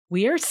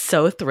We are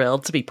so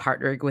thrilled to be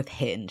partnering with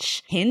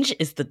Hinge. Hinge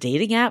is the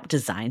dating app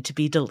designed to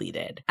be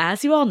deleted.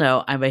 As you all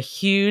know, I'm a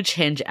huge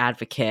Hinge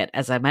advocate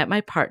as I met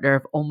my partner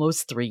of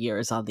almost 3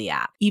 years on the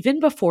app.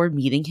 Even before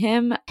meeting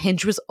him,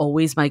 Hinge was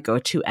always my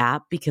go-to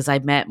app because I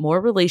met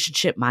more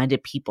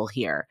relationship-minded people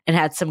here and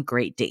had some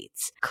great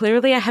dates.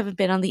 Clearly, I haven't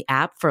been on the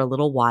app for a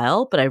little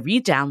while, but I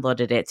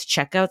re-downloaded it to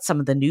check out some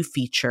of the new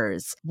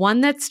features. One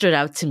that stood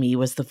out to me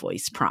was the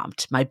voice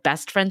prompt, my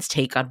best friend's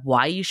take on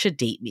why you should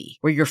date me,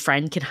 where your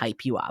friend can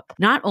hype you up.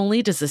 Not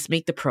only does this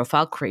make the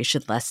profile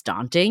creation less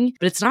daunting,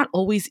 but it's not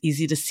always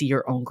easy to see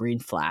your own green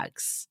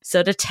flags.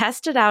 So to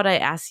test it out, I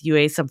asked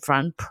Yue some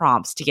fun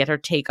prompts to get her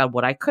take on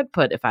what I could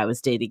put if I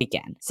was dating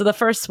again. So the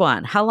first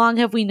one, how long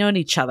have we known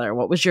each other?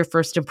 What was your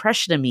first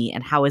impression of me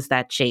and how has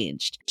that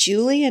changed?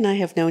 Julie and I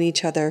have known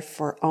each other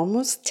for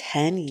almost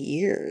 10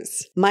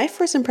 years. My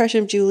first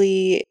impression of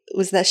Julie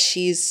was that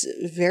she's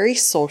very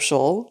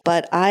social,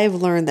 but I've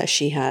learned that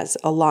she has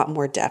a lot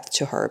more depth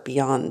to her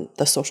beyond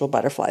the social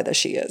butterfly that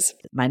she is.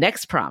 My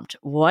next prompt,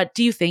 what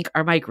do you think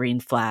are my green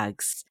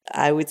flags?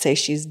 I would say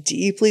she's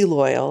deeply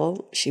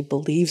loyal. She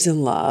believes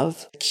in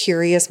love,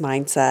 curious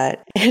mindset,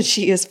 and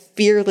she is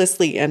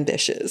fearlessly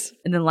ambitious.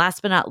 And then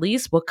last but not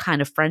least, what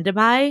kind of friend am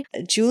I?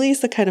 Julie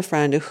is the kind of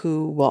friend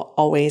who will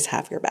always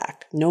have your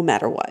back, no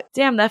matter what.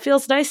 Damn, that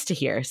feels nice to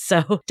hear.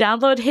 So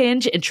download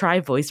Hinge and try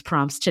voice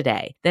prompts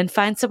today. Then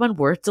find someone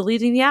worth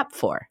deleting the app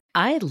for.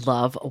 I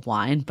love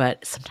wine,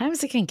 but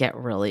sometimes it can get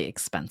really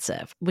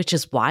expensive, which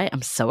is why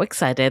I'm so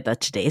excited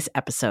that today's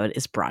episode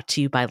is brought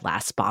to you by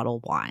Last Bottle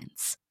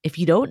Wines. If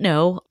you don't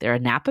know, they're a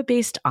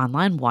Napa-based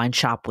online wine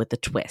shop with a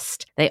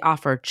twist. They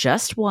offer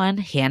just one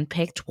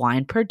hand-picked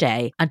wine per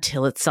day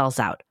until it sells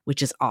out,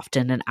 which is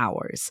often in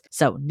hours.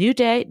 So new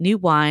day, new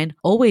wine,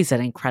 always at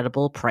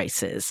incredible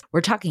prices.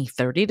 We're talking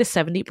 30 to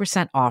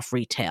 70% off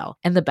retail.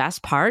 And the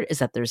best part is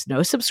that there's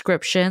no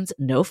subscriptions,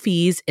 no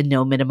fees, and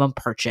no minimum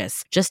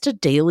purchase. Just a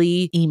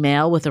daily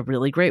email with a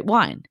really great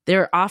wine.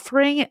 They're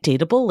offering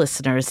Dateable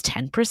listeners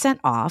 10%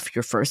 off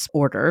your first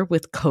order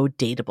with code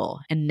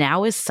Dateable. And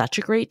now is such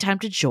a great time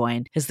to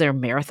join as their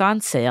marathon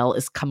sale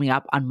is coming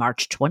up on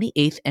March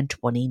 28th and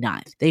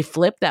 29th. They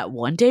flip that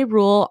one-day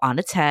rule on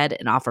its head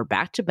and offer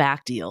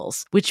back-to-back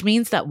deals, which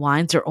means that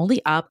wines are only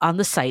up on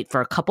the site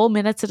for a couple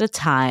minutes at a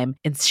time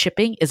and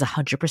shipping is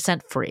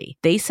 100% free.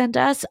 They sent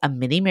us a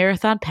mini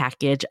marathon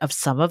package of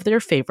some of their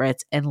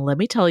favorites, and let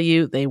me tell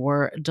you, they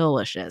were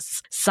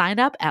delicious. Sign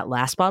up at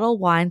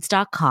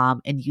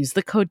lastbottlewines.com and use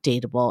the code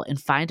Dateable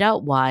and find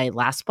out why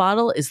Last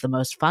Bottle is the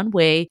most fun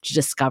way to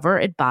discover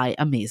and buy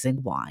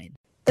amazing wine.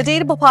 The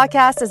Dateable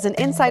podcast is an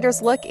insider's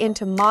look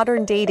into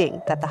modern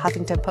dating that the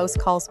Huffington Post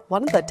calls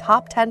one of the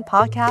top 10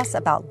 podcasts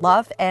about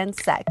love and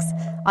sex.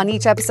 On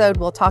each episode,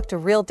 we'll talk to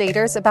real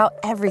daters about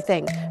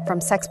everything from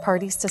sex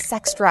parties to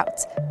sex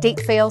droughts, date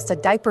fails to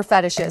diaper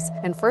fetishes,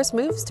 and first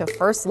moves to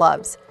first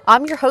loves.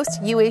 I'm your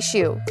host, Yue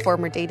Xu,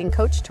 former dating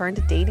coach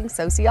turned dating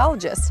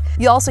sociologist.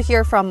 You'll also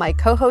hear from my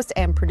co-host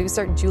and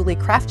producer, Julie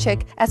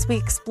Krafchick, as we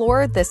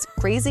explore this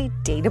crazy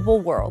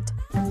dateable world.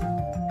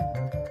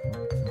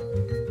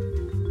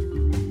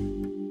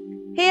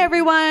 Hey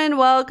everyone,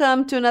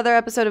 welcome to another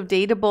episode of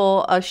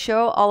Dateable, a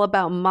show all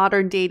about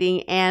modern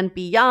dating and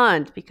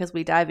beyond, because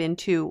we dive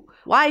into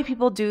why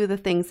people do the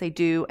things they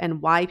do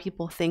and why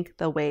people think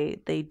the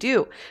way they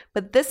do.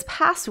 But this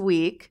past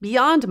week,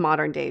 beyond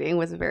modern dating,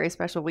 was a very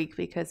special week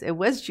because it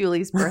was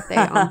Julie's birthday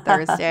on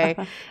Thursday.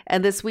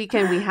 And this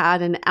weekend we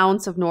had an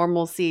ounce of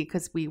normalcy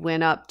because we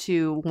went up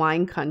to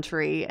wine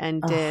country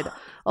and did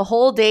a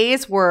whole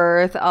day's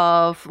worth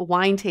of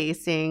wine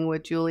tasting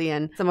with Julie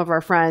and some of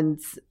our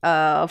friends.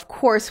 Of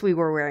course, we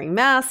were wearing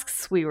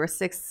masks. We were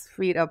 6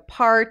 feet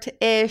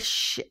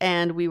apart-ish,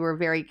 and we were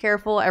very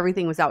careful.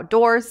 Everything was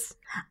outdoors.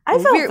 I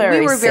felt we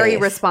were safe. very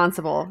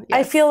responsible. Yes.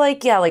 I feel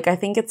like, I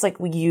think it's like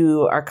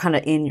you are kind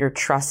of in your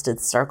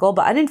trusted circle,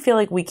 but I didn't feel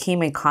like we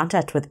came in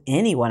contact with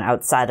anyone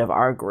outside of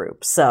our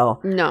group. So,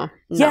 No.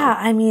 Yeah,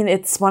 I mean,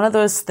 it's one of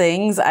those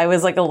things. I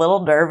was like a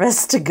little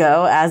nervous to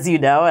go, as you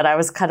know, and I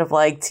was kind of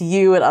like to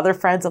you and other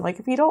friends, I'm like,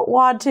 if you don't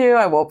want to,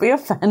 I won't be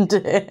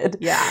offended.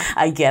 Yeah.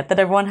 I get that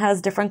everyone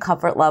has different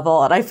comfort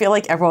level, and I feel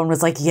like everyone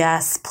was like,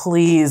 yes,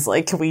 please,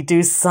 like, can we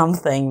do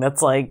something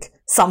that's like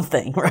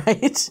something,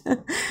 right?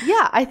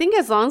 Yeah, I think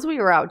as long as we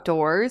were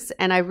outdoors,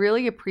 and I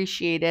really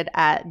appreciated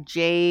at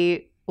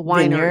J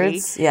Winery.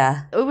 Vineyards,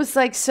 yeah. It was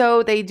like,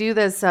 so they do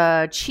this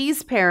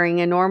cheese pairing,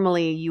 and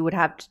normally you would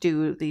have to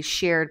do these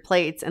shared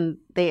plates, and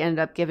they ended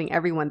up giving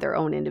everyone their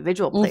own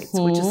individual plates,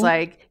 which is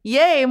like,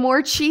 yay,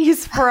 more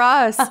cheese for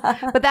us.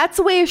 But that's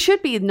the way it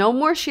should be. No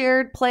more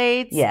shared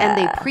plates. Yeah. And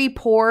they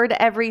pre-poured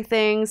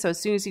everything. So as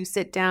soon as you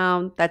sit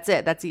down, that's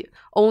it. That's the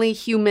only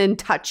human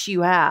touch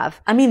you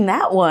have. I mean,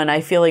 that one,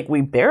 I feel like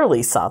we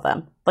barely saw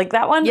them. Like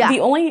that one, Yeah.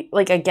 the only,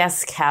 like, I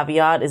guess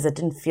caveat is it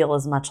didn't feel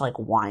as much like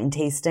wine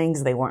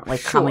tastings. They weren't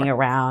like coming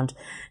around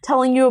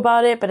telling you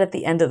about it. But at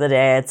the end of the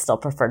day, I'd still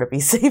prefer to be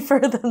safer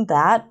than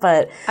that.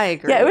 But I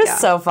agree. yeah, it was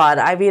so fun.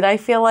 I mean, I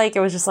feel like it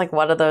was just like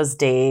one of those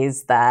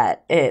days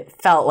that it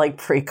felt like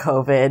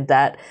pre-COVID,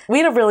 that we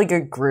had a really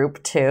good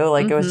group too.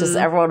 Like it was just,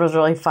 everyone was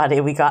really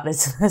funny. We got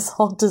into this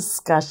whole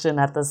discussion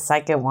at the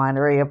second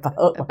winery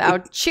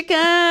about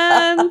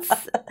chickens.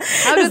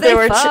 How do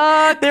they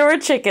fuck? There were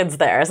chickens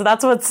there. So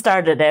that's what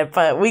started it.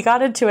 But we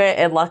got into it,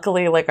 and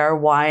luckily like our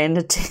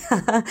wine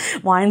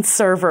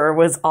server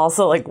was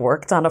also like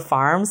worked on a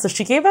farm. So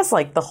she gave us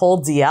like the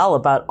whole DL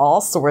about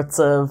all sorts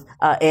of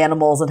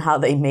animals and how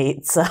they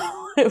mate. So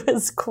it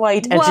was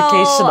quite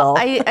educational.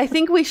 I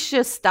think we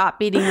should stop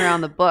beating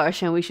around the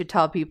bush and we should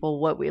tell people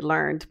what we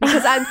learned,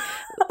 because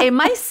it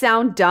might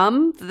sound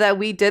dumb that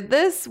we did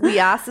this. We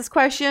asked this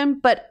question,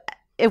 but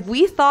if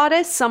we thought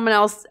it, someone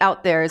else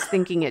out there is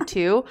thinking it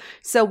too.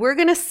 So we're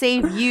going to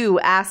save you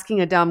asking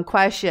a dumb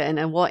question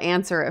and we'll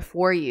answer it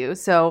for you.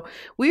 So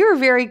we were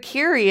very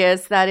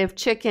curious that if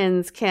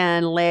chickens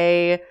can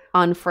lay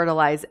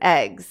unfertilized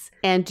eggs,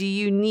 and do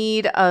you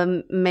need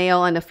a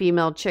male and a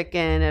female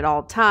chicken at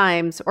all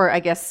times, or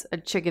I guess a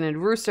chicken and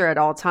rooster at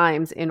all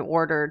times, in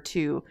order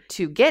to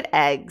get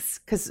eggs?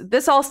 Because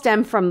this all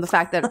stemmed from the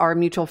fact that our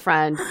mutual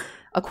friend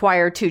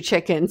acquired 2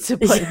 chickens to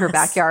put in her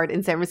backyard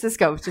in San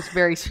Francisco, which is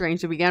very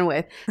strange to begin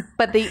with.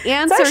 But the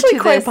answer it's actually to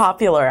quite this,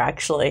 popular,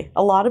 actually.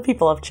 A lot of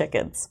people have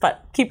chickens,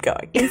 but keep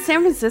going. in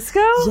San Francisco?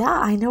 Yeah,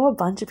 I know a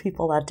bunch of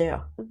people that do.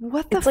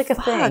 What the It's like fuck?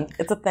 a thing.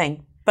 It's a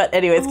thing. But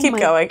anyways, keep my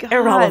going. God,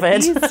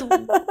 Irrelevant.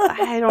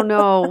 I don't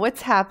know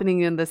what's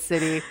happening in the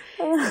city.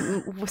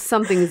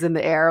 Something's in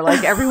the air.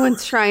 Like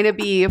everyone's trying to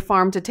be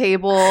farm to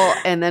table,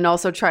 and then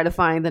also try to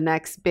find the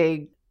next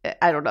big,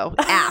 I don't know,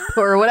 app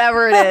or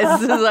whatever it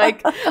is. It's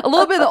like a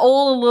little bit of the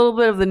old, a little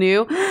bit of the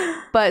new.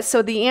 But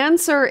so the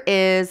answer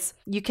is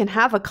you can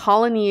have a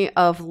colony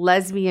of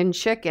lesbian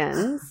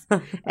chickens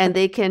and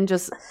they can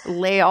just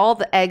lay all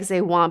the eggs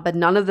they want, but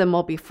none of them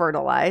will be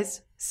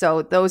fertilized.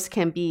 So those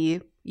can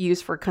be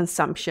used for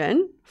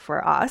consumption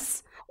for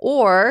us.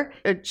 Or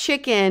a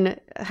chicken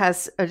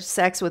has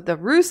sex with the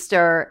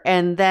rooster,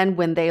 and then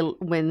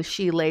when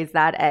she lays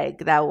that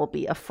egg, that will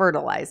be a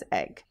fertilized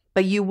egg.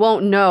 But you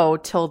won't know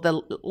till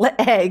the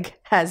egg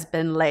has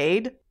been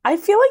laid. I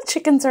feel like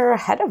chickens are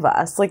ahead of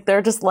us. Like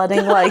they're just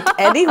letting like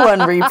anyone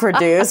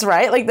reproduce,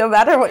 right? Like no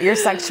matter what your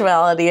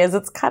sexuality is,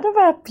 it's kind of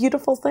a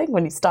beautiful thing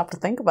when you stop to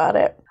think about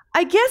it.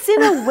 I guess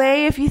in a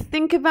way, if you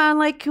think about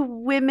like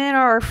women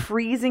are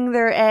freezing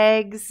their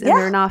eggs and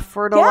they're not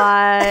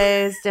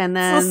fertilized and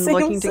then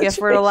looking to get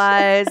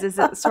fertilized, is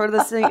it sort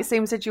of the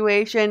same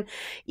situation?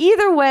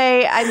 Either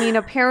way, I mean,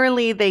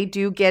 apparently they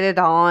do get it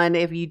on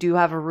if you do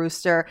have a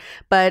rooster.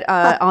 But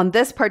on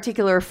this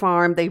particular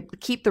farm, they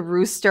keep the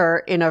rooster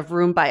in a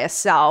room by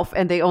itself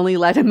and they only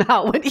let him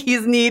out when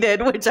he's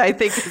needed, which I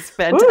think is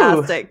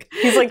fantastic.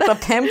 Ooh, he's like the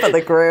pimp of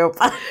the group.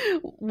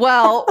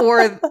 Well,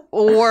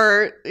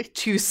 or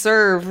to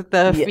serve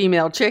the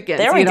female chickens.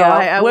 There we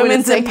go.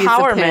 Women's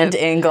empowerment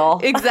angle.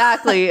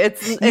 Exactly.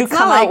 It's you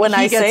come out when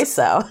I say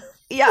so.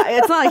 Yeah,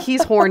 it's not like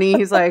he's horny.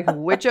 He's like,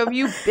 which of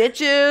you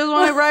bitches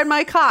want to ride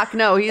my cock?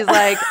 No, he's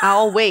like,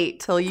 I'll wait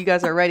till you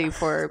guys are ready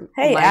for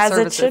my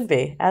services. It should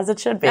be. As it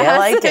should be. I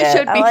like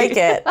it. I like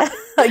it.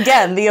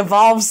 Again, the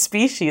evolved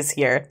species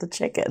here, the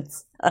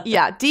chickens.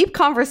 Yeah, deep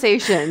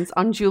conversations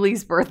on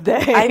Julie's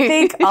birthday. I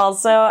think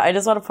also, I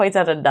just want to point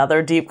out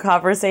another deep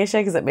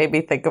conversation because it made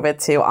me think of it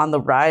too. On the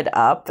ride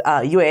up,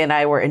 Yue and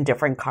I were in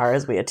different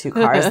cars. We had 2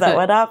 cars that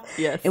went up.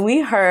 Yes. And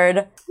we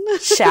heard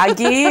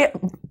Shaggy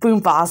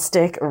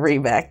Boombastic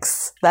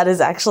Remix. That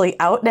is actually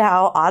out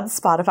now on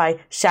Spotify.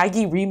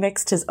 Shaggy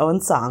remixed his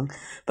own song.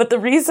 But the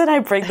reason I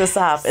bring this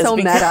up is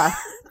because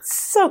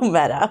so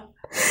meta.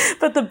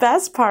 But the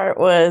best part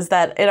was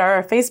that in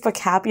our Facebook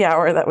happy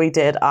hour that we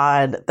did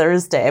on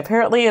Thursday,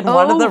 apparently in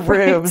one of the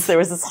rooms, there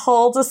was this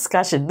whole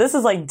discussion. This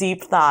is like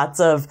deep thoughts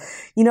of,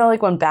 you know,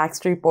 like when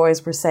Backstreet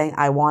Boys were saying,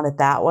 I want it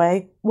that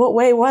way. What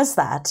way was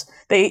that?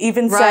 They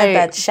even said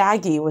that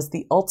Shaggy was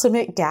the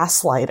ultimate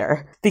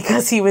gaslighter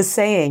because he was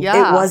saying,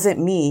 it wasn't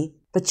me,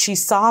 but she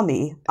saw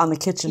me on the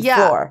kitchen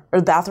floor.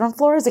 Or bathroom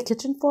floor? Is it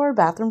kitchen floor?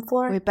 Bathroom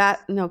floor?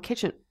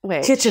 Kitchen.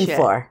 Kitchen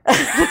floor.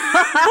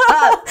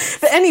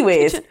 But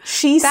anyways,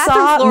 she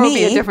saw me. Would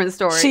be a different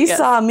story. She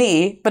saw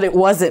me, but it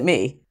wasn't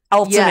me.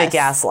 Ultimate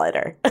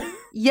gaslighter.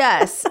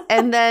 Yes.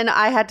 And then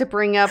I had to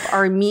bring up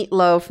our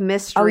meatloaf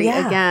mystery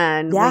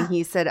again when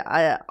he said,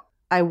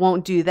 I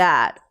won't do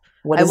that.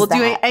 I will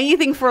do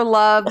anything for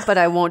love, but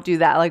I won't do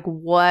that. Like,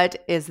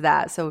 what is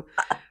that? So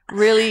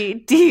really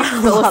deep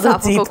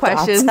philosophical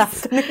questions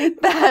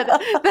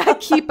that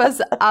keep us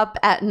up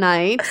at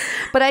night.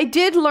 But I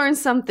did learn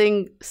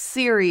something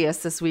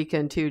serious this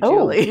weekend too,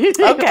 Julie.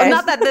 Okay.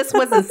 Not that this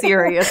wasn't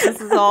serious. This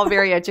is all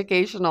very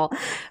educational.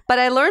 But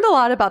I learned a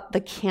lot about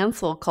the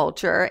cancel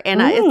culture.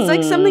 And it's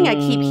like something I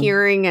keep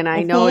hearing. And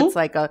I know it's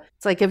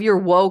like if you're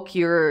woke,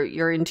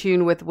 you're in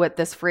tune with what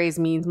this phrase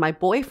means. My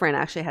boyfriend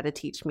actually had to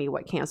teach me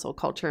what cancel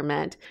culture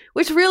meant,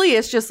 which really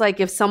is just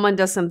like if someone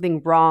does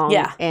something wrong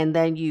and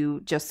then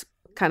you just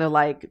kind of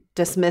like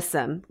dismiss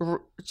them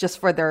just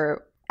for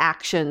their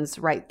actions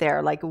right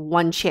there, like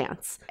one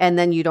chance, and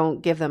then you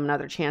don't give them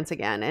another chance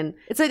again. And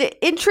it's an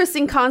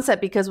interesting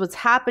concept because what's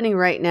happening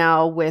right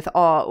now with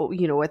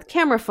with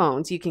camera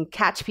phones, you can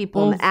catch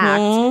people in the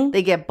act.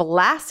 They get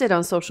blasted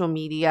on social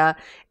media,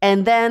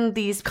 and then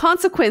these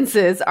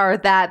consequences are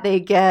that they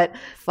get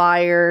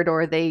fired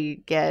or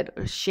they get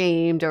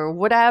shamed or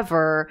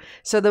whatever.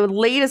 So the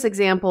latest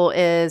example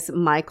is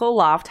Michael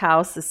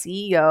Lofthouse, the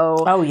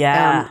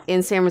CEO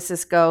in San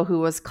Francisco, who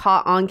was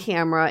caught on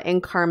camera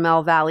in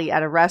Carmel Valley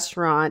at a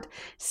restaurant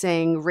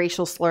saying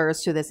racial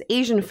slurs to this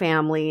Asian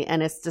family,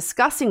 and it's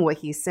discussing what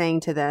he's saying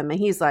to them, and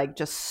he's like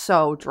just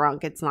so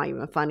drunk it's not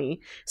even funny.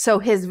 So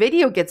his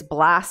video gets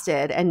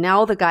blasted, and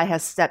now the guy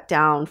has stepped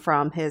down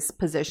from his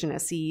position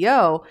as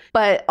CEO,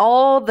 but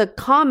all the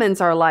comments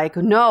are like,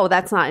 no,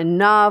 that's not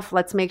enough,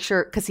 let's make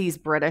sure, because he's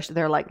British,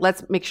 they're like,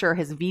 let's make sure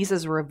his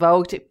visa's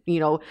revoked,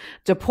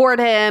 deport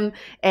him,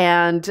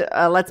 and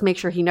let's make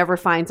sure he never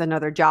finds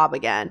another job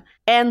again.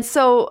 And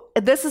so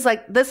this is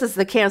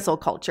the cancel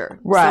culture.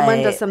 Right.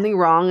 Someone does something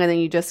wrong and then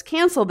you just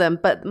cancel them.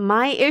 But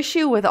my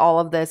issue with all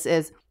of this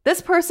is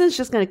this person's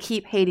just going to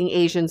keep hating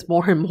Asians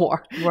more and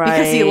more. Right.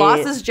 Because he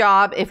lost his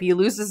job. If he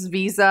loses his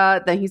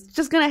visa, then he's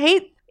just going to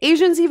hate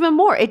Asians even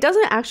more. It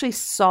doesn't actually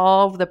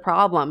solve the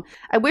problem.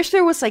 I wish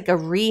there was like a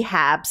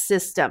rehab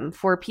system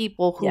for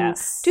people who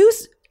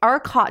are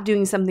caught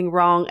doing something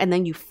wrong, and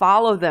then you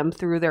follow them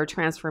through their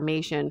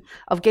transformation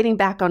of getting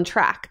back on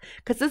track.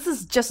 Because this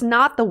is just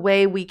not the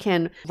way we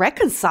can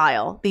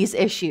reconcile these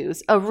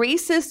issues. A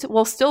racist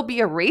will still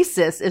be a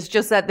racist. It's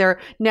just that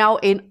they're now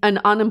an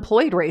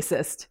unemployed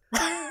racist.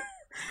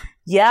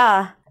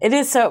 Yeah, it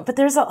is. So, but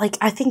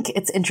I think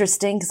it's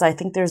interesting because I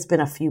think there's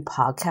been a few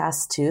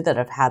podcasts too that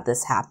have had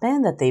this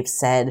happen, that they've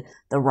said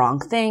the wrong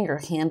thing or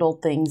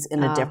handled things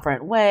in a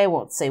different way.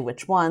 Won't say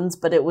which ones,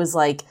 but it was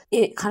like,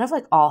 it kind of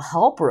like all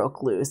hell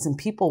broke loose and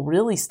people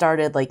really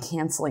started like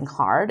canceling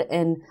hard.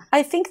 And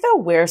I think though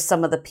where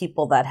some of the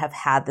people that have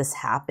had this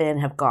happen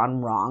have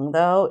gone wrong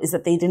though, is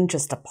that they didn't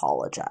just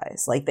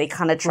apologize. Like they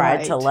kind of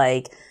tried to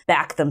like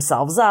back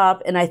themselves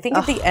up. And I think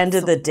at the end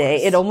of the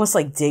day, it almost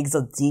like digs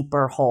a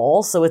deeper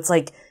hole. So it's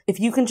like, if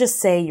you can just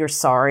say you're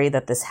sorry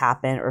that this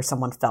happened or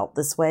someone felt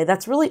this way,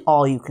 that's really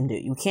all you can do.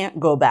 You can't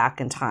go back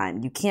in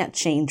time. You can't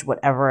change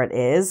whatever it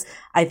is.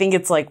 I think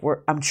it's like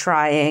I'm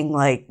trying,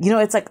 like,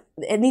 it's like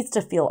it needs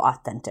to feel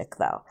authentic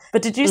though.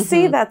 But did you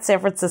see that San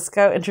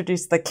Francisco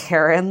introduced the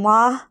Karen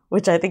law,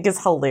 which I think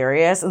is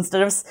hilarious?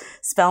 Instead of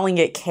spelling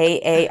it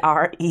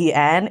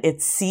Karen,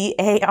 it's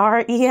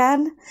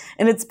Caren.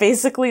 And it's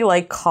basically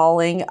like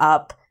calling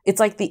up. It's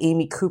like the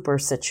Amy Cooper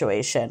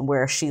situation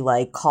where she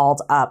like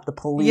called up the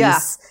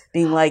police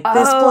being like,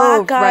 this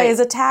black guy is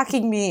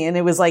attacking me. And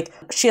it was like,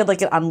 she had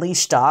like an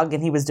unleashed dog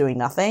and he was doing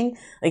nothing.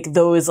 Like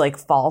those like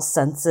false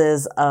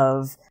senses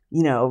of,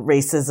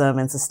 racism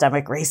and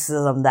systemic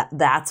racism,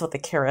 that's what the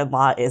Karen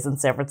law is in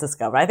San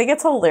Francisco. But I think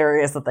it's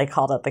hilarious that they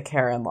called it the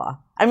Karen law.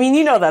 I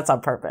mean, that's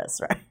on purpose,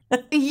 right?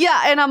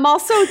 Yeah, and I'm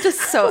also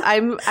just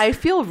I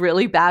feel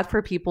really bad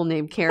for people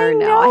named Karen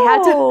now.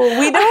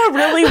 We know a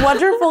really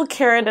wonderful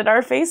Karen in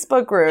our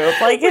Facebook group.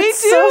 Like we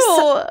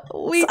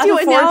do,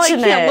 and now I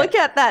can't look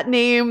at that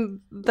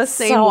name the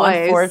same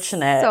way.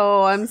 Unfortunate.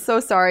 So I'm so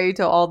sorry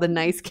to all the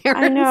nice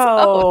Karens. I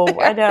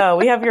know.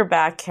 We have your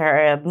back,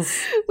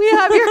 Karens. We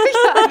have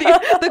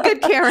the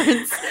good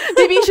Karens.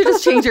 Maybe you should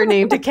just change your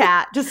name to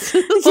Kat, just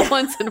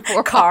once and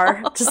for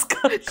Car. all. Just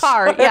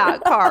Car. Yeah,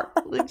 Car.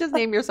 Just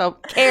name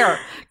yourself Care.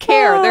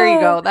 There you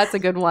go. That's a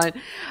good one.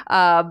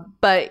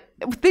 But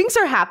things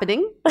are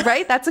happening,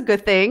 right? That's a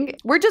good thing.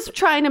 We're just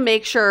trying to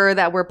make sure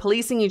that we're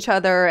policing each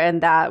other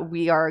and that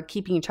we are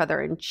keeping each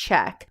other in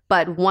check.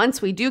 But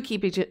once we do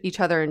keep each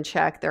other in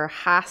check, there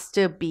has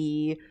to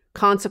be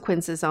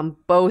consequences on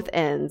both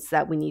ends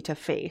that we need to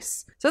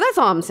face. So that's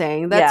all I'm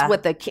saying. That's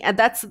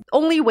that's the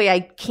only way I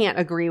can't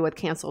agree with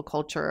cancel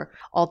culture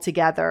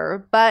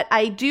altogether. But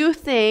I do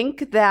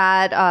think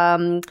that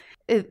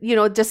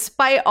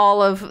despite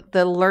all of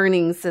the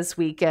learnings this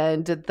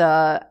weekend,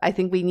 I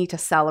think we need to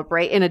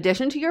celebrate, in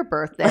addition to your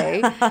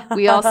birthday,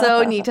 we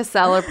also need to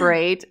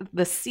celebrate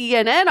the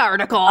CNN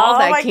article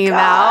that came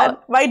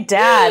out. My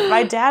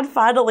dad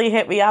finally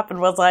hit me up and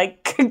was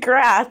like,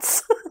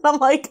 congrats. I'm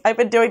like, I've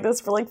been doing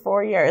this for like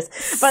 4 years.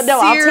 But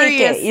no,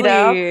 Seriously.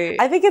 I'll take it,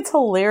 I think it's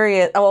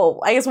hilarious. Oh,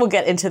 I guess we'll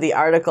get into the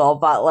article,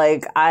 but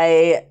like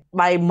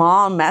my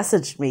mom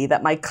messaged me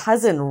that my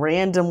cousin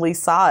randomly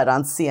saw it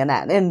on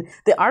CNN. And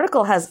the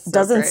article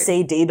doesn't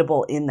say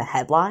dateable in the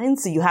headline,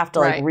 so you have to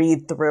like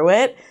read through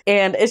it.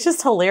 And it's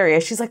just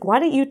hilarious. She's like, why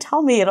didn't you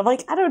tell me? And I'm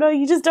like, I don't know.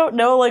 You just don't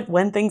know like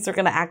when things are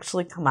going to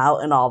actually come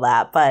out and all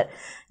that. But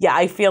yeah,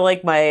 I feel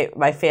like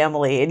my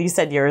family, and you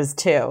said yours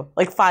too,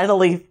 like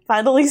finally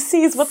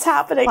sees what's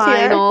happening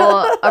here.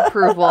 Final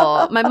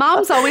approval. My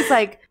mom's always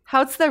like,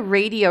 how's the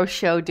radio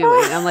show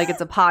doing? I'm like, it's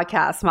a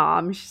podcast,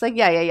 Mom. She's like,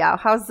 yeah.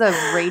 How's the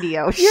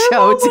radio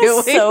show doing?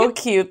 Was so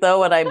cute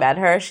though when I met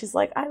her. She's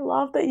like, I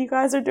love that you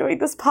guys are doing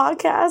this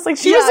podcast. Like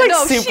she was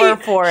like super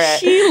for it.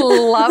 She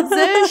loves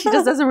it. She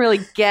just doesn't really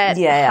get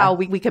how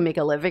we can make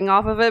a living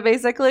off of it,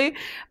 basically.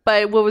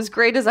 But what was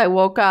great is I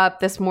woke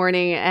up this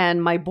morning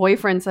and my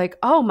boyfriend's like,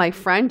 oh, my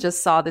friend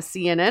just saw the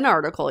CNN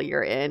article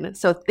you're in.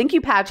 So thank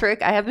you,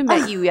 Patrick. I haven't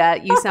met you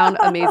yet. You sound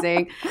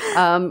amazing.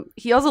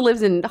 He also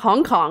lives in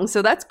Hong Kong,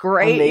 so that's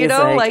great. Amazing, you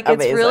know, like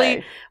it's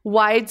really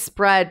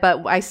widespread.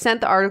 But I sent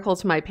the article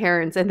to my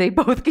parents and they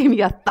both gave me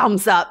a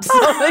thumbs up.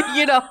 So,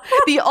 you know,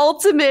 the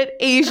ultimate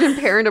Asian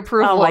parent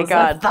approval. Oh my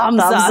God.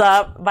 Thumbs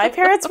up. My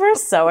parents were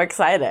so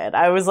excited.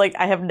 I was like,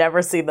 I have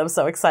never seen them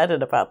so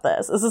excited about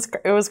this.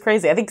 It was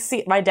crazy. I think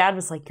my dad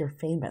was like, you're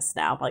famous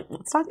now. I'm like,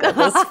 let's not go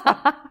this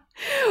far.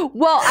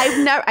 Well,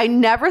 I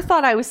never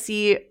thought I would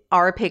see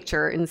our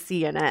picture in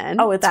CNN.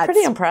 Oh, it's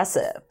pretty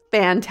impressive.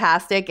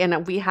 Fantastic.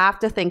 And we have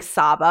to thank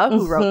Saba,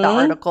 who wrote the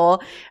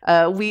article.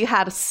 We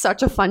had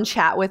such a fun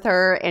chat with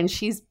her, and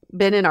she's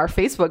been in our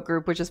Facebook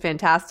group, which is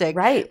fantastic.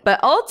 Right.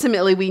 But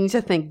ultimately, we need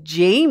to thank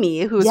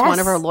Jamie, who's one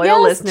of our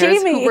loyal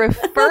listeners, who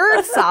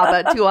referred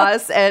Saba to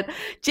us. And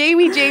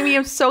Jamie,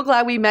 I'm so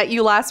glad we met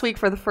you last week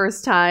for the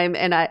first time.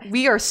 And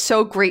we are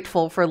so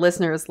grateful for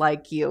listeners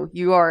like you.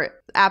 You are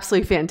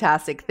absolutely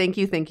fantastic. Thank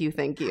you.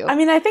 I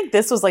mean, I think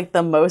this was like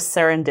the most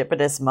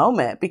serendipitous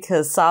moment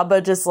because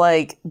Saba just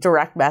like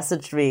direct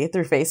messaged me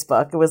through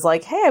Facebook. It was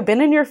like, hey, I've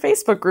been in your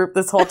Facebook group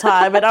this whole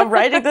time and I'm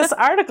writing this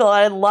article.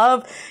 I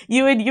love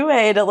you and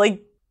Yue to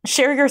like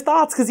share your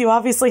thoughts because you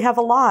obviously have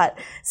a lot.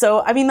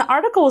 So, I mean, the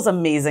article was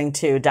amazing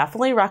too.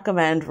 Definitely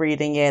recommend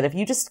reading it. If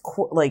you just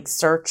like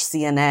search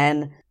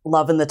CNN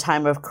Love in the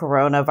Time of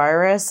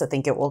Coronavirus, I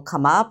think it will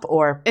come up.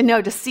 Or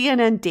no, just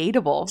CNN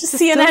Dateable. Just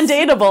CNN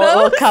Dateable, it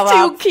will come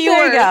up. Two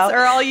keywords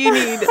are all you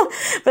need.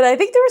 But I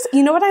think there was,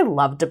 you know what I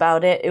loved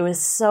about it? It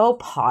was so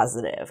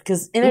positive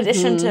because in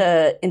addition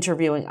to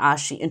interviewing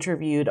us, she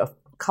interviewed a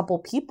couple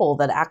people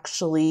that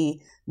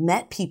actually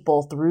met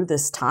people through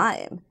this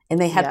time. And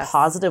they had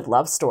positive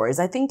love stories.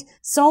 I think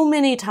so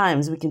many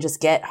times we can just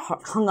get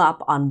hung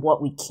up on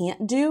what we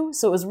can't do.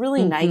 So it was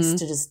really nice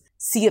to just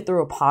see it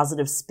through a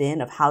positive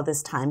spin of how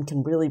this time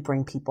can really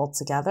bring people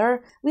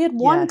together. We had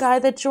one guy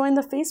that joined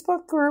the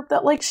Facebook group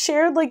that like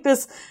shared like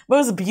this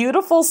most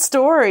beautiful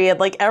story, and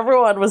like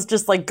everyone was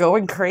just like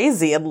going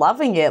crazy and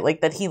loving it. Like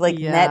that he like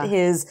met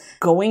his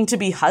going to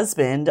be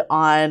husband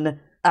on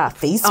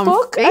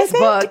Facebook,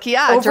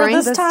 over during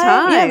this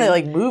time. Yeah, they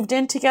like moved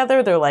in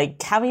together. They're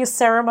like having a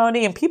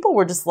ceremony, and people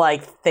were just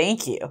like,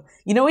 "Thank you."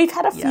 You know, we've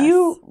had a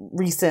few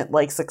recent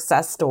like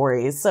success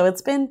stories, so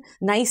it's been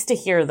nice to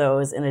hear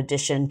those. In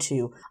addition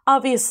to,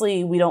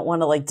 obviously, we don't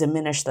want to like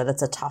diminish that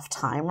it's a tough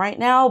time right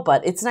now,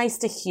 but it's nice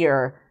to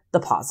hear the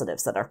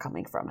positives that are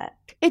coming from it.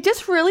 It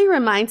just really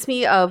reminds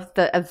me of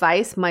the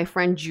advice my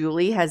friend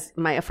Julie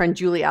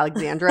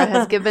Alexandra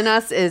has given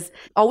us is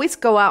always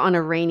go out on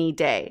a rainy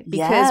day,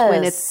 because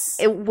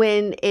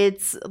when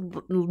it's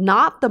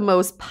not the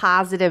most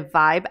positive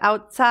vibe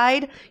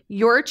outside,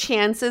 your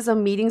chances of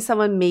meeting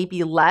someone may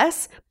be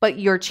less, but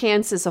your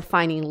chances of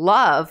finding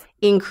love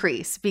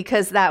increase,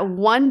 because that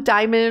one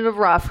diamond in the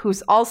rough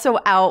who's also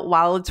out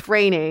while it's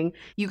raining,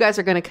 you guys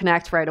are going to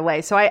connect right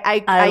away. So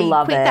I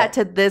love equate that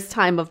to this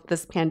time of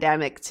this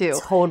pandemic too.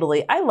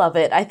 Totally. I love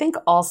it. I think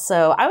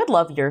also, I would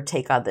love your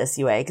take on this,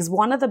 Yue, because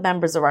one of the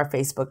members of our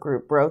Facebook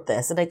group wrote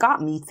this and it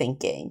got me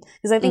thinking,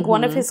 because I think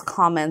one of his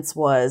comments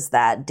was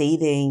that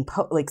dating,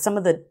 like some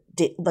of the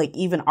like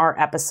even our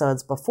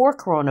episodes before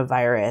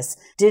coronavirus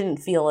didn't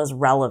feel as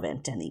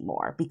relevant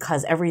anymore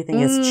because everything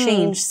has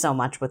changed so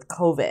much with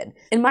COVID.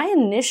 And my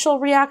initial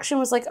reaction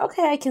was like,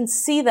 okay, I can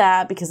see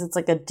that because it's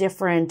like a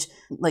different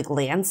like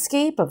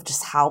landscape of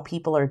just how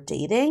people are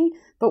dating.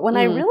 But when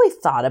I really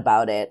thought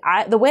about it,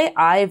 the way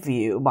I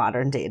view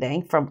modern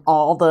dating from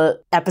all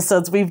the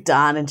episodes we've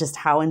done and just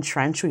how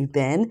entrenched we've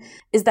been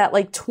is that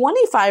like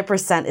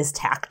 25% is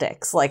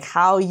tactics, like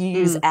how you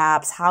use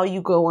apps, how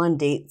you go on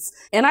dates.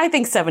 And I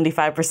think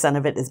 75%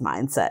 of it is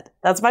mindset.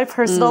 That's my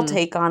personal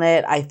take on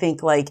it. I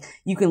think like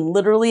you can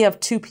literally have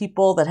two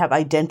people that have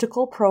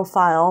identical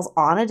profiles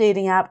on a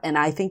dating app, and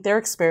I think their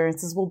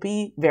experiences will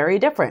be very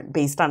different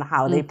based on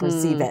how they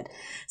perceive it.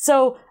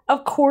 So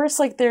of course,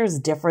 like there's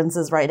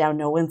differences right now.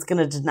 No one's going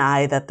to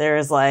deny that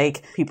there's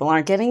like people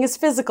aren't getting as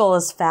physical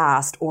as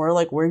fast, or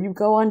like where you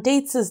go on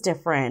dates is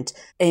different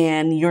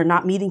and you're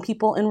not meeting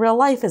people in real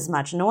life as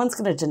much. No one's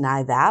going to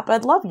deny that. But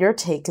I'd love your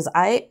take because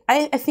I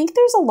think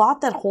there's a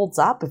lot that holds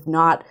up, if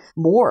not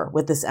more,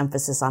 with this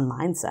emphasis on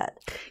mindset.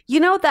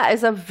 You know, that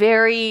is a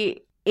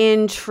very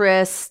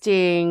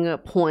interesting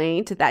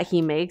point that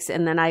he makes.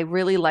 And then I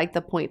really like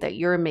the point that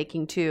you're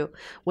making too.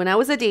 When I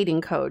was a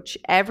dating coach,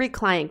 every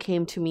client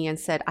came to me and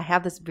said, I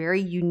have this very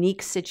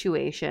unique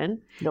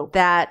situation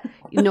that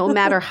no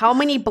matter how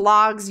many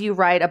blogs you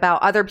write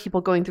about other people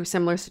going through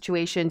similar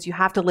situations, you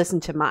have to listen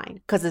to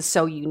mine because it's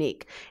so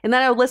unique. And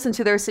then I would listen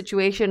to their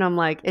situation. I'm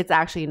like, it's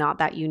actually not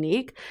that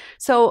unique.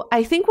 So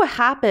I think what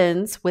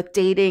happens with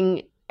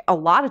dating a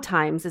lot of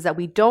times is that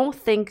we don't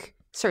think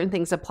certain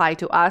things apply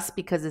to us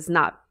because it's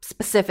not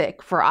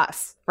specific for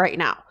us right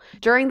now.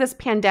 During this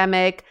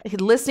pandemic,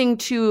 listening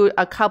to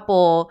a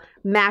couple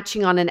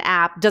matching on an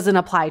app doesn't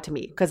apply to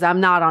me because I'm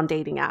not on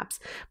dating apps.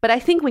 But I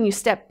think when you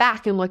step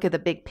back and look at the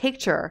big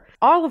picture,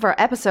 all of our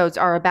episodes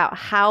are about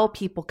how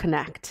people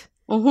connect.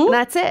 And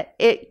that's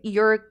it.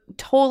 You're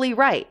totally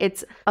right.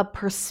 It's a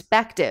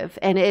perspective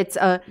and it's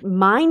a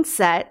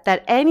mindset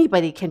that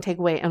anybody can take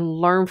away and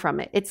learn from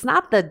it. It's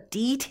not the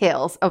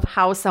details of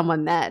how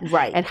someone met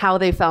and how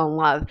they fell in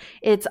love.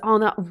 It's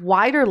on a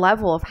wider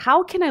level of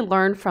how can I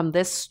learn from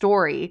this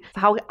story,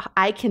 how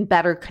I can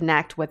better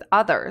connect with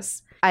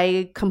others.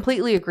 I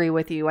completely agree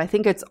with you. I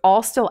think it's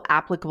all still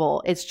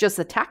applicable. It's just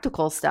the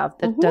tactical stuff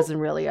that doesn't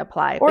really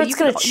apply. Or it's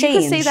going to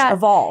change,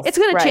 evolve. It's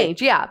going to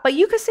change, yeah. But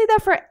you could say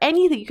that for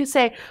anything. You could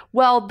say,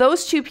 well,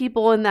 those two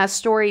people in that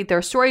story,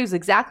 their story is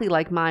exactly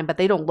like mine, but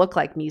they don't look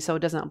like me, so it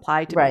doesn't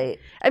apply to me.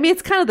 I mean,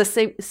 it's kind of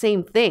the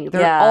same thing.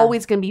 There are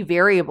always going to be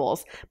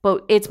variables,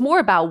 but it's more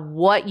about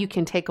what you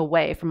can take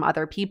away from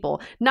other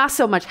people, not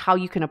so much how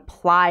you can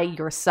apply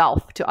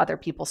yourself to other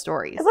people's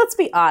stories. Let's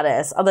be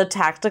honest. On the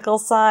tactical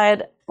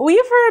side,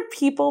 we've heard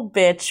people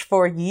bitch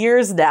for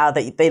years now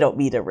that they don't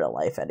meet in real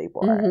life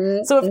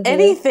anymore. So if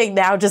anything,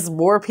 now just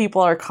more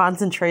people are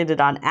concentrated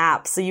on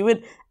apps. So you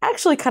would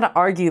actually kind of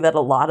argue that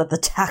a lot of the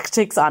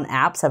tactics on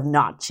apps have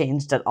not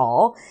changed at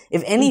all.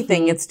 If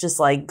anything, it's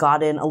just like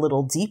gotten a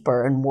little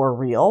deeper and more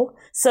real.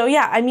 So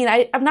yeah, I mean,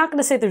 I'm not going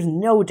to say there's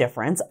no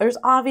difference. There's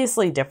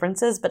obviously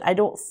differences, but I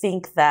don't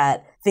think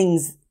that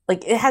things...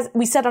 Like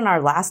we said on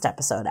our last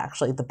episode,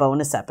 actually, the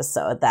bonus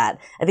episode, that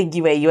I think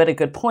you had a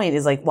good point,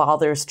 is like, while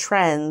there's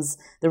trends,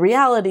 the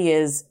reality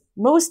is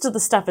most of the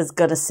stuff is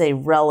going to stay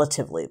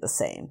relatively the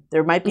same.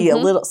 There might be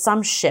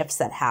some shifts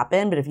that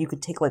happen, but if you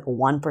could take like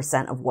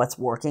 1% of what's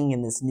working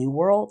in this new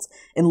world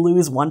and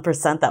lose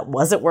 1% that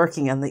wasn't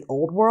working in the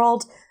old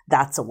world,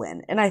 that's a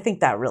win. And I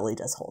think that really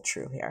does hold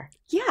true here.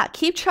 Yeah,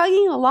 keep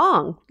chugging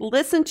along.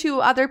 Listen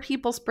to other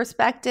people's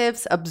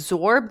perspectives,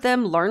 absorb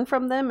them, learn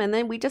from them, and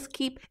then we just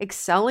keep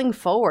excelling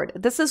forward.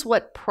 This is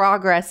what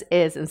progress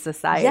is in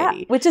society. Yeah,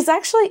 which is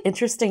actually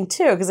interesting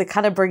too, because it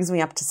kind of brings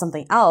me up to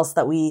something else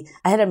that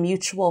I had a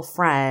mutual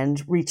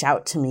friend reach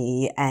out to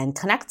me and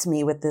connect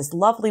me with this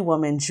lovely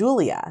woman,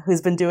 Julia,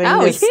 who's been doing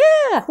this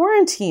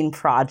quarantine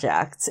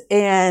project.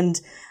 And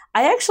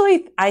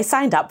I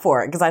signed up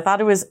for it because I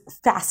thought it was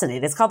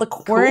fascinating. It's called the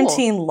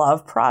Quarantine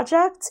Love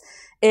Project.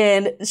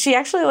 And she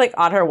actually, like,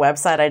 on her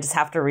website, I just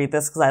have to read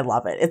this because I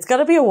love it. It's going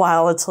to be a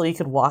while until you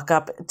can walk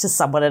up to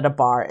someone at a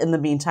bar. In the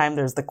meantime,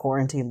 there's the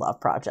Quarantine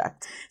Love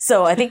Project.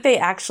 So I think they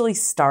actually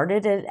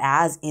started it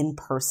as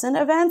in-person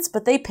events,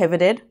 but they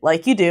pivoted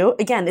like you do.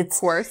 Again,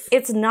 it's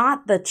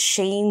not the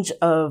change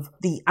of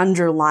the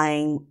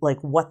underlying, like,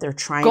 what they're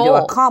trying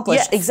to accomplish.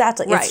 Yes.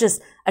 Exactly. Right. It's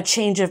just a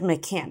change of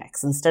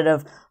mechanics. Instead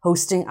of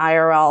hosting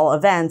IRL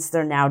events,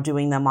 they're now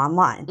doing them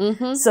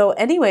online. So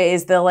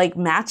anyways, they'll like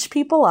match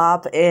people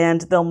up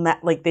and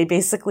they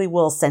basically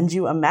will send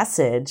you a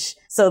message.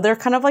 So they're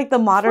kind of like the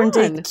modern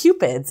day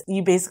Cupids.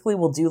 You basically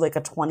will do like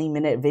a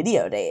 20-minute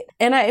video date.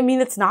 And I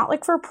mean, it's not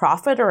like for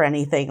profit or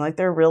anything. Like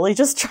they're really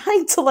just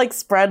trying to like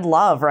spread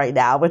love right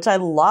now, which I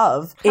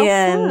love. How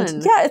and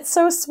fun. Yeah, it's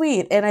so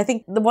sweet. And I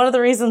think one of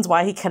the reasons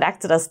why he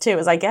connected us too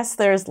is I guess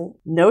there's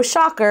no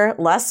shocker,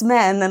 less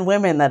men than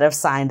women that have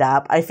signed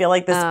up. I feel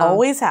like this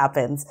always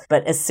happens.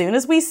 But as soon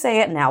as we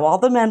say it, now all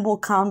the men will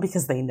come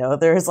because they know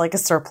there's like a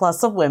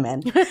surplus of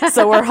women.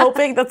 So we're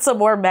hoping that some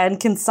more men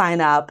can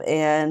sign up.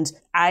 And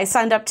I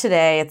signed up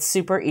today. It's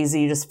super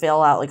easy. You just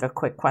fill out like a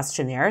quick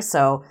questionnaire.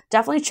 So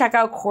definitely check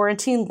out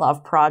Quarantine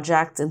Love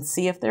Project and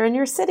see if they're in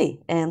your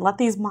city and let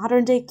these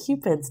modern day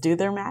Cupids do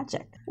their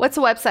magic. What's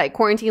the website?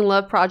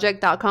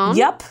 QuarantineLoveProject.com?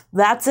 Yep,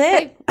 that's it.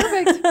 Okay,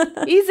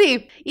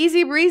 perfect.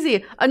 Easy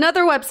breezy.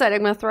 Another website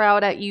I'm going to throw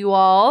out at you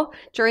all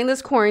during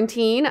this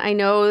quarantine. I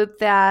know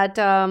that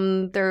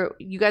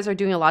you guys are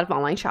doing a lot of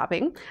online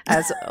shopping,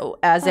 as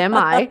am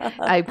I.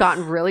 I've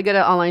gotten really good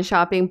at online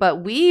shopping,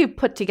 but we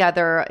put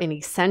together an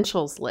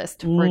essentials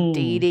list for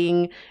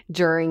dating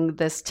during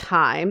this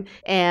time.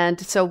 And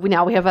so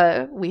now we have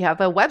a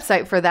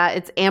website for that.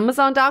 It's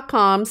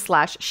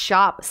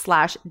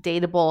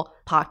Amazon.com/shop/dateable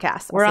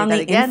podcast. We're on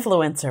the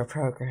influencer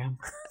program.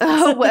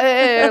 Oh,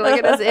 wait, look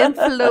at us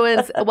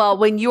influence. Well,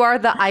 when you are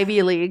the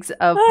Ivy Leagues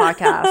of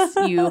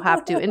podcasts, you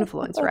have to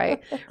influence,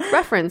 right?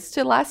 Reference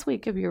to last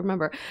week, if you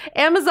remember.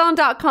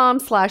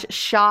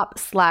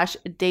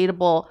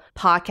 Amazon.com/shop/dateable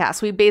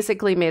podcast. We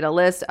basically made a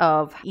list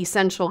of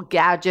essential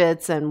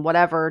gadgets and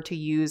whatever to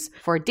use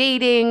for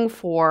dating,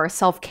 for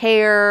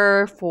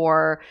self-care,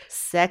 for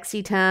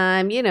sexy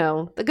time,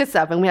 the good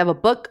stuff. And we have a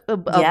book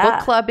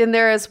club in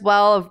there as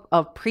well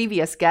of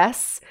previous guests.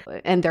 guests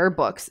and their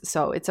books.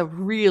 So it's a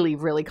really,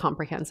 really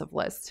comprehensive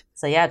list.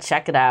 So yeah,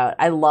 check it out.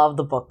 I love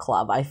the book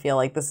club. I feel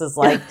like this is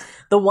like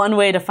the one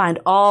way to find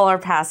all our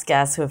past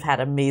guests who have had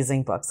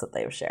amazing books that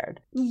they've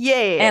shared. Yeah.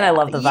 And I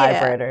love the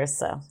vibrators,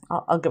 so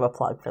I'll give a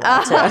plug for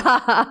that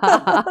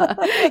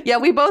too. Yeah,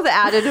 we both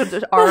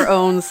added our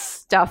own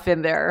stuff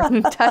in there,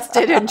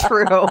 tested and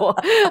true. So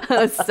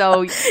I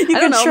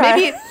don't know,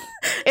 maybe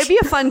it'd be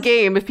a fun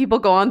game if people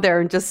go on there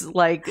and just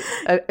like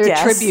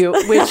attribute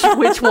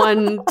which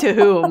one to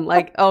whom.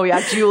 Like, oh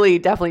yeah, Julie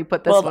definitely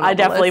put this one on I the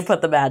definitely list. put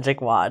the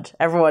magic wand.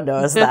 Everyone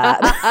knows that.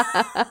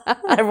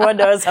 Everyone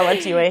knows how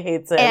much Yue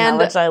hates it and how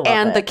much I love it.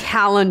 And the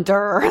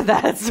calendar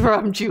that's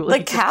from Julie.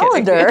 The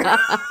calendar?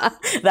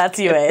 That's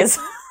Yue's.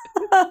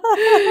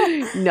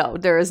 No,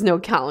 there is no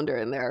calendar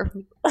in there.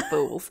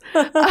 Fools.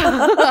 Let's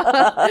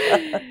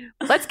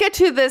get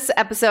to this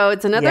episode.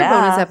 It's another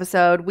bonus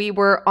episode. We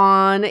were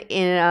on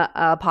in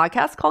a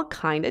podcast called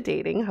Kinda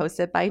Dating,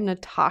 hosted by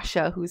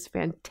Natasha, who's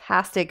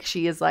fantastic.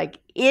 She is like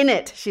in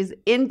it. She's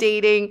in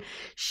dating.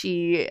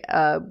 She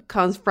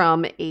comes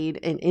from an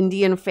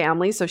Indian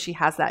family, so she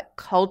has that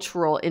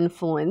cultural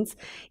influence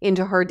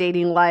into her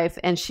dating life,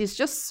 and she's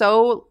just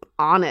so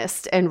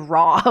honest and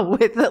raw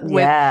with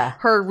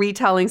her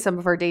retelling some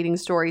of her dating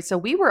stories. So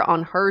we were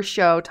on her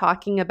show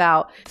talking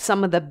about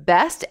some of the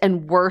best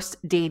and worst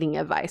dating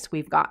advice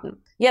we've gotten.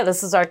 Yeah,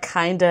 this is our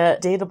Kinda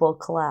Dateable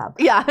collab.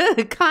 Yeah,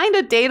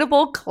 Kinda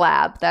Dateable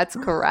collab. That's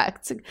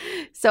correct.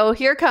 So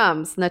here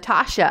comes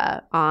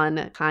Natasha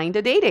on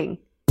Kinda Dating.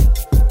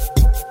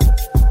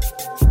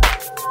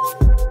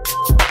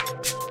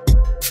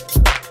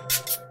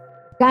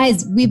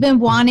 Guys, we've been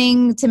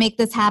wanting to make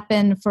this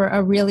happen for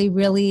a really,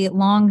 really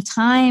long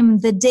time.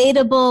 The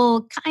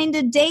Dateable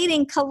Kinda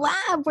Dating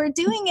collab. We're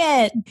doing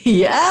it.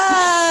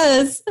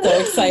 Yes. So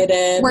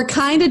excited. We're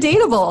kinda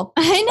dateable.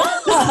 I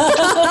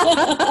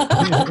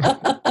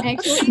know.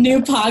 Actually,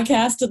 new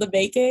podcast to the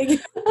making.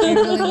 I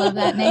really love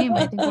that name.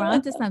 I think we're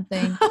onto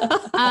something.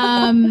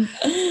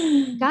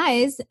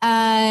 Guys,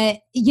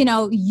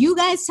 you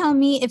guys tell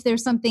me if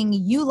there's something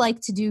you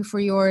like to do for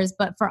yours,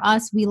 but for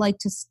us, we like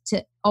to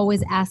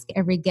always ask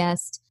every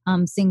guest,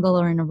 single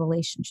or in a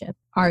relationship.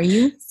 Are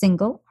you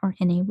single or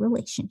in a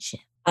relationship?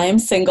 I am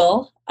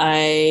single.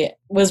 I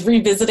was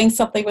revisiting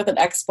something with an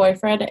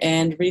ex-boyfriend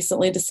and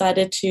recently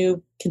decided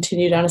to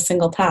continue down a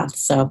single path.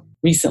 So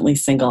recently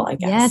single, I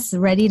guess. Yes,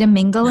 ready to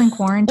mingle in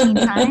quarantine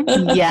time?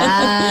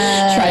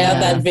 Yeah. Try out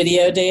that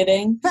video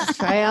dating.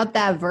 Try out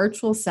that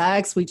virtual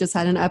sex. We just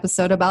had an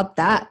episode about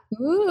that.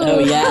 Ooh. Oh,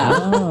 yeah.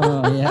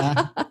 Oh,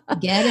 yeah.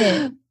 Get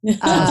it.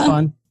 That's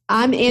fun.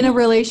 I'm in a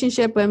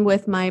relationship and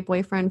with my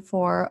boyfriend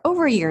for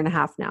over a year and a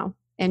half now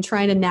and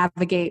trying to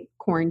navigate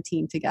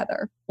quarantine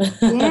together.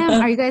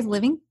 Damn, are you guys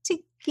living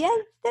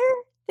together?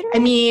 I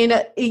mean,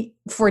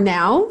 for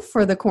now,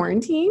 for the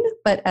quarantine,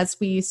 but as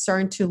we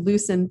start to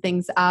loosen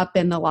things up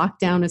and the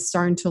lockdown is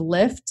starting to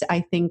lift, I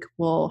think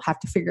we'll have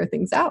to figure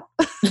things out.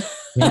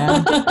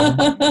 Yeah.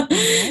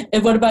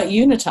 And what about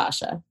you,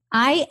 Natasha?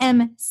 I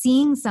am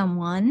seeing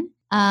someone.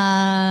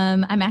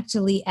 I'm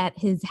actually at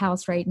his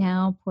house right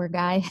now. Poor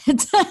guy.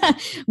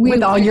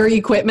 With all your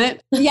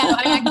equipment? Yeah,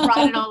 I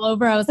brought it all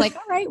over. I was like,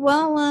 all right,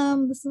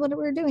 well, this is what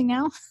we're doing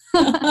now.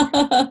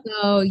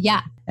 So,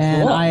 yeah.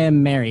 And Cool. I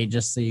am married,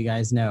 just so you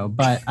guys know.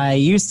 But I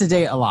used to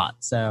date a lot.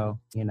 So,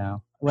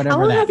 whatever. How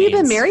long that have you been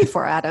means. married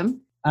for, Adam?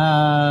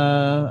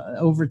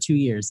 Over 2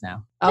 years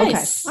now. Okay.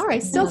 Nice. All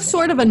right. Still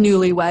sort of a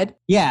newlywed.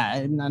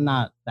 Yeah,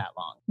 not that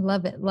long.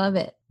 Love it. Love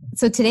it.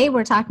 So today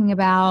we're talking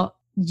about,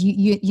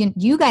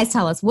 you guys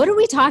tell us, what are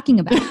we talking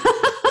about?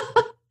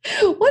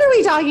 What are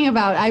we talking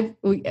about?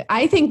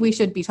 I think we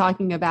should be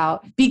talking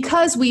about,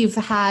 because we've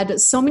had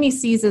so many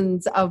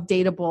seasons of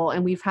Dateable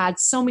and we've had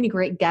so many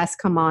great guests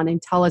come on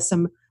and tell us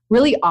some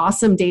really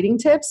awesome dating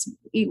tips.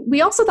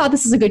 We also thought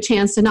this is a good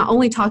chance to not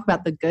only talk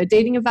about the good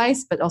dating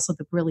advice, but also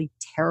the really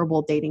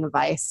terrible dating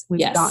advice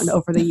we've gotten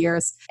over the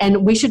years.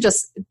 And we should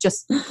just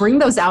bring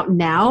those out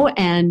now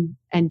and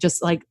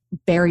just like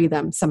bury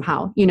them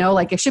somehow.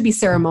 Like it should be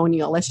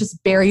ceremonial. Let's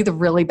just bury the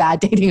really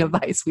bad dating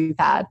advice we've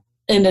had.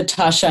 And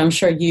Natasha, I'm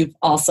sure you've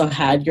also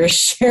had your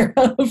share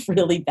of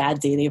really bad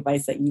dating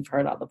advice that you've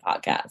heard on the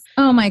podcast.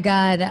 Oh my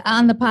God.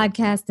 On the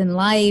podcast and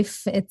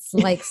life, it's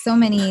like so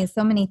many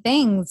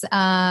things.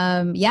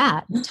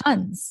 Yeah,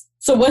 tons.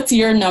 So what's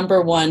your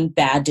number one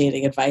bad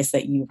dating advice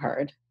that you've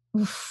heard?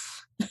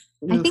 Oof.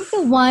 I think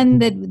the one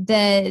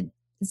that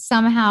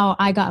somehow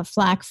I got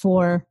flack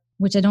for,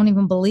 which I don't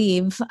even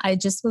believe, I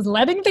just was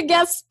letting the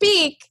guest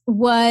speak,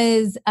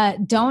 was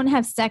don't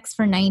have sex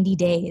for 90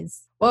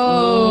 days.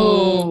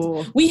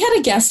 Whoa. We had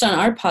a guest on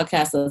our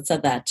podcast that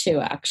said that too,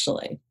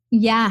 actually.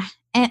 Yeah.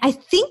 And I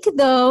think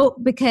though,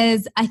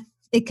 because I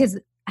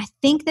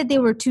think that they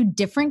were two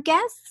different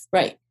guests.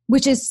 Right.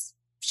 Which is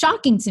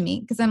shocking to me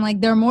because I'm like,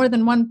 there are more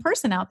than one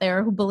person out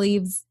there who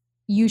believes,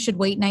 you should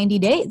wait 90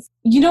 days.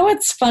 You know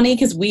what's funny?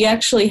 Because we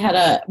actually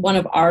had one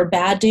of our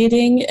bad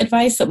dating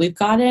advice that we've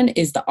gotten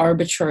is the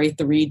arbitrary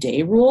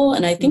 3-day rule.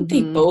 And I think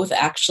they both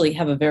actually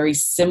have a very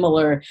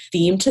similar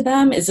theme to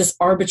them, is this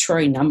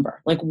arbitrary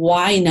number. Like,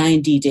 why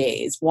 90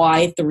 days?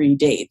 Why 3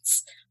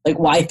 dates? Like,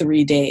 why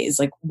 3 days?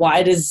 Like,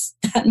 why does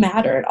that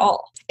matter at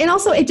all? And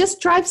also, it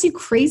just drives you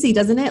crazy,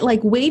 doesn't it?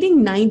 Like,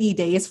 waiting 90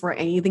 days for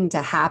anything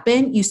to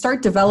happen, you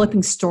start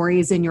developing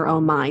stories in your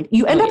own mind.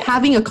 You end up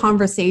having a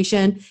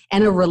conversation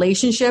and a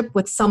relationship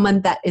with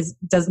someone that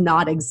does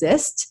not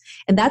exist.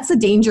 And that's the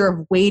danger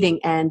of waiting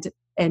and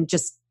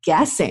just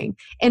guessing.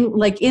 And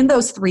like in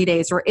those 3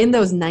 days or in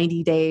those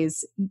 90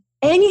 days,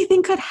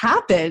 anything could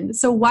happen.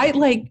 So why,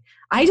 like,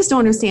 I just don't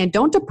understand.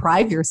 Don't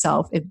deprive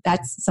yourself if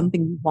that's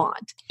something you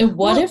want. And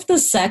what if the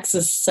sex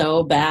is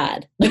so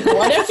bad? Like,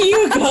 what if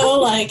you go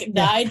like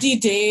 90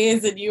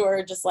 days and you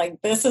are just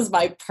like, this is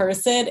my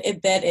person, and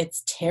then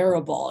it's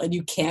terrible and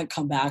you can't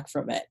come back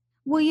from it?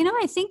 Well, you know,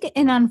 I think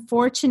an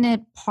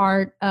unfortunate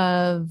part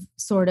of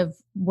sort of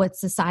what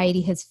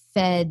society has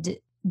fed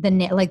the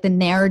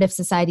narrative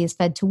society has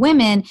fed to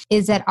women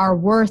is that our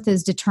worth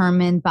is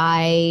determined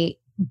by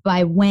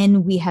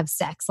when we have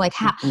sex. Like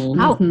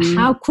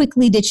how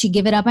quickly did she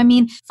give it up? I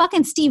mean,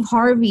 fucking Steve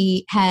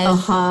Harvey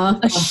has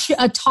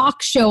a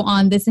talk show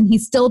on this, and he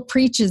still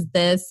preaches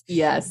this.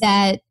 Yes.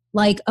 That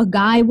like a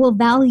guy will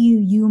value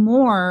you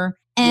more.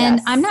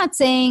 And I'm not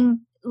saying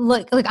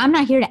like I'm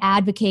not here to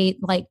advocate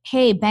like,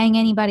 hey, bang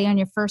anybody on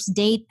your first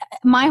date.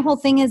 My whole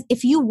thing is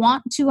if you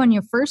want to on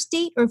your first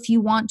date, or if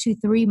you want to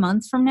 3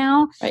 months from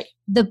now, right,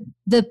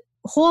 the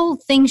whole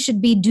thing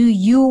should be, do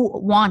you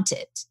want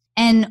it?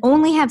 And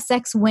only have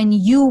sex when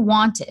you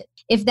want it.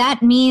 If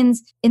that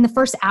means in the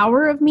first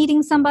hour of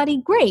meeting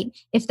somebody, great.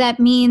 If that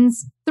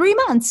means 3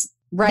 months,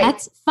 right,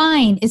 that's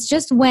fine. It's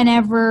just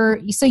whenever,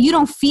 so you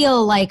don't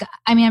feel like,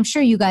 I mean, I'm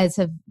sure you guys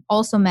have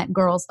also met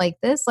girls like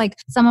this. Like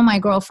some of my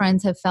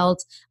girlfriends have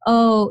felt,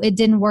 oh, it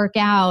didn't work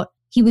out.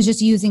 He was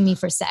just using me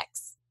for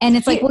sex. And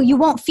it's like, well, you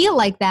won't feel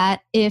like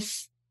that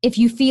if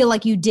you feel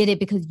like you did it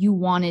because you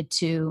wanted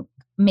to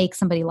make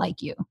somebody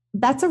like you.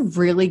 That's a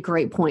really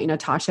great point,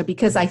 Natasha,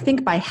 because I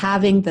think by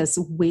having this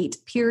wait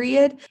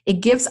period,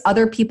 it gives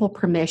other people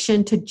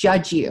permission to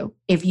judge you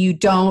if you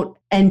don't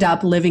end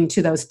up living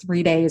to those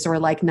 3 days or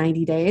like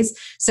 90 days.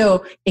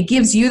 So it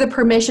gives you the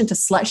permission to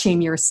slut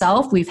shame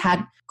yourself. We've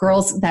had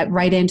girls that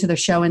write into the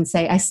show and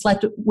say, I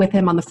slept with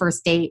him on the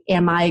first date.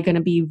 Am I going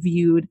to be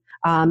viewed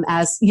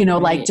as, you know,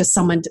 like just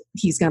someone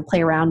he's going to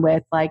play around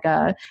with, like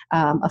a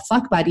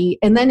fuck buddy?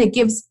 And then it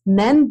gives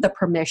men the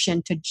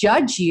permission to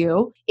judge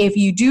you if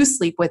you do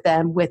sleep with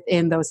them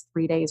within those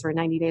 3 days or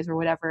 90 days or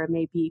whatever it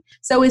may be.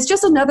 So it's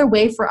just another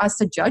way for us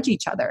to judge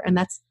each other. And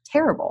that's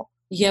terrible.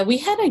 Yeah, we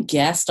had a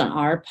guest on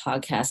our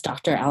podcast,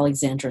 Dr.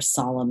 Alexandra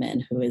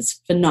Solomon, who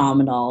is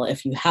phenomenal.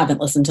 If you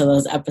haven't listened to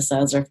those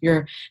episodes, or if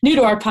you're new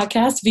to our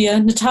podcast via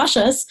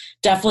Natasha's,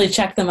 definitely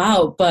check them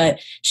out. But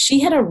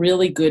she had a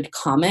really good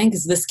comment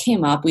because this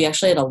came up. We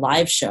actually had a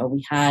live show.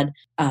 We had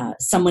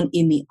someone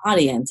in the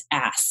audience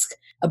ask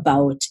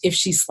about if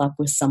she slept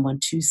with someone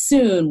too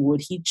soon,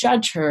 would he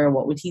judge her?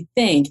 What would he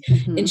think?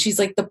 Mm-hmm. And she's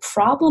like, the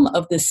problem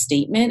of this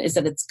statement is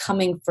that it's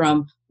coming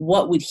from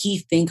what would he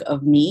think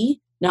of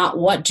me, not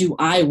what do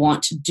I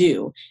want to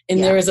do.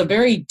 And there is a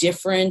very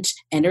different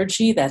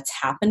energy that's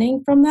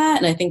happening from that.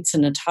 And I think to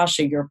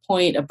Natasha, your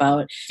point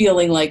about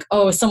feeling like,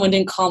 oh, someone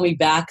didn't call me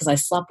back because I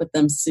slept with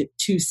them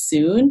too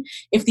soon.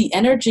 If the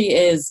energy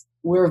is,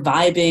 we're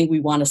vibing, we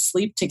want to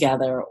sleep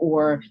together,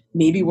 or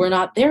maybe we're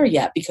not there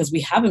yet because we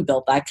haven't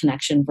built that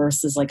connection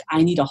versus like,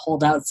 I need to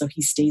hold out so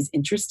he stays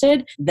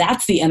interested.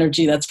 That's the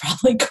energy that's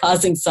probably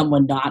causing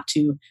someone not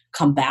to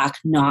come back,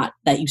 not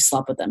that you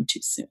slept with them too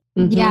soon.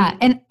 Mm-hmm. Yeah.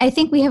 And I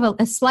think we have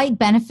a slight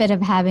benefit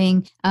of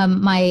having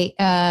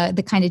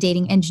the kind of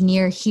dating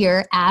engineer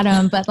here,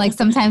 Adam, but like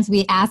sometimes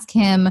we ask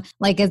him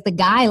like as the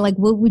guy, like,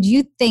 what would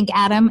you think,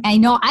 Adam? I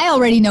know, I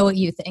already know what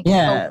you think.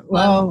 Yeah. So,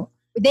 well,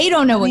 they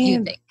don't know what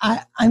you think.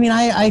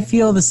 I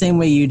feel the same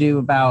way you do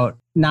about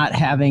not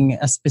having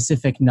a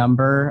specific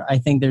number. I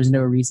think there's no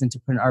reason to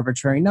put an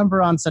arbitrary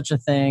number on such a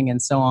thing and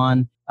so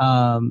on.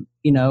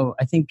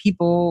 I think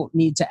people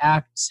need to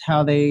act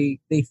how they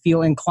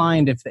feel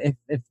inclined.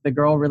 If the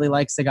girl really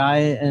likes the guy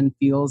and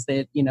feels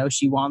that,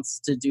 she wants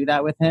to do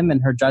that with him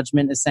and her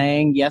judgment is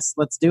saying, yes,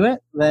 let's do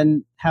it,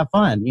 then have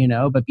fun,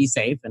 but be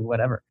safe and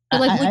whatever.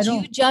 Like, would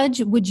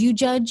you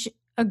judge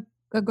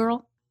a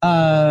girl?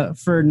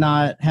 For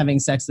not having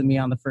sex with me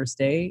on the first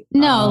date?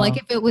 No, like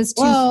if it was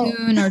too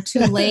soon or too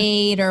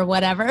late or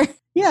whatever.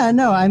 Yeah,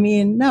 no, I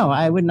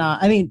would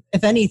not. I mean,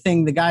 if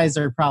anything, the guys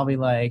are probably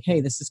like,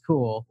 hey, this is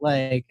cool.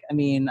 Like,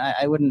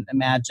 I wouldn't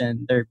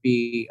imagine there'd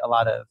be a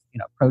lot of,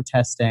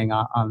 protesting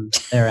on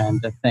their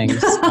end of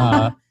things.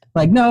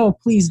 Like, no,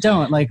 please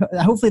don't. Like,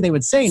 hopefully they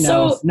would say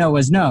no. No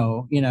is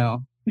no,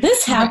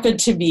 This happened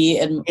to me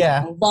a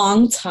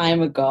long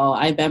time ago.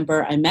 I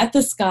remember I met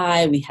this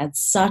guy. We had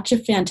such a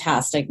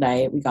fantastic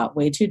night. We got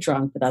way too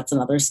drunk, but that's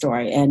another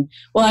story. And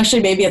well,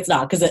 actually, maybe it's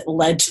not because it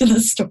led to the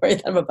story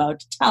that I'm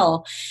about to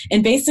tell.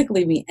 And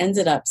basically, we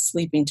ended up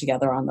sleeping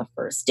together on the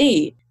first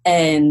date.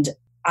 And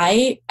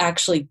I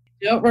actually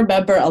don't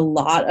remember a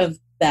lot of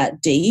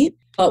that date.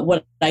 But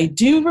what I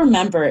do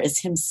remember is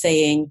him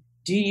saying,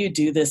 do you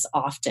do this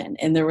often?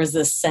 And there was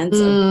this sense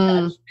of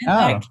judgment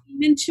that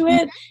came into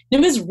it. And it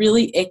was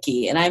really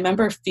icky. And I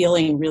remember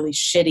feeling really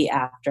shitty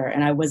after.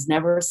 And I was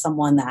never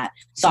someone that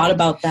thought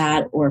about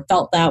that or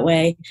felt that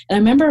way. And I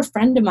remember a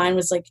friend of mine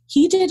was like,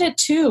 he did it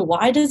too.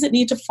 Why does it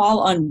need to fall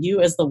on you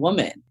as the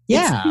woman?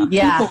 Yeah. It's two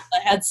people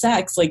that had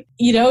sex. Like,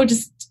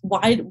 just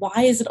why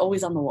is it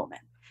always on the woman?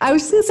 I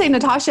was going to say,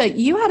 Natasha,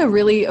 you had a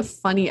really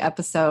funny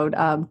episode,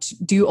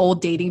 Do Old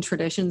Dating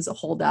Traditions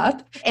Hold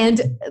Up?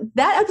 And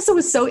that episode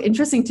was so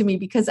interesting to me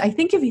because I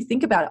think if you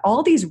think about it,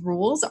 all these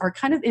rules are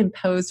kind of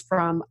imposed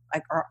from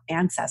like our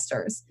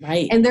ancestors.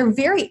 Right. And they're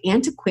very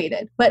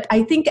antiquated. But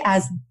I think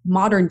as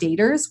modern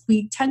daters,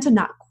 we tend to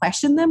not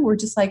question them. We're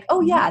just like, oh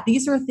yeah,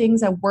 these are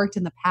things that worked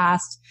in the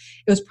past.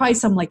 It was probably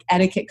some like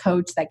etiquette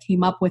coach that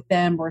came up with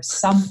them or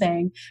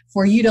something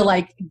for you to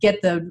like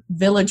get the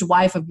village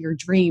wife of your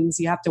dreams.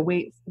 You have to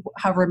wait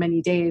however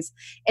many days.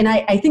 And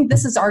I think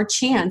this is our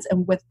chance,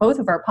 and with both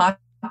of our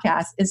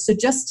podcasts, is to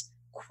just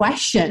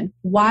question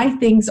why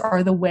things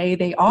are the way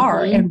they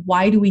are and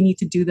why do we need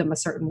to do them a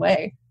certain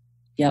way.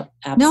 Yep,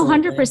 absolutely.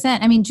 No, 100%.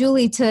 I mean,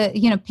 Julie, to,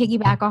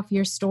 piggyback off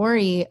your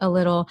story a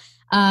little,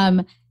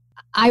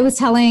 I was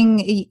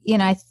telling,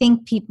 I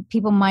think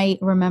people might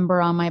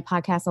remember on my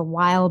podcast a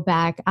while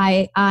back,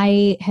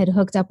 I had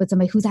hooked up with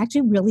somebody who's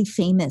actually really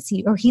famous.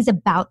 He's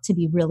about to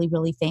be really,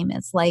 really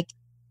famous, like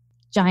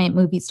giant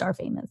movie star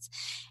famous.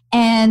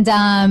 And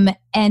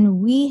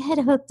we had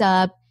hooked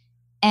up,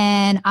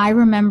 and I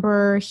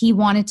remember he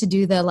wanted to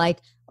do the like,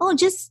 oh,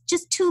 just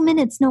 2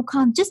 minutes,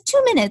 just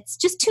 2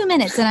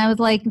 minutes. And I was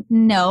like,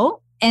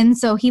 no. And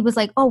so he was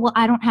like, oh, well,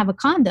 I don't have a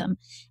condom.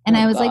 And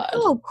I was like,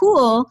 oh,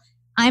 cool.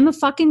 I'm a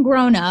fucking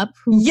grown up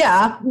who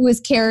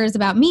cares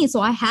about me. So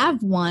I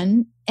have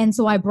one. And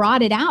so I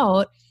brought it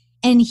out,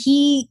 and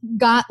he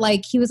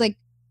was like,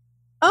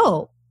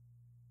 oh,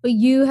 but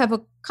you have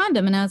a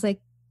condom. And I was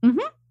like, mm-hmm.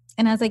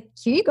 And I was like,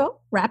 here you go,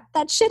 wrap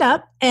that shit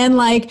up. And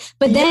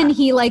then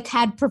he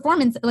had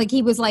performance,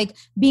 he was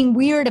being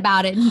weird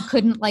about it, and he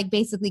couldn't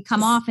basically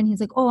come off. And he's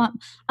like, oh,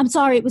 I'm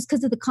sorry. It was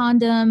because of the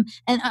condom.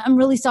 And I'm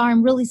really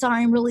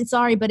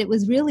sorry. But it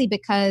was really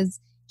because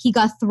he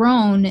got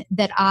thrown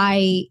that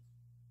I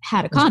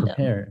had a condom.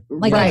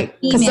 Right.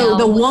 Because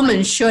the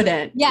woman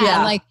shouldn't.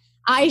 Yeah.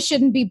 I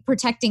shouldn't be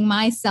protecting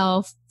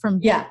myself from,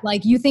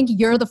 you think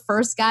you're the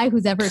first guy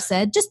who's ever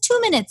said, just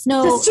 2 minutes.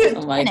 No.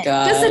 Oh my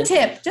God. Just a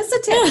tip.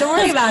 Don't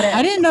worry about it.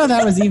 I didn't know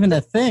that was even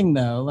a thing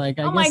though. I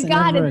guess it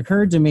never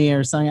occurred to me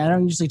or something. I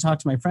don't usually talk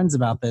to my friends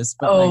about this.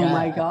 But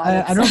my God.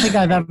 I don't think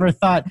I've ever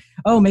thought,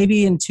 oh,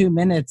 maybe in 2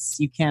 minutes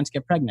you can't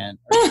get pregnant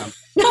or something.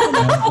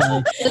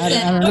 I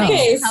don't know.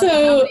 Okay, how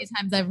many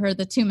times I've heard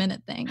the 2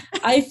 minute thing.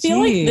 I feel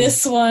like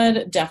this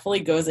one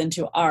definitely goes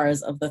into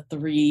ours of the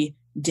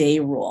 3-day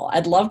rule.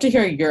 I'd love to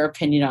hear your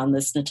opinion on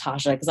this,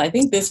 Natasha, because I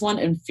think this one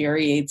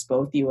infuriates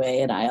both Yue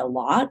and I a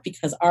lot,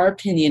 because our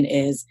opinion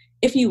is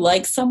if you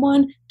like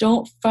someone,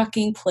 don't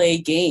fucking play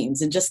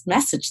games and just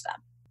message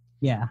them.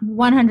 Yeah.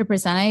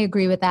 100%. I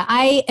agree with that.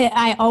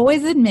 I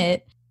always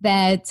admit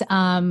that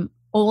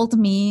old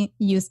me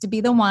used to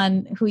be the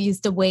one who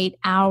used to wait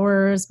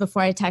hours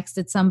before I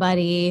texted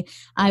somebody.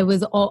 I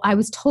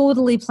was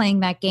totally playing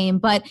that game.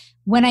 But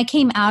when I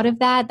came out of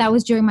that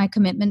was during my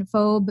commitment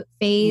phobe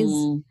phase.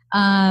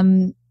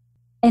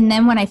 And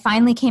then when I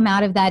finally came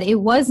out of that, it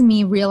was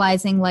me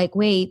realizing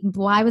wait,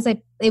 why was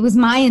it was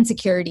my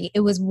insecurity.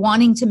 It was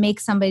wanting to make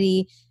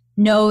somebody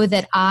know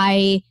that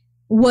I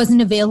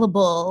wasn't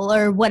available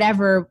or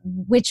whatever,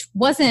 which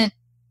wasn't,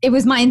 it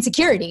was my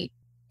insecurity.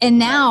 And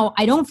now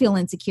I don't feel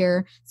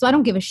insecure, so I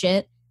don't give a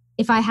shit.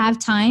 If I have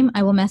time,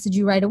 I will message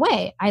you right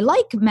away. I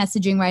like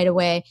messaging right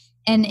away.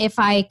 And if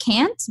I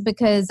can't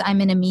because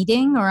I'm in a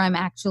meeting or I'm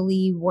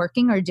actually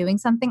working or doing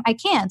something, I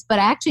can't. But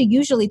I actually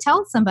usually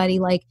tell somebody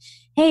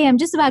hey, I'm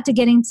just about to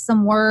get into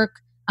some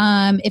work.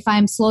 If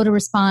I'm slow to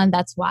respond,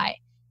 that's why.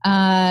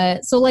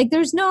 So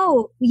there's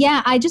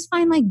I just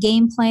find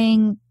game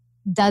playing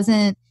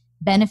doesn't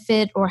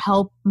benefit or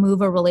help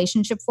move a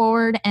relationship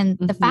forward. And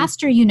the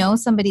faster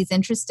somebody's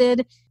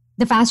interested,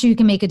 the faster you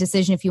can make a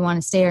decision if you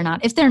want to stay or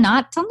not. If they're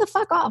not, tell them to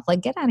fuck off.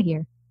 Get out of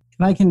here.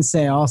 If I can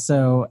say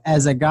also,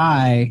 as a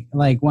guy,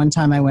 one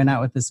time I went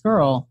out with this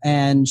girl,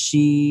 and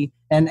she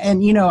and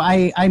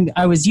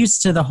I was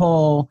used to the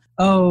whole,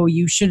 oh,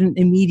 you shouldn't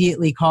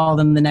immediately call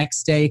them the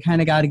next day.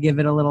 Kind of got to give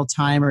it a little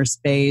time or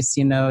space.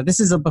 This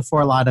is before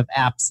a lot of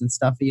apps and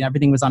stuff.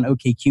 Everything was on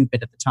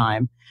OkCupid at the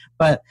time,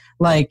 but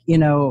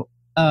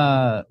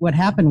what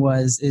happened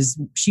is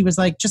she was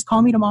like, just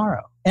call me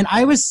tomorrow. And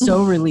I was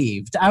so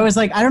relieved. I was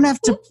like, I don't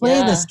have to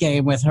play this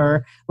game with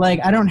her.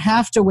 I don't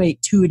have to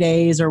wait 2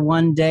 days or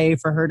 1 day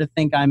for her to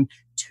think I'm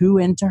too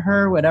into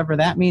her, whatever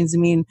that means. I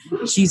mean,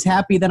 she's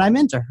happy that I'm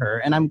into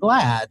her and I'm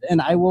glad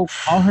and I will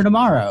call her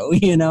tomorrow.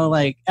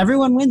 Like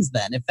everyone wins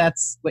then if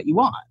that's what you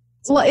want.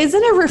 Well,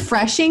 isn't it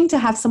refreshing to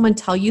have someone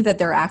tell you that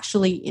they're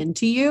actually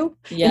into you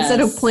instead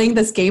of playing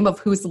this game of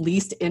who's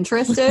least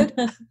interested?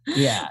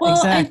 Yeah, well,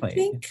 exactly. I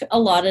think a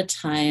lot of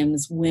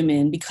times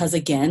women, because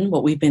again,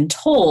 what we've been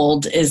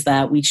told is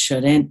that we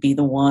shouldn't be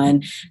the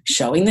one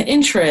showing the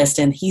interest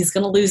and he's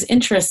going to lose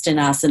interest in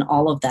us and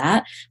all of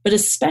that. But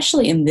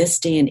especially in this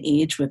day and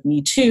age with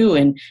Me Too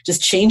and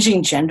just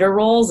changing gender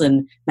roles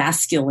and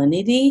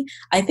masculinity,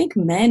 I think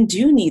men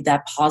do need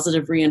that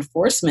positive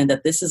reinforcement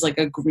that this is like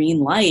a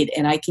green light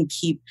and I can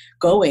keep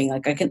going.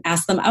 Like I can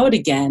ask them out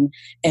again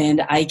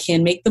and I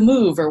can make the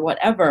move or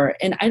whatever.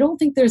 And I don't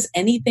think there's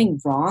anything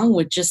wrong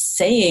with just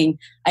saying,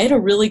 I had a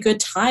really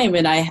good time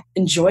and I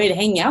enjoyed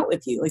hanging out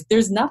with you. Like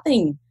there's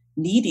nothing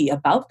needy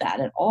about that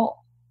at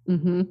all.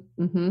 Mm-hmm,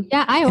 mm-hmm.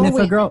 Yeah, I always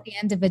at the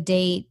end of a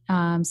date,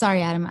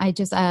 sorry, Adam, I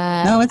just,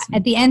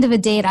 at the end of a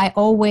date, I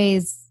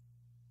always,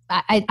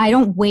 I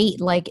don't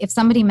wait. Like if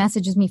somebody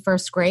messages me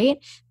first, great.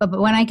 But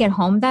when I get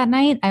home that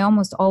night, I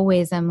almost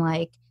always am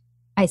like,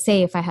 I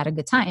say if I had a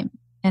good time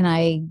and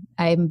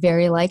I'm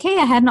very like, hey,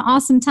 I had an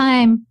awesome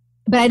time.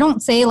 But I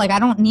don't say I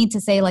don't need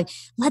to say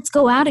let's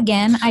go out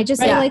again. I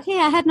just say hey,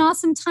 I had an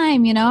awesome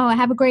time. I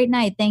have a great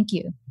night. Thank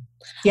you.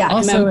 Yeah.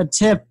 Also a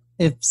tip,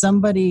 if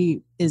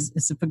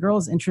a girl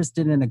is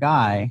interested in a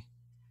guy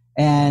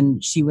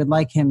and she would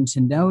like him to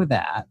know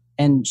that,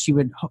 and she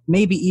would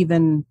maybe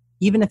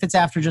even if it's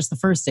after just the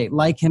first date,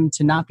 like him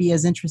to not be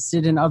as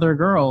interested in other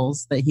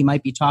girls that he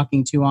might be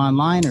talking to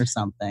online or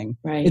something.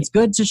 Right. It's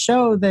good to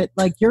show that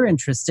you're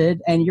interested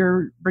and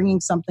you're bringing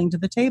something to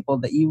the table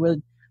that you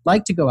would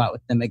like to go out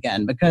with them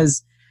again,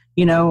 because,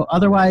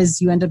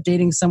 otherwise you end up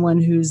dating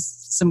someone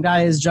some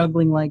guy is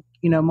juggling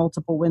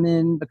multiple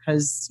women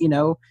because,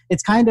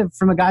 it's kind of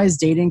from a guy's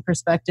dating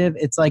perspective,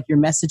 it's like you're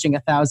messaging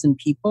 1,000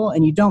 people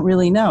and you don't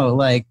really know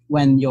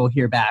when you'll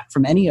hear back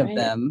from any of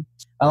them.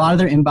 A lot of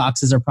their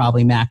inboxes are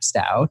probably maxed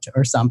out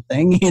or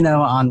something,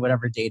 on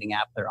whatever dating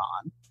app they're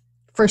on.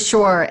 For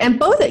sure. And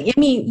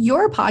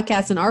your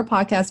podcast and our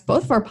podcast,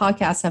 both of our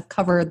podcasts have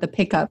covered the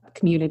pickup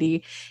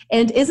community.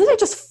 And isn't it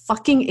just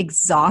fucking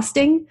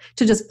exhausting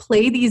to just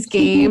play these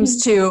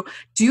games, to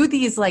do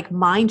these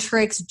mind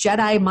tricks,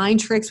 Jedi mind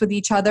tricks with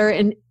each other?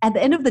 And at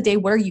the end of the day,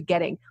 what are you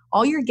getting?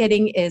 All you're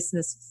getting is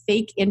this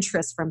fake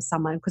interest from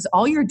someone, because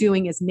all you're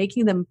doing is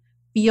making them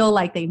feel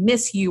like they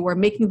miss you or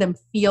making them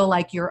feel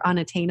like you're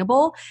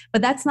unattainable.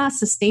 But that's not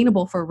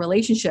sustainable for a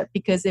relationship,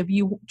 because if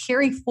you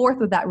carry forth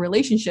with that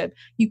relationship,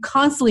 you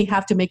constantly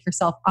have to make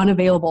yourself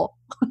unavailable.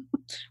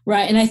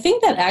 Right. And I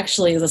think that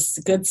actually is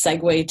a good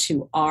segue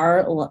to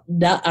our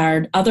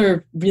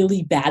other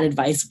really bad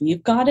advice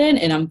we've gotten.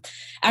 And I'm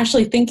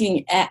actually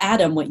thinking,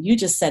 Adam, what you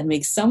just said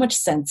makes so much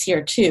sense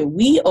here too.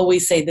 We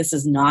always say this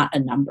is not a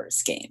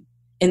numbers game.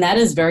 And that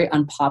is very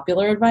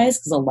unpopular advice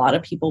because a lot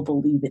of people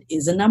believe it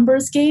is a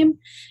numbers game.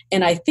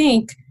 And I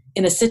think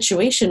in a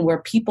situation where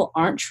people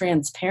aren't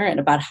transparent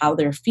about how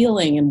they're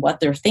feeling and what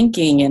they're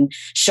thinking and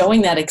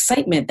showing that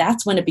excitement,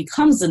 that's when it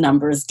becomes a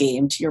numbers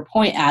game. To your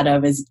point,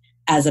 Adam, is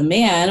as a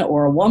man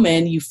or a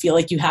woman, you feel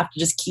like you have to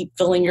just keep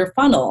filling your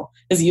funnel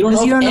because you don't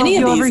know if any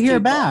of these people hear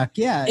back.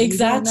 Yeah,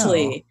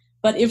 exactly.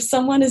 But if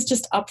someone is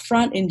just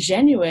upfront and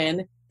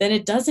genuine, then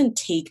it doesn't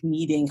take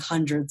meeting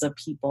hundreds of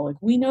people.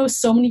 We know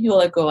so many people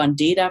that go on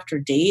date after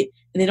date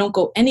and they don't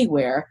go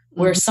anywhere,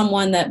 where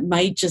someone that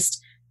might just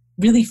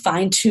really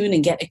fine tune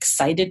and get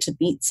excited to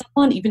meet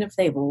someone, even if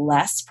they have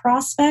less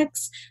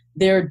prospects,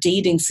 their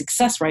dating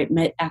success rate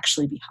might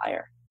actually be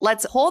higher.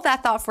 Let's hold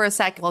that thought for a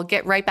second. We'll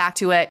get right back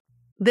to it.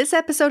 This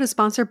episode is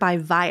sponsored by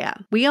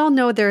Viia. We all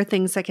know there are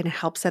things that can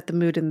help set the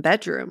mood in the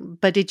bedroom,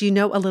 but did you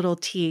know a little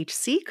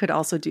THC could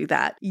also do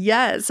that?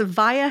 Yes,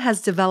 Viia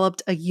has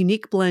developed a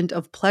unique blend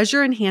of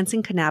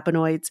pleasure-enhancing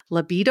cannabinoids,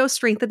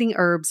 libido-strengthening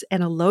herbs,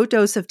 and a low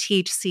dose of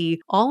THC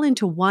all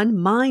into one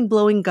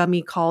mind-blowing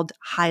gummy called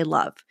High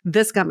Love.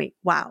 This gummy,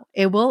 wow,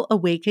 it will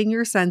awaken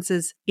your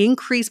senses,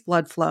 increase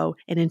blood flow,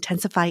 and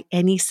intensify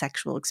any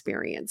sexual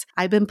experience.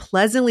 I've been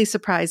pleasantly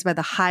surprised by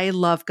the High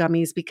Love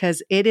gummies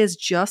because it is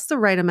just the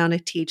right amount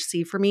of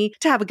THC for me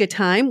to have a good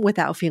time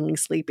without feeling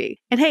sleepy.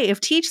 And hey, if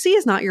THC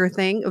is not your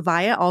thing,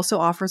 Viia also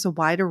offers a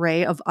wide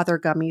array of other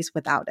gummies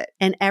without it.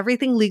 And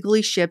everything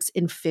legally ships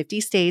in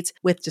 50 states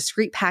with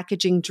discreet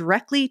packaging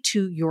directly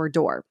to your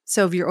door.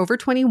 So if you're over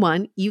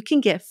 21, you can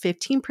get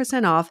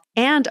 15% off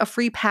and a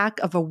free pack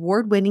of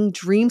award-winning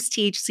Dreams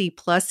THC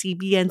plus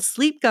CBN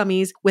sleep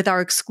gummies with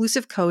our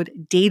exclusive code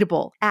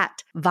DATEABLE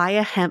at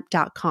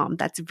viiahemp.com.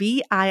 That's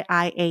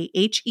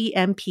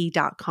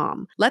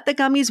VIIAHEMP.com. Let the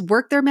gummies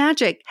work their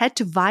magic. Head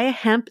to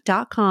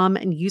viiahemp.com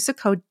and use the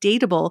code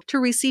DATEABLE to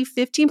receive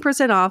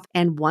 15% off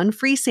and one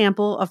free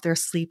sample of their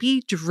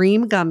Sleepy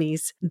Dream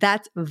gummies.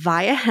 That's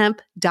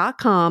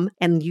viiahemp.com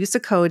and use the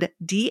code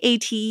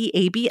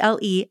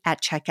DATEABLE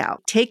at checkout.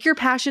 Take your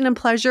passion and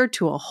pleasure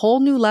to a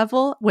whole new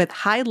level with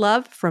High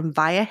Love from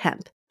Viia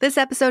Hemp. This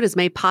episode is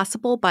made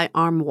possible by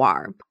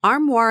Armoire.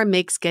 Armoire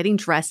makes getting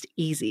dressed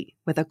easy.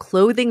 With a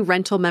clothing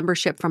rental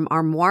membership from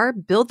Armoire,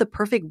 build the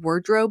perfect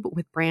wardrobe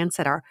with brands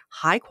that are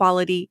high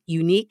quality,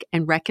 unique,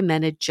 and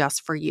recommended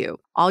just for you.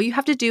 All you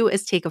have to do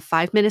is take a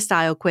 5-minute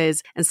style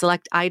quiz and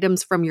select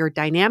items from your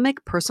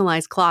dynamic,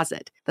 personalized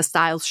closet. The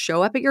styles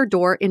show up at your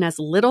door in as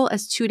little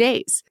as 2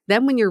 days.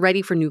 Then when you're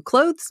ready for new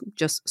clothes,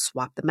 just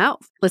swap them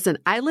out. Listen,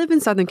 I live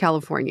in Southern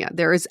California.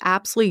 There is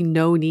absolutely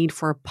no need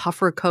for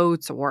puffer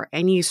coats or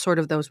any sort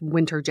of those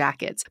winter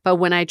jackets. But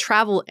when I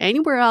travel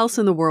anywhere else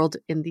in the world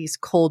in these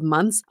cold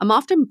months, I'm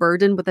often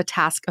burdened with the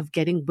task of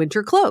getting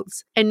winter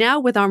clothes. And now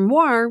with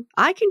Armoire,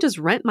 I can just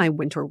rent my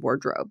winter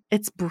wardrobe.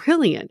 It's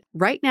brilliant.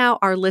 Right now,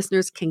 our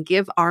listeners can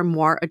give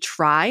Armoire a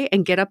try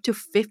and get up to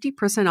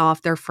 50%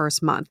 off their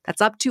first month.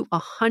 That's up to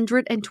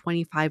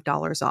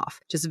 $125 off.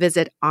 Just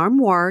visit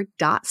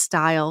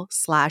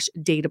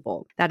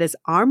armoire.style/dateable. That is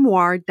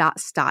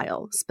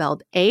armoire.style,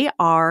 spelled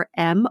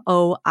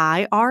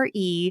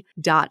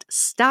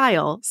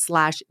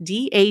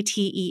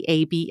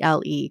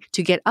ARMOIRE.style/DATEABLE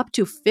to get up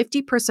to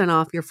 50%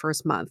 off your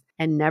first month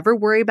and never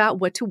worry about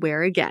what to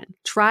wear again.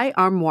 Try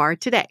Armoire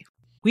today.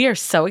 We are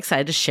so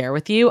excited to share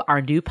with you our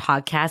new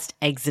podcast,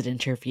 Exit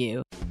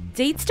Interview.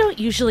 Dates don't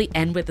usually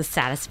end with a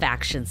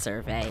satisfaction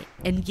survey,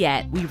 and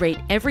yet we rate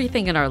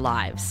everything in our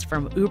lives,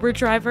 from Uber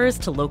drivers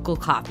to local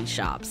coffee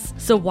shops.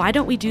 So why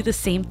don't we do the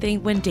same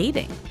thing when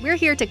dating? We're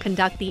here to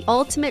conduct the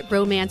ultimate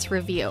romance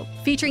review,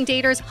 featuring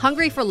daters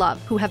hungry for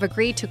love who have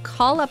agreed to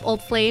call up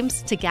old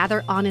flames to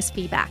gather honest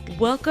feedback.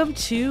 Welcome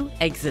to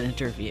Exit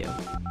Interview.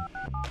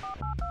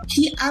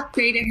 He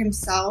upgraded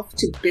himself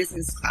to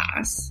business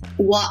class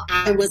while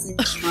I was in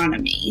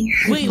economy.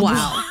 Wait,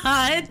 wow.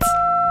 What?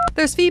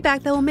 There's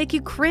feedback that will make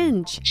you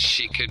cringe.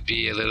 She could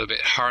be a little bit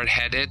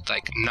hard-headed,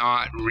 like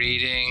not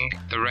reading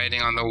the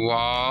writing on the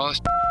wall.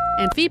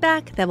 And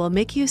feedback that will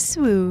make you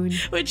swoon.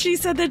 When she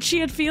said that she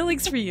had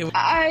feelings for you.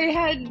 I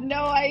had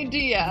no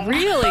idea.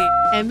 Really?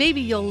 And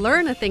maybe you'll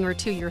learn a thing or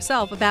two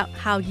yourself about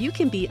how you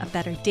can be a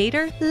better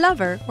dater,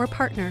 lover, or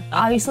partner.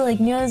 Obviously,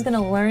 knew I was going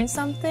to learn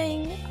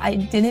something. I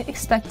didn't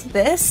expect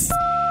this.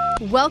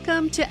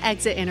 Welcome to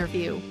Exit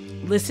Interview.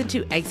 Listen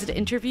to Exit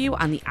Interview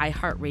on the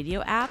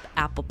iHeartRadio app,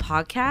 Apple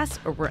Podcasts,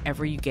 or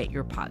wherever you get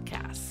your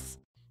podcasts.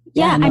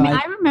 Yeah, no,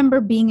 I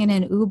remember being in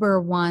an Uber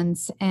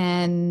once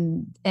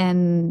and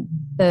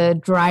the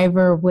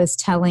driver was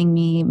telling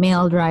me,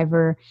 male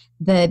driver,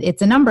 that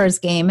it's a numbers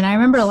game. And I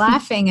remember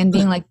laughing and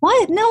being like,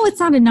 what? No, it's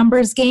not a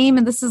numbers game.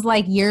 And this is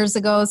like years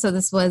ago. So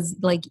this was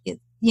like,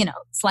 you know,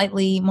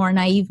 slightly more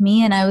naive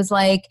me. And I was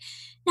like,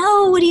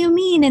 no, what do you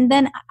mean? And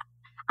then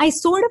I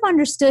sort of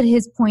understood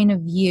his point of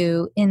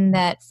view in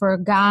that for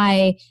a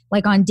guy,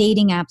 like on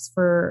dating apps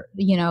for,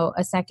 you know,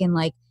 a second,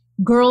 like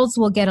girls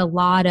will get a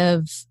lot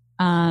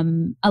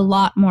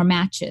more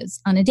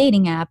matches on a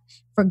dating app.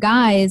 For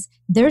guys,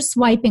 they're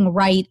swiping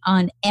right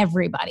on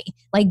everybody.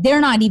 Like they're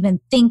not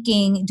even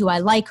thinking, do I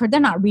like her? They're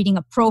not reading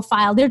a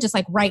profile. They're just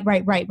like right.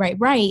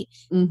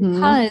 Mm-hmm.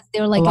 Because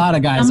they're like a lot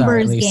of guys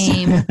numbers are, at least.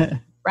 game,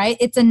 right?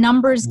 It's a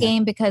numbers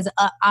game because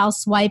I'll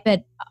swipe at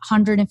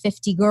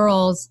 150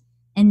 girls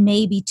and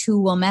maybe 2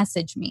 will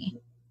message me.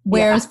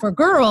 Whereas for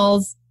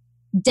girls,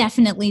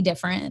 definitely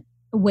different,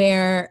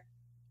 where,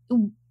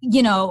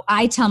 you know,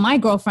 I tell my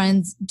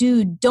girlfriends,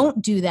 dude,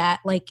 don't do that.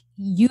 Like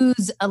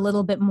use a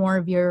little bit more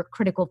of your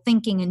critical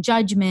thinking and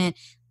judgment.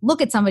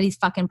 Look at somebody's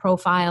fucking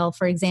profile,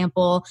 for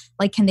example.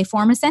 Like, can they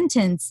form a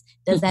sentence?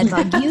 Does that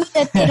bug you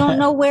that they don't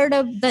know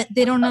that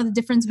they don't know the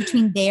difference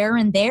between there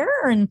and there?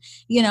 And,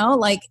 you know,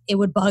 like it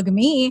would bug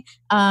me.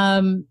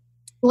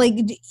 Like,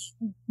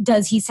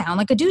 does he sound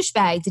like a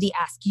douchebag? Did he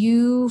ask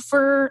you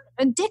for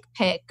a dick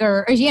pic?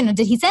 Or, you know,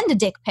 did he send a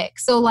dick pic?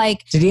 So,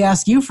 like... Did he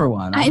ask you for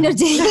one? I know, did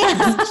he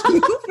ask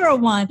you for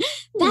one?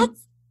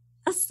 That's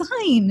a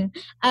sign.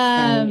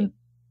 Right.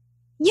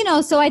 You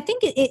know, so I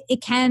think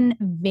it can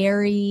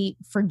vary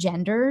for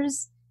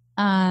genders.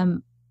 I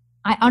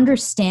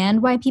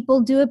understand why people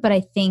do it, but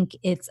I think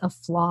it's a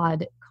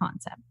flawed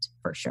concept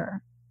for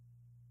sure.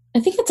 I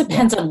think it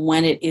depends on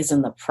when it is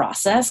in the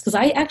process, because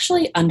I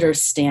actually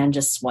understand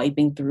just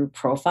swiping through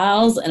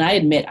profiles, and I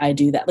admit I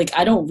do that. Like,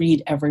 I don't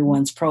read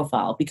everyone's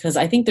profile because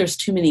I think there's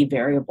too many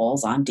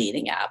variables on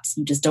dating apps.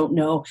 You just don't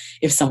know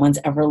if someone's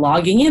ever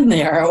logging in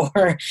there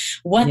or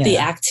what the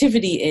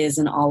activity is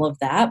and all of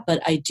that.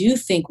 But I do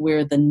think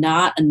where the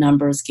not a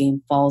numbers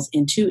game falls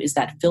into is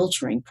that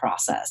filtering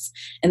process.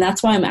 And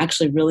that's why I'm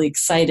actually really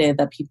excited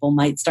that people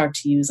might start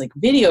to use like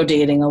video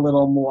dating a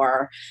little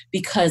more,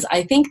 because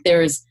I think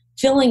there's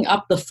filling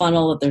up the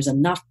funnel, that there's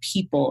enough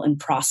people and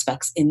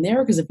prospects in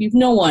there. Because if you've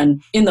no one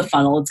in the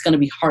funnel, it's going to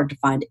be hard to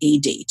find a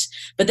date.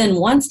 But then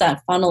once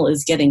that funnel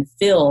is getting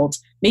filled,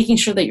 making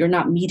sure that you're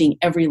not meeting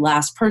every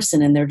last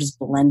person and they're just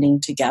blending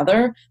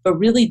together, but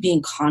really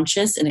being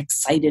conscious and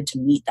excited to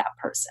meet that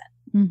person.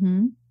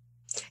 Mm-hmm.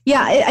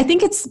 Yeah, I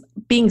think it's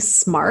being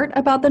smart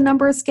about the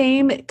numbers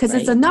game, because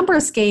it's a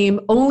numbers game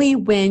only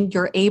when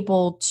you're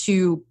able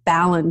to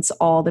balance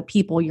all the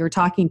people you're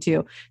talking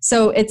to.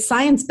 So it's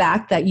science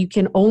backed that you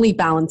can only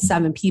balance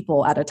 7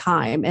 people at a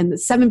time, and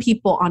 7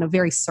 people on a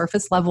very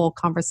surface level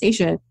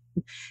conversation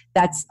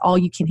that's all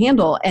you can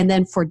handle. And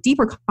then for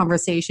deeper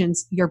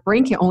conversations, your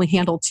brain can only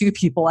handle 2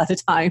 people at a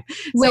time.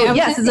 Wait, So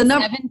yes, it's a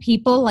number. 7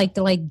 people like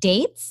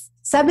dates?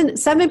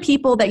 Seven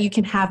people that you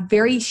can have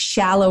very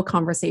shallow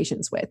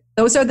conversations with.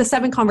 Those are the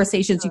 7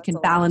 conversations you can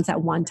balance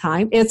at one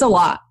time. It's a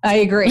lot. I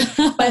agree.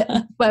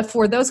 But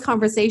for those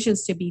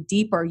conversations to be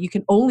deeper, you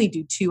can only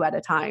do 2 at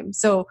a time.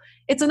 So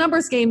it's a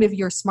numbers game if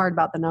you're smart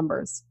about the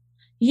numbers.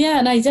 Yeah,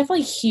 and I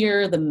definitely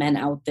hear the men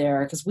out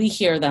there because we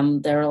hear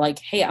them. They're like,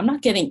 hey, I'm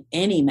not getting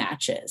any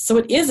matches. So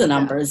it is a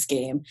numbers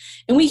game.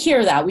 And we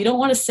hear that. We don't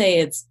want to say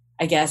it's,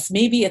 I guess,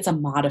 maybe it's a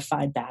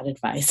modified bad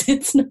advice.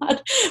 It's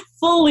not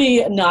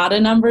fully not a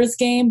numbers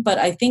game. But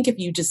I think if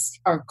you just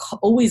are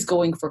always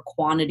going for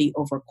quantity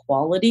over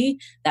quality,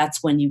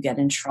 that's when you get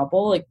in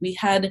trouble. Like we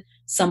had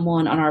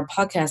someone on our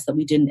podcast that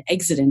we did an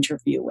exit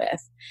interview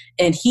with,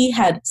 and he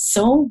had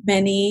so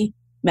many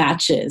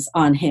matches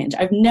on Hinge.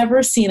 I've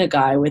never seen a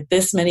guy with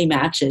this many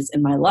matches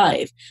in my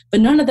life,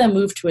 but none of them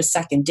moved to a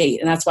second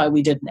date. And that's why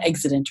we did an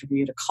exit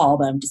interview to call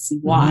them to see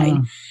why.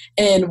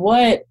 And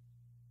what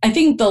I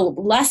think the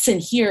lesson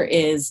here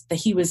is that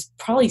he was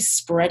probably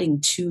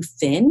spreading too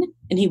thin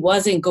and he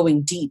wasn't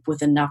going deep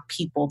with enough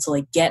people to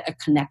like get a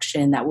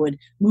connection that would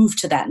move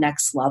to that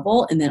next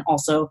level and then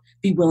also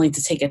be willing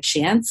to take a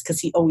chance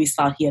because he always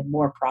thought he had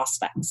more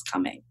prospects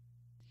coming.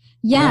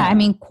 Yeah, I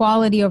mean,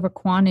 quality over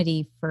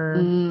quantity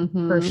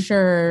for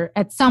sure.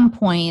 At some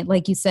point,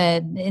 like you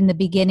said, in the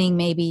beginning,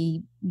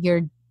 maybe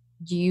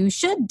you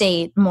should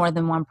date more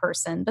than one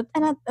person. But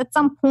then at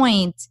some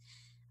point,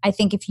 I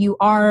think if you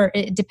are,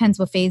 it depends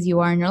what phase you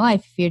are in your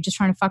life. If you're just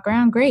trying to fuck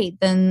around, great,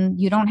 then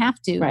you don't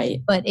have to.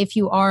 Right. But if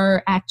you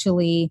are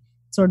actually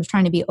sort of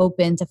trying to be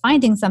open to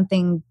finding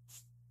something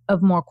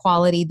of more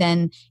quality,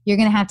 then you're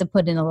going to have to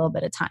put in a little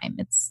bit of time.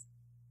 It's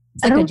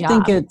like a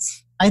job.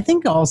 I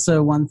think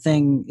also one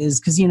thing is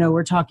because, you know,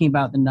 we're talking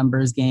about the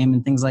numbers game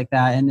and things like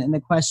that. And the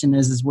question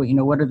is what, you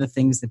know, what are the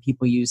things that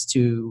people use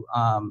to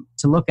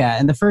look at?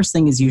 And the first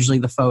thing is usually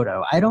the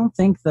photo. I don't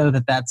think, though,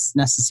 that that's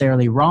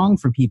necessarily wrong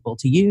for people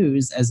to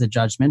use as a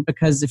judgment,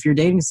 because if you're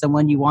dating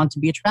someone, you want to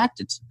be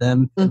attracted to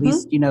them, at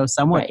least, you know,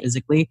 somewhat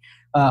physically,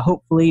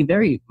 hopefully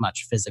very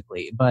much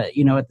physically. But,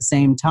 you know, at the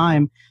same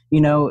time, you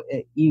know,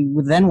 you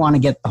would then want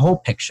to get the whole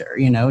picture.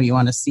 You know, you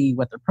want to see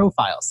what their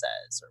profile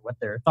says or what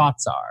their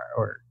thoughts are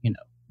or, you know,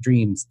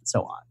 dreams and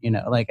so on, you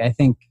know, like I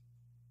think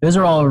those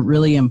are all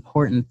really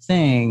important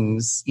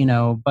things, you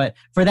know, but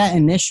for that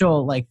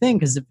initial like thing,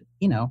 because,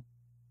 you know,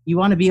 you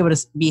want to be able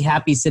to be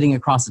happy sitting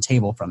across the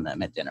table from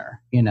them at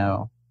dinner, you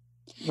know.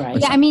 Right.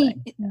 Yeah, I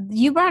mean,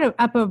 you brought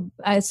up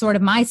a sort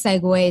of my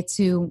segue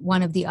to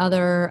one of the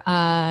other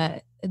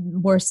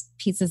worst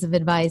pieces of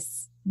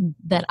advice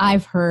that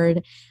I've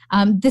heard.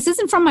 This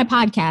isn't from my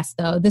podcast,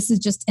 though. This is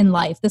just in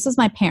life. This was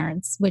my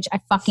parents, which I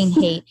fucking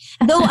hate.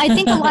 Though I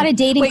think a lot of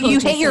dating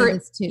coaches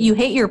you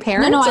hate your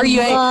parents? No, or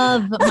I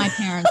love my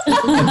parents.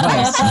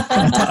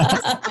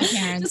 My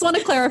parents. Just want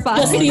to clarify.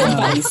 Just the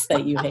advice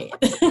that you hate.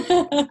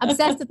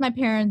 Obsessed with my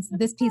parents.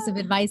 This piece of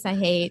advice I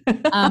hate.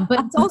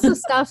 But it's also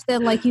stuff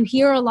that like you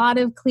hear a lot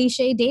of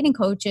cliche dating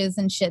coaches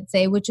and shit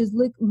say, which is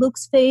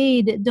looks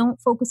fade. Don't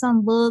focus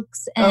on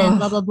looks and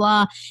blah, blah,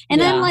 blah.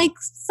 And I'm like,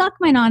 suck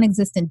my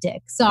non-existent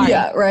dick. Sorry.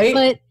 Yeah, right.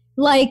 But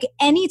like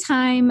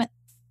anytime,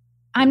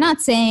 I'm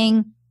not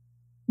saying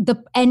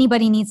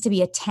anybody needs to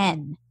be a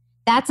 10.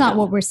 That's not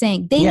what we're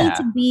saying. They need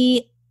to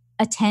be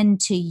a 10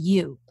 to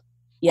you.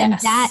 Yes. And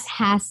that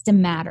has to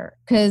matter.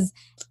 Because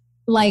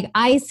like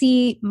I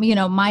see, you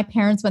know, my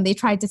parents, when they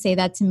tried to say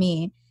that to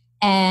me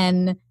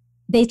and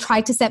they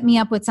tried to set me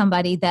up with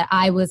somebody that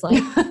I was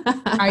like,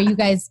 are you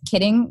guys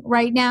kidding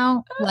right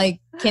now?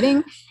 Like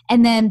kidding?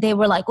 And then they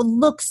were like, well,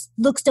 looks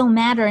don't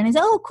matter. And I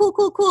said, oh,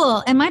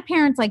 cool. And my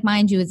parents, like,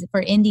 mind you,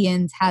 for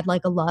Indians, had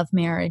like a love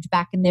marriage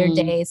back in their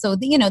day. So,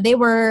 you know, they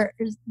were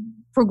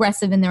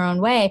progressive in their own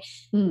way.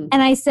 And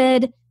I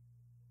said,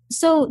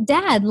 so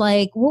Dad,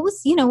 like, what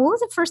was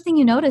the first thing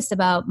you noticed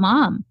about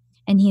Mom?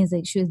 And he was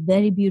like, she was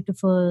very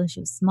beautiful. She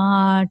was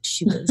smart.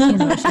 She was, you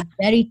know, she's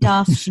very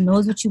tough. She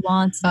knows what she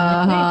wants.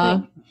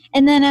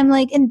 And then I'm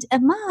like, and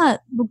Ma,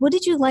 what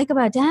did you like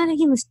about Dad?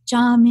 He was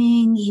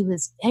charming. He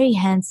was very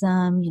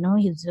handsome. You know,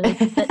 he was really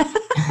good.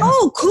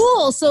 Oh,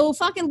 cool. So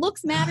fucking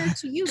looks matter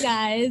to you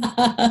guys.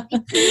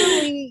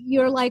 Clearly,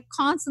 you're like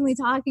constantly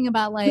talking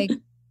about like,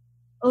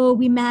 oh,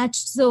 we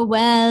matched so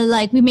well.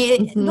 Like we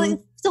made like,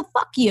 so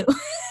fuck you.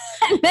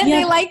 And then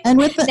they like,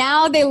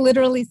 now they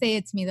literally say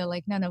it to me. They're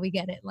like, no, we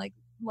get it. Like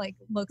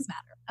looks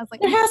matter. I was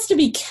like, there has to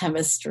be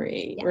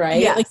chemistry,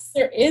 right? Yes. Like if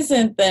there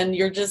isn't, then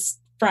you're just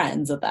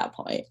friends at that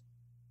point.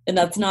 And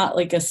that's not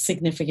like a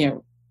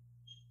significant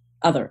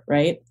other,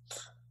 right?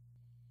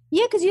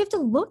 Yeah, because you have to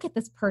look at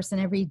this person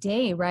every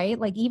day, right?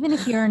 Like even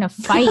if you're in a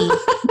fight,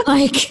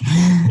 like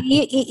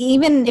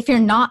even if you're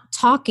not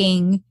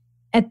talking,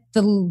 at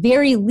the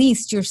very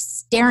least, you're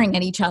staring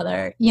at each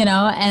other, you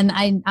know? And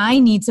I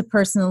need to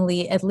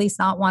personally at least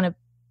not want to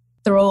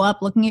throw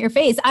up looking at your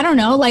face. I don't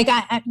know. Like,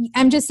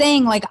 I'm just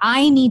saying, like,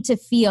 I need to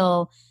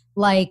feel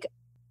like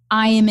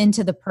I am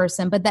into the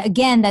person. But that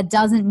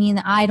doesn't mean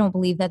that I don't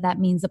believe that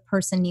means the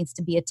person needs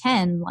to be a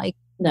 10. Like,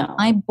 no.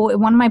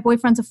 One of my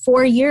boyfriends of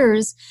 4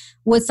 years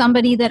was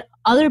somebody that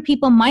other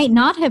people might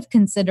not have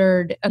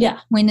considered a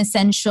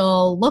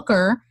quintessential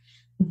looker,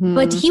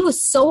 but he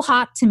was so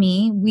hot to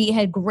me. We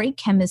had great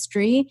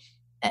chemistry,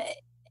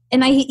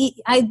 and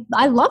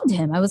I loved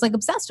him. I was like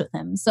obsessed with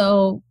him.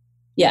 So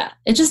yeah,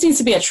 it just needs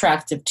to be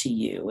attractive to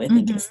you, I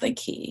think is the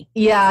key.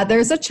 Yeah,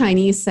 there's a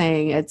Chinese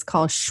saying, it's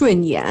called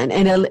顺眼,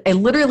 and it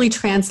literally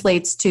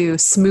translates to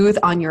smooth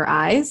on your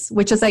eyes,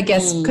 which is, I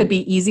guess, could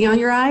be easy on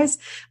your eyes.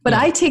 But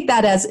I take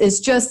that as is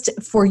just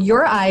for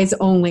your eyes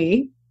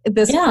only.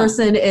 This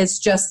person is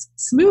just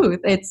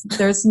smooth.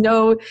 There's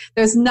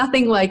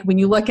nothing like when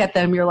you look at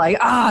them, you're like,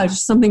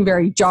 just something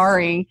very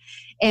jarring.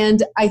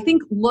 And I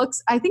think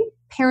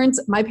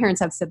my parents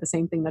have said the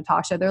same thing,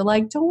 Natasha. They're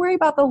like, don't worry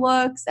about the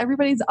looks.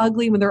 Everybody's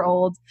ugly when they're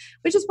old,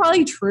 which is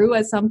probably true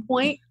at some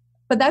point.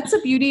 But that's the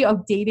beauty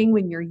of dating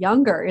when you're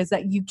younger, is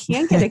that you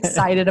can't get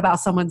excited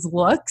about someone's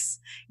looks,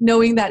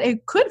 knowing that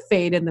it could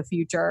fade in the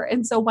future.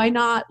 And so why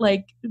not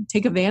like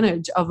take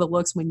advantage of the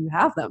looks when you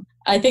have them?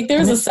 I think there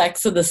was a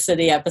Sex and the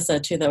City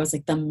episode too that was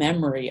like the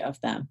memory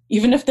of them,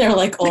 even if they're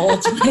like old.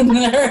 It's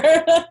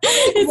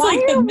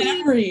like the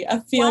memory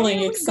of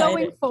feeling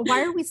excited.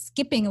 Why are we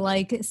skipping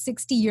like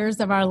 60 years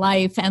of our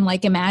life and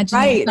like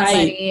imagining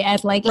somebody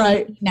at like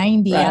 80,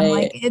 90? I'm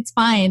like, it's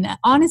fine.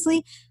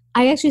 Honestly,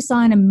 I actually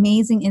saw an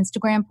amazing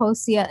Instagram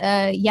post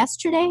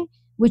yesterday,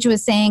 which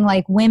was saying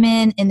like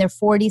women in their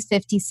 40s,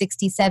 50s,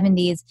 60s,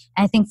 70s.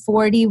 I think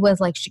 40 was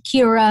like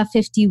Shakira,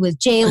 50 was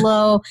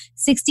J-Lo,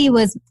 60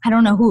 was, I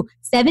don't know who,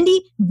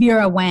 70,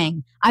 Vera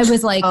Wang. I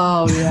was like,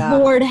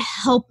 Lord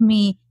help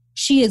me.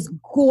 She is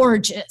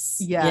gorgeous.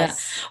 Yes.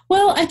 Yeah.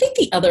 Well, I think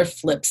the other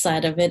flip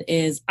side of it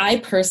is I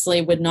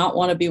personally would not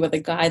want to be with a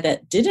guy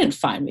that didn't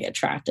find me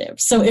attractive.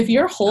 So if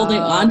you're holding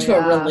on to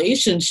a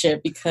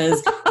relationship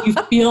because you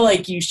feel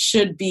like you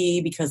should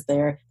be because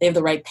they have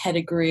the right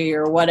pedigree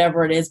or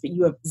whatever it is, but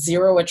you have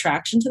zero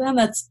attraction to them,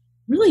 that's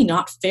really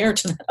not fair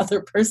to that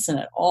other person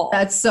at all.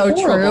 That's so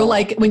true.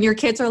 Like when your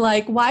kids are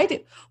like, what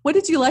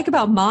did you like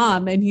about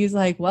mom? And he's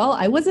like, well,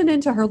 I wasn't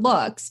into her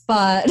looks,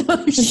 but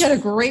she had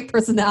a great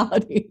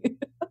personality.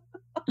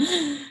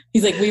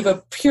 He's like, we have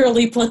a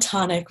purely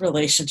platonic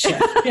relationship.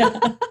 Yeah.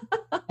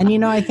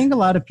 And, I think a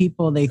lot of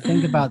people, they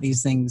think about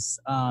these things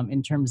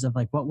in terms of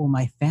like, what will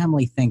my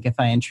family think if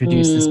I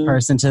introduce this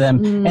person to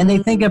them? And they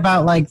think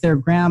about like their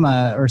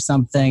grandma or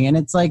something. And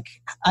it's like,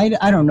 I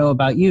don't know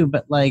about you,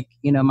 but like,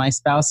 my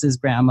spouse's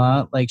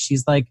grandma, like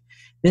she's like,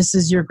 this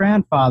is your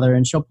grandfather.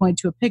 And she'll point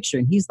to a picture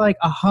and he's like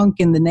a hunk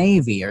in the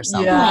Navy or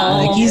something. Yeah.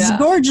 Like he's a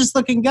gorgeous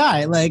looking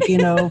guy, like,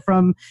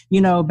 from,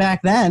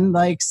 back then,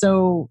 like,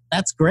 so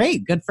that's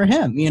great. Good for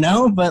him,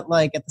 but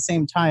like at the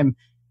same time,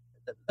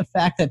 the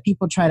fact that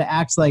people try to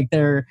act like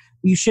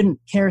you shouldn't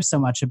care so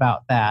much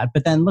about that.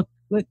 But then look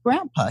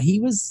grandpa, he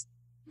was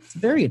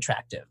very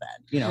attractive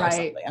then, or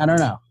something. I don't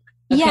know.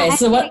 Okay, yeah,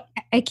 so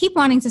I keep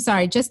wanting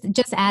to,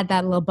 just add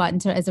that little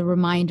button as a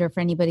reminder for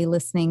anybody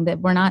listening that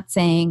we're not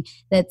saying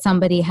that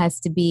somebody has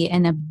to be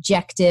an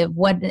objective,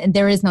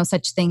 there is no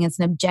such thing as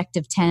an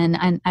objective 10.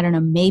 And I don't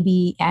know,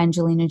 maybe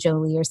Angelina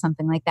Jolie or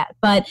something like that.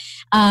 But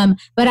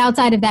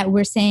outside of that,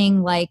 we're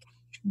saying like,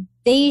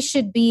 they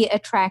should be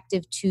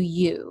attractive to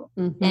you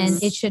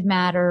and it should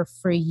matter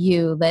for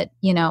you that,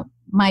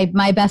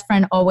 my best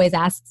friend always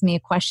asks me a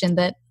question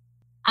that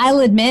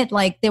I'll admit,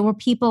 like there were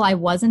people I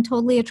wasn't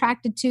totally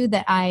attracted to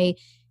that I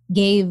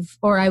gave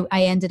or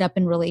I ended up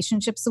in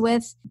relationships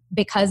with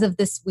because of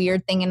this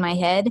weird thing in my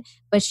head.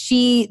 But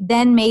she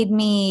then made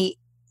me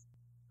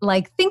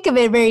like think of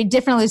it very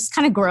differently. It's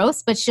kind of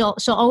gross, but she'll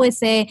always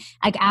say,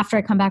 like after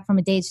I come back from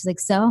a date, she's like,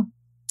 so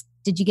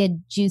did you get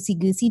juicy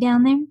goosey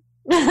down there?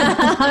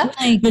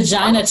 Like,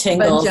 vagina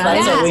tingles.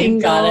 That's what we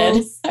got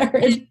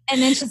it.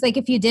 And then she's like,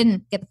 if you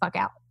didn't, get the fuck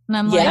out. And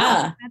I'm like,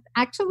 that's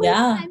actually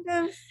kind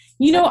of...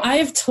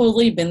 I've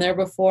totally been there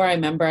before. I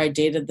remember I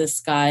dated this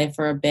guy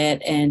for a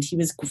bit and he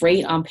was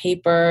great on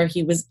paper.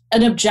 He was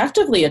an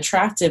objectively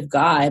attractive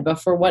guy, but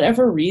for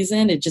whatever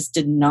reason, it just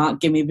did not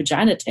give me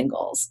vagina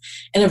tingles.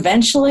 And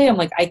eventually I'm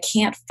like, I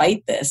can't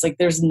fight this. Like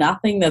there's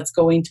nothing that's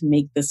going to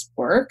make this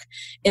work.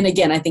 And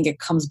again, I think it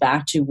comes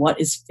back to what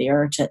is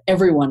fair to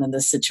everyone in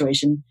this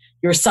situation,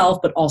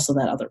 yourself, but also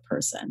that other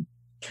person.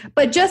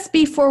 But just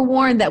be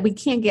forewarned that we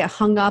can't get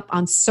hung up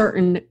on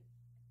certain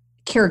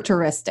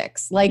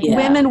characteristics, like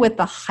women with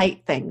the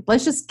height thing.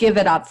 Let's just give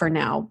it up for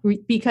now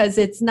because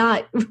it's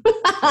not.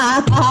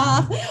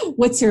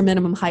 What's your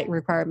minimum height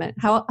requirement?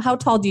 How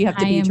tall do you have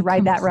to be to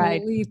ride that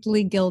ride?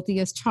 Completely guilty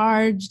as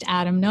charged.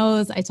 Adam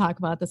knows. I talk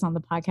about this on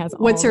the podcast.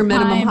 What's your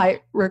minimum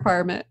height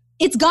requirement?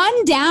 It's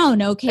gone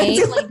down.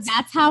 Okay, like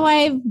that's how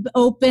I've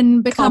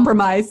become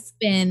compromise.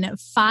 Been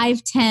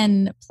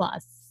 5'10"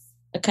 plus.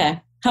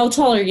 Okay, how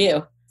tall are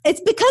you? It's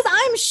because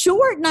I'm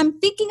short and I'm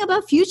thinking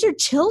about future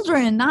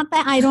children. Not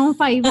that I don't know if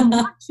I even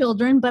want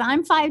children, but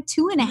I'm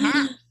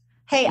 5'2.5".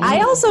 Hey,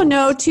 I also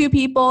know 2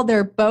 people,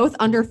 they're both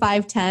under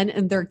 5'10",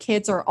 and their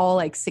kids are all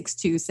like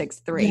 6'2",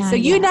 6'3". Yeah, so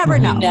you never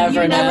know.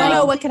 Never you never know.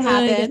 know what can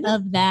happen.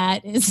 Of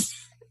that is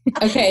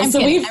Okay, I'm so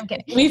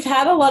kidding. we've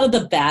had a lot of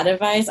the bad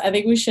advice. I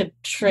think we should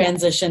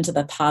transition to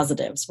the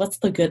positives. What's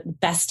the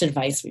best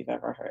advice we've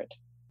ever heard?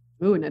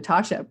 Ooh,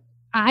 Natasha.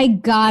 I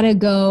gotta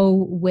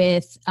go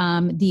with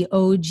the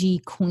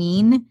OG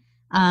queen,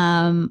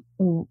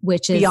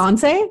 which is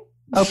Beyonce,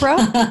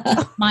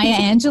 Oprah, Maya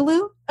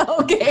Angelou.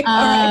 Okay,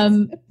 all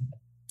right.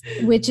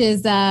 Which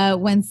is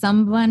when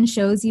someone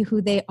shows you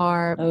who they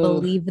are,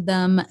 believe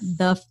them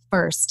the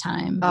first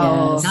time.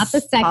 Oh, not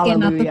the second, hallelujah.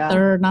 not the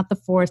third, not the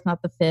fourth,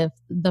 not the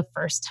fifth, the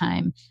first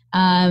time.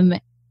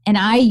 And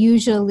I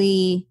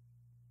usually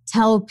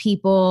tell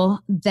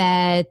people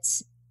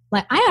that,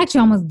 like, I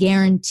actually almost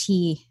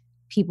guarantee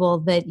people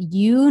that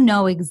you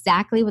know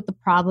exactly what the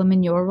problem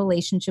in your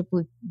relationship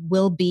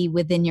will be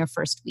within your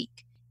first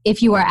week.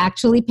 If you are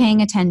actually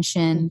paying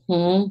attention,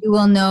 you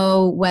will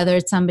know whether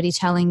it's somebody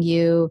telling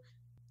you,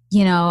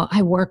 you know,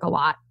 I work a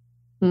lot,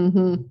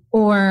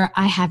 or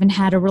I haven't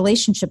had a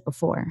relationship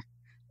before,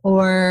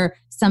 or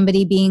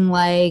somebody being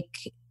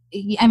like,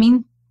 I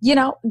mean, you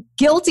know,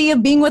 guilty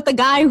of being with the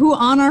guy who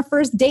on our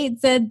first date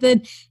said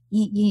that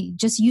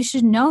you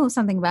should know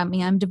something about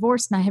me. I'm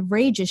divorced and I have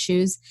rage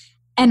issues.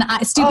 And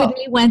I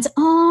stupidly went,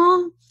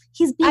 oh,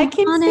 he's being honest.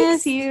 I can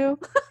fix you.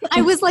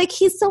 I was like,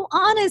 he's so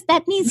honest.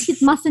 That means he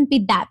mustn't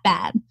be that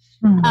bad.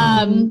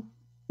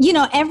 You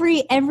know,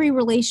 every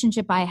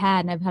relationship I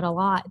had, and I've had a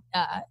lot,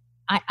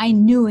 I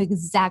knew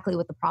exactly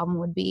what the problem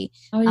would be.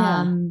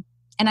 And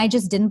I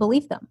just didn't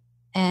believe them.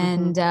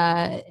 And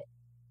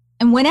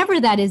and whenever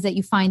that is that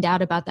you find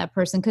out about that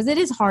person, because it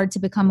is hard to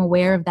become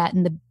aware of that.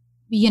 And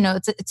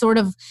it's sort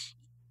of,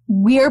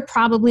 we're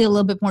probably a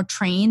little bit more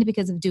trained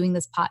because of doing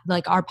this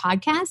like our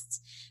podcasts,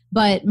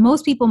 but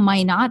most people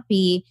might not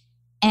be.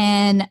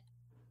 And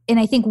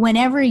I think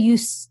whenever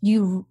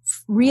you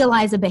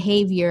realize a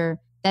behavior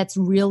that's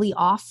really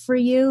off for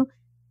you,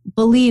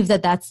 believe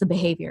that that's the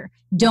behavior.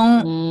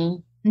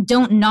 Don't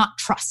not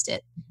trust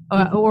it.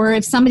 Or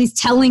if somebody's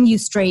telling you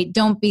straight,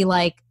 don't be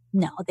like,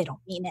 no, they don't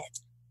mean it.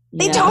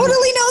 They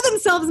totally know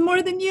themselves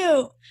more than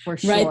you. For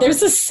sure. Right.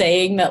 There's a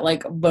saying that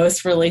like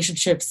most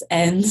relationships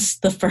ends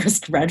the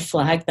first red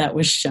flag that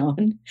was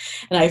shown.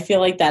 And I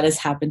feel like that has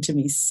happened to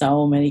me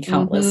so many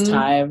countless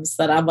times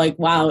that I'm like,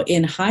 wow,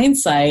 in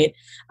hindsight,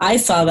 I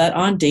saw that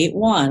on date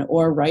 1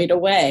 or right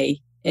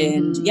away.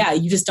 And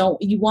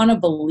you want to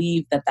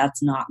believe that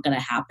that's not going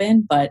to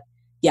happen. But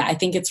yeah, I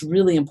think it's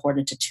really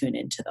important to tune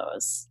into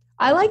those.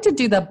 I like to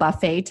do the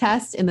buffet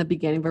test in the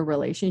beginning of a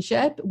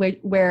relationship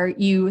where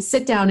you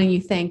sit down and you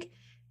think,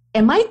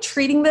 am I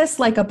treating this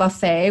like a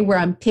buffet where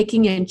I'm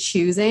picking and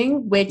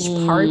choosing which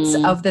parts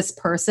of this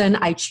person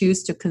I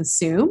choose to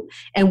consume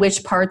and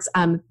which parts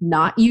I'm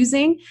not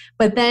using?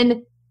 But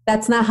then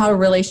that's not how a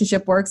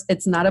relationship works.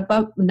 It's not a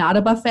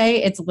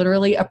buffet. It's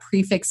literally a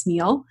prefix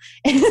meal.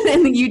 And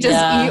then you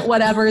just eat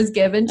whatever is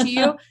given to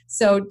you.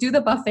 So do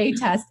the buffet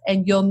test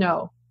and you'll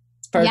know.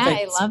 Perfect.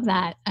 Yeah,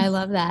 I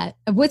love that.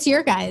 What's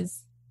your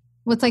guys?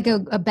 What's like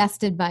a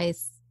best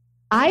advice?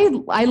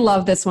 I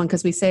love this one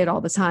because we say it all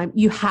the time.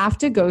 You have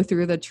to go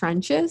through the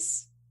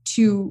trenches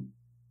to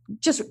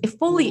just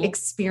fully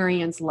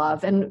experience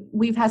love. And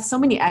we've had so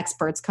many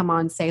experts come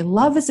on and say,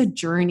 love is a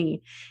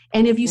journey.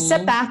 And if you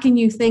sit back and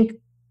you think,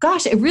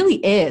 gosh, it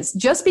really is.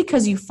 Just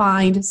because you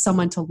find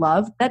someone to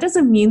love, that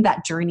doesn't mean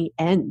that journey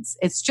ends.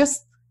 It's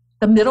just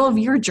the middle of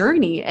your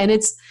journey. And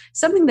it's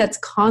something that's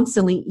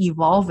constantly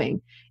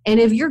evolving. And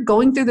if you're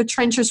going through the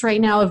trenches right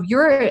now, if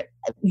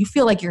you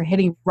feel like you're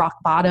hitting rock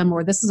bottom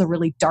or this is a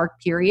really dark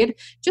period,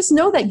 just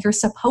know that you're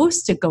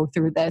supposed to go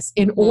through this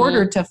in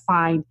order to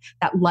find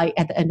that light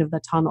at the end of the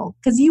tunnel,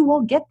 because you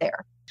will get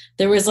there.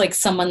 There was like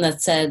someone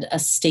that said a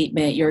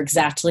statement, you're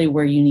exactly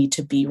where you need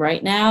to be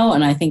right now.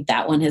 And I think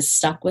that one has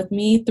stuck with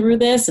me through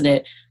this. And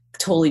it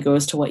totally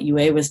goes to what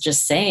Yue was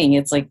just saying.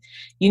 It's like,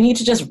 you need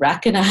to just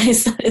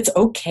recognize that it's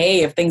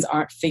okay if things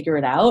aren't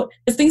figured out,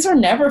 because things are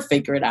never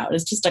figured out.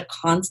 It's just a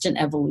constant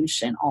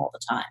evolution all the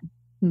time.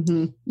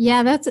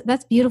 Yeah,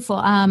 that's beautiful.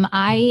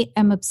 I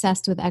am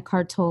obsessed with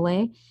Eckhart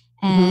Tolle,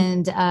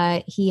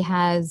 and he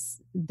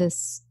has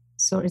this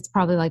sort. It's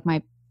probably like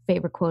my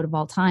favorite quote of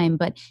all time,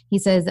 but he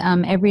says,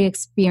 every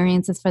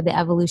experience is for the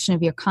evolution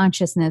of your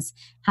consciousness.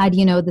 How do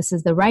you know this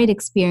is the right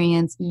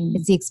experience?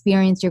 It's the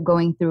experience you're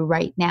going through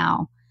right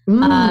now.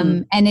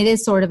 And it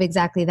is sort of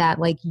exactly that,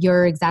 like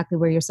you're exactly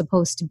where you're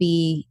supposed to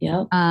be.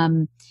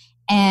 And,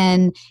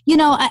 you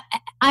know,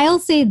 I'll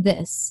say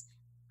this,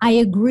 I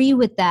agree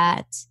with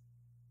that.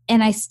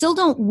 And I still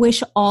don't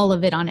wish all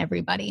of it on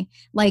everybody.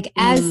 Like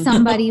as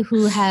somebody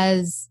who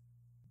has,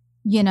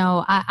 you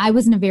know, I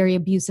was in a very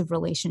abusive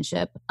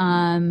relationship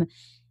that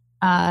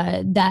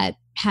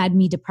had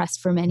me depressed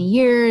for many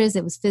years.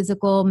 It was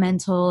physical,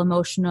 mental,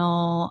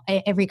 emotional,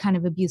 every kind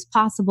of abuse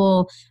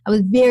possible. I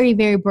was very,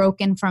 very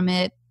broken from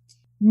it.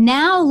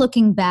 Now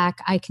looking back,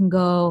 I can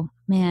go,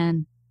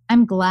 man,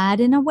 I'm glad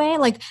in a way.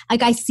 Like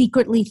I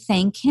secretly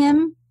thank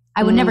him.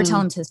 I would never tell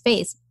him to his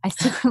face. I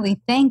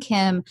secretly thank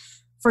him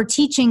for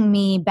teaching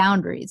me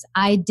boundaries.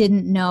 I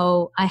didn't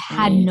know I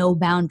had no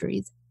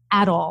boundaries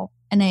at all.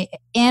 And I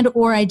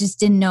just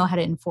didn't know how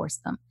to enforce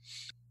them.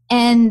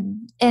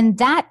 And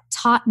that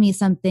taught me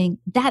something.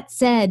 That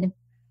said,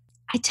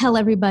 I tell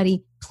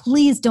everybody,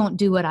 please don't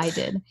do what I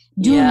did.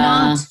 You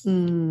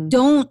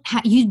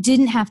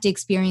didn't have to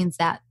experience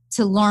that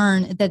to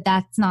learn that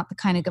that's not the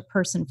kind of good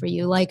person for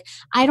you. Like,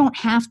 I don't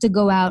have to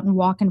go out and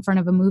walk in front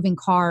of a moving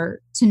car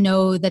to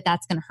know that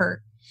that's going to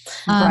hurt.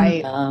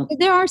 Right.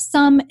 There are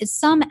some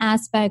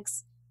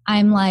aspects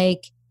I'm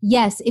like,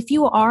 yes, if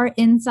you are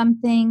in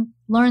something,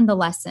 learn the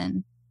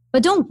lesson,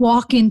 but don't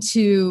walk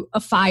into a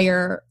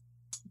fire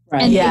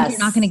and think you're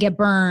not going to get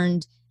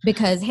burned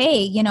because,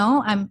 hey,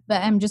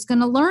 I'm just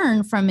going to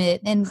learn from it.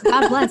 And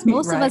God bless,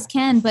 most of us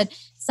can, but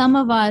some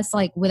of us,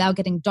 like, without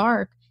getting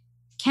dark,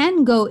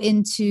 can go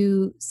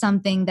into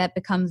something that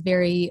becomes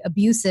very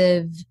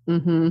abusive.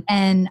 Mm-hmm.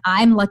 And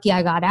I'm lucky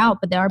I got out,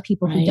 but there are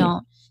people who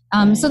don't.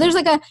 So there's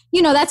like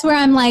that's where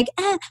I'm like,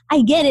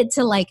 I get it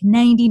to like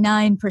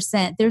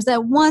 99%. There's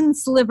that one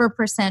sliver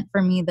percent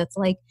for me that's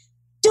like,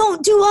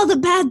 don't do all the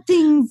bad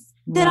things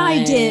that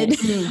I did.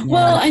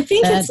 Well, I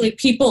think it's like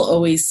people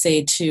always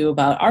say too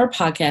about our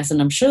podcast, and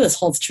I'm sure this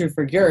holds true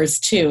for yours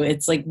too.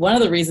 It's like one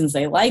of the reasons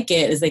they like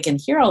it is they can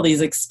hear all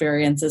these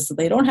experiences, so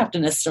they don't have to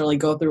necessarily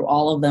go through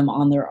all of them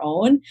on their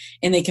own,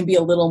 and they can be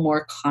a little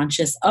more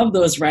conscious of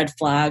those red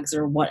flags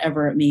or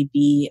whatever it may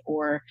be,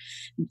 or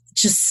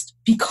just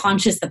be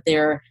conscious that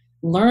they're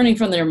learning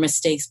from their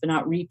mistakes but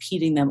not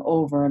repeating them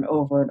over and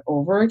over and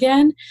over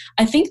again.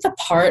 I think the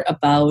part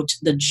about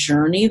the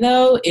journey,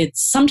 though,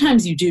 it's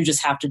sometimes you do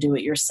just have to do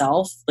it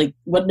yourself. Like,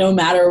 no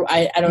matter,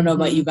 I don't know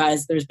about you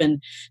guys, there's been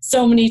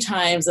so many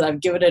times that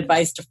I've given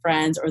advice to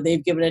friends or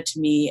they've given it to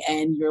me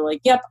and you're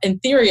like, yep, in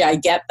theory I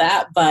get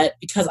that, but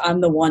because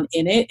I'm the one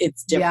in it,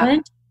 it's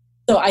different. Yeah.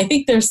 So I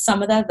think there's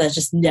some of that that's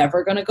just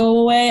never going to go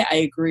away. I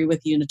agree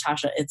with you,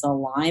 Natasha. It's a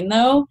line,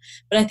 though.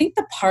 But I think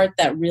the part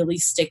that really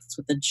sticks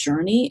with the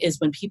journey is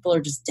when people are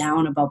just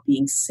down about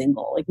being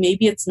single. Like,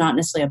 maybe it's not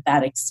necessarily a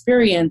bad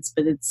experience,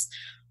 but it's,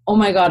 oh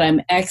my God,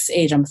 I'm X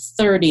age, I'm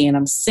 30 and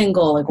I'm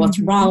single. Like, what's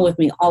wrong with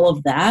me? All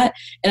of that.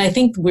 And I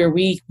think where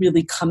we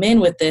really come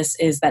in with this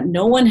is that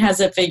no one has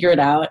it figured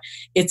out.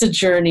 It's a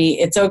journey.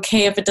 It's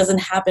okay if it doesn't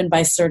happen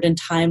by certain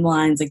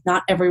timelines. Like,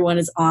 not everyone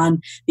is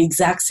on the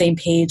exact same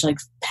page, like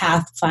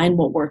path. Find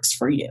what works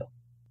for you.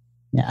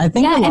 Yeah, I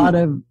think a lot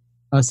of...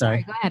 Oh,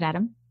 sorry. Go ahead,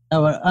 Adam.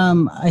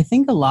 I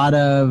think a lot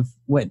of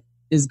what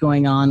is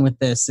going on with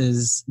this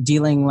is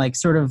dealing like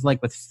sort of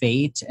like with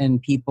fate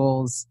and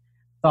people's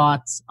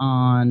thoughts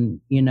on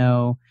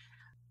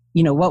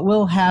what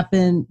will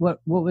happen,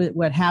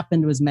 what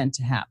happened was meant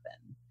to happen,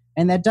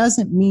 and that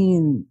doesn't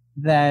mean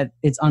that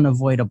it's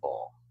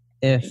unavoidable.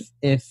 If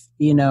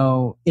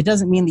it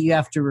doesn't mean that you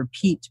have to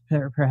repeat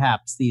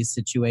perhaps these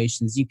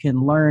situations. You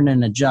can learn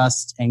and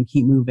adjust and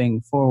keep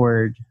moving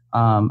forward.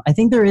 I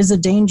think there is a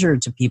danger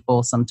to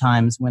people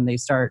sometimes when they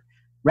start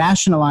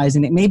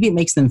rationalizing it. Maybe it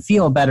makes them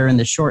feel better in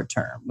the short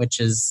term, which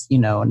is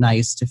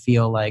nice to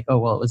feel like, oh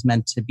well, it was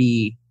meant to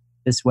be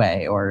this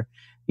way, or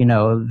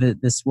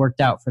this worked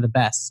out for the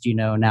best,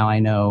 now I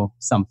know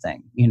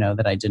something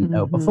that I didn't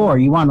know before.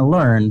 You want to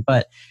learn,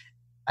 but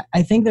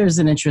I think there's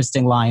an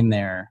interesting line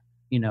there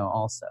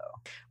also.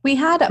 We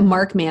had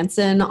Mark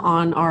Manson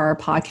on our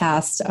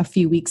podcast a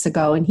few weeks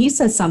ago, and he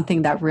said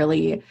something that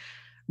really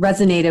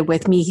resonated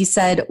with me. He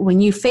said,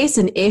 when you face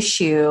an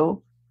issue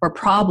or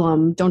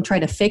problem, don't try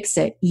to fix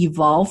it,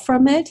 evolve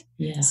from it.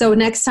 Yeah. So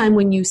next time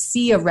when you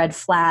see a red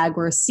flag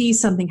or see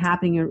something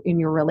happening in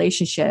your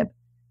relationship,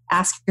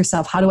 ask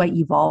yourself, how do I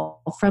evolve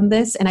from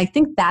this? And I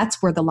think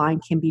that's where the line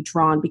can be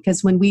drawn,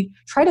 because when we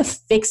try to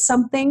fix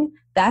something,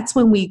 that's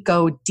when we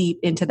go deep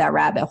into that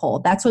rabbit hole.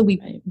 That's when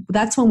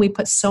we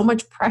put so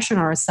much pressure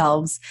on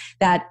ourselves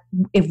that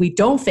if we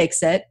don't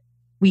fix it,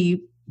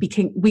 we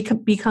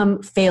could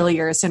become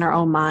failures in our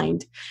own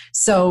mind.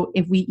 So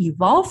if we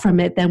evolve from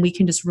it, then we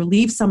can just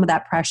relieve some of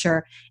that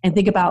pressure and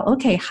think about,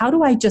 okay, how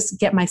do I just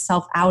get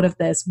myself out of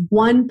this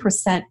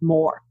 1%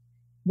 more?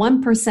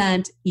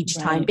 1% each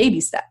time,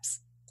 baby steps.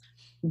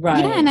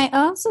 Right. Yeah, and I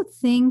also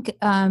think,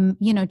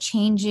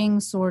 changing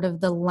sort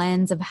of the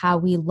lens of how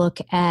we look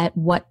at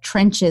what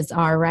trenches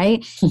are, right?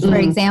 Mm-hmm. For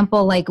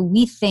example, like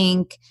we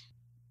think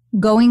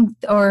going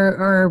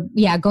through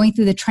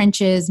the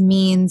trenches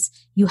means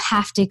you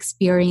have to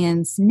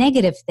experience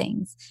negative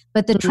things.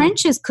 But the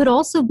trenches could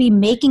also be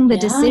making the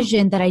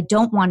decision that I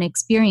don't want to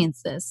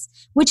experience this,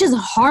 which is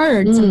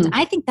hard.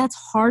 I think that's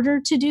harder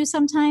to do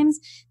sometimes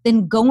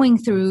than going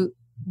through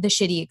the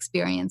shitty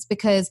experience,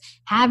 because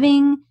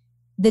having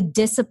the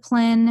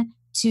discipline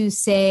to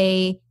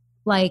say,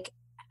 like,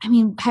 I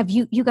mean,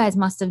 you guys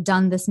must have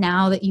done this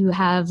now that you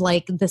have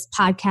like this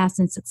podcast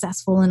and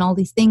successful and all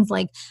these things.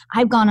 Like,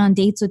 I've gone on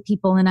dates with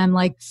people and I'm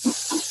like,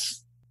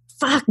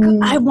 fuck,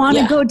 I want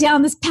to go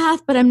down this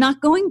path, but I'm not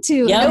going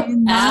to. Yep,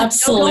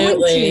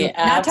 absolutely.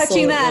 Not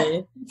touching that.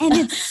 And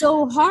it's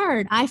so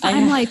hard.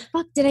 I'm like,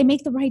 fuck, did I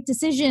make the right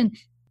decision?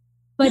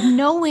 But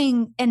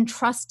knowing and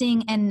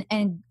trusting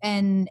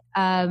and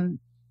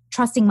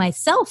trusting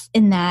myself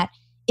in that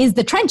is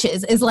the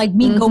trenches, is like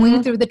me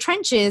going through the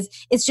trenches.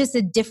 It's just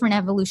a different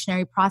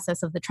evolutionary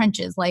process of the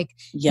trenches. Like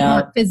you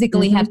don't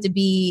physically have to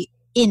be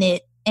in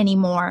it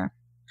anymore.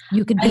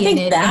 You could be in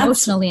it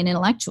emotionally and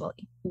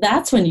intellectually.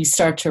 That's when you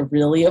start to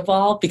really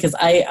evolve, because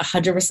I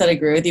 100%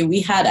 agree with you.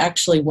 We had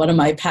actually one of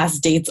my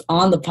past dates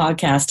on the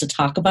podcast to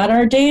talk about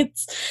our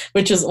dates,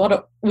 which is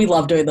we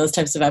love doing those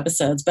types of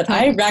episodes. But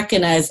I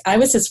recognized I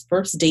was his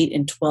first date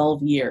in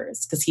 12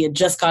 years because he had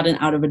just gotten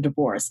out of a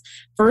divorce.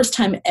 First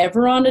time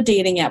ever on a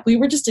dating app. We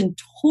were just in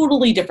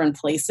totally different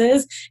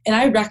places. And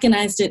I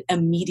recognized it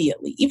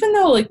immediately. Even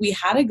though like we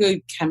had a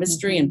good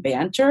chemistry and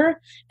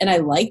banter and I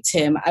liked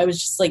him, I was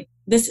just like,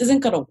 this isn't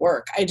going to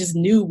work. I just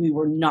knew we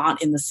were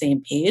not in the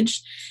same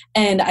page.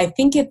 And I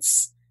think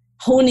it's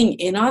honing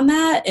in on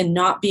that and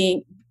not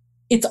being,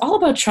 it's all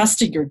about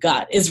trusting your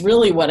gut is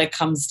really what it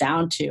comes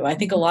down to. I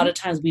think a lot of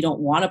times we don't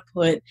want to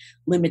put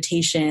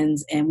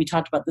limitations, and we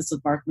talked about this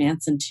with Mark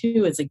Manson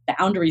too, it's like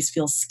boundaries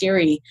feel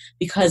scary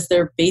because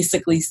they're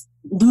basically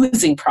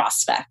losing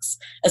prospects,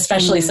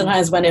 especially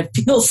sometimes when it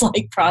feels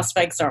like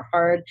prospects are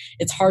hard.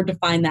 It's hard to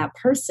find that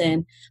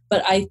person.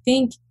 But I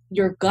think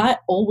your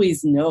gut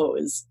always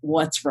knows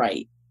what's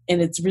right.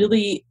 And it's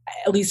really,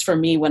 at least for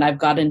me, when I've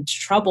got into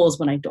trouble is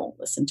when I don't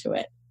listen to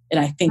it. And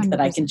I think 100%. That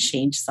I can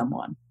change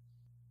someone.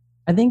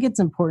 I think it's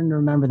important to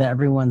remember that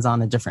everyone's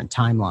on a different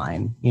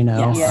timeline, you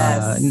know,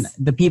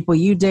 the people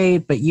you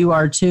date, but you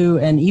are too.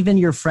 And even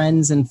your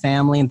friends and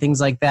family and things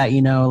like that,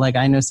 you know, like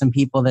I know some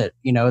people that,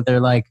 you know,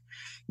 they're like,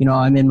 you know,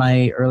 I'm in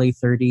my early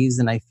 30s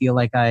and I feel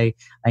like I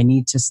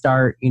need to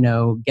start, you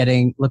know,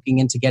 looking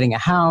into getting a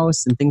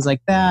house and things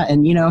like that.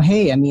 And, you know,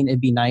 hey, I mean,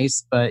 it'd be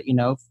nice, but, you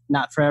know,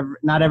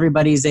 not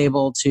everybody's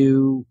able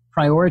to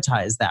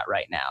prioritize that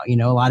right now. You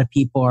know, a lot of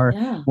people are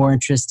more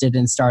interested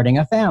in starting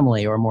a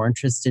family or more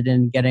interested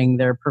in getting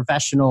their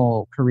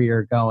professional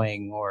career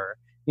going or,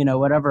 you know,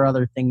 whatever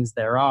other things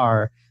there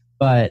are.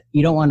 But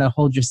you don't want to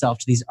hold yourself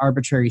to these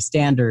arbitrary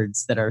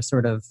standards that are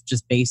sort of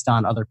just based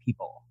on other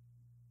people.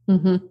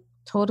 Mm-hmm.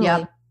 Totally.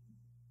 Yep.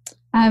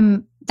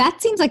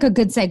 That seems like a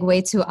good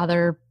segue to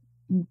other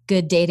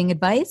good dating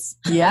advice.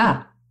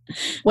 Yeah.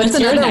 What's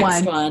your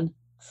next one?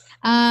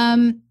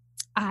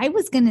 I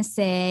was going to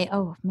say,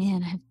 oh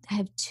man, I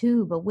have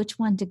two, but which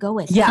one to go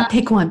with? Yeah,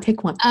 pick one.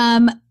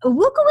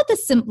 We'll go with the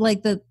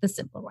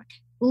simpler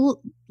one.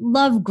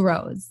 Love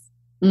grows.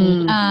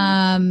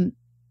 I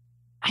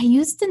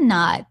used to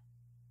not,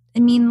 I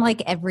mean,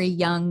 like every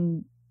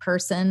young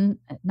person,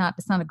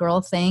 it's not a girl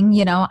thing,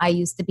 you know, I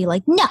used to be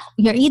like, no,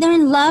 you're either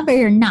in love or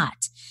you're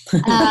not.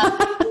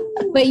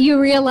 But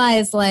you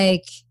realize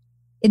like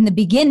in the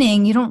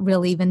beginning, you don't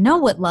really even know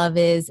what love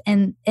is.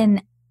 And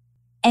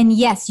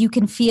yes, you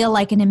can feel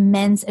like an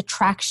immense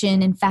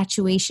attraction,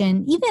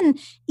 infatuation,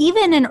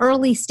 even an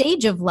early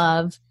stage of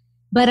love.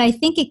 But I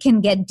think it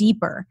can get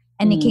deeper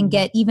and it can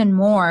get even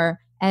more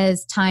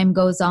as time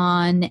goes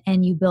on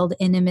and you build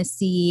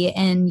intimacy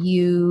and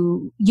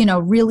you know,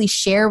 really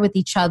share with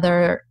each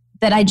other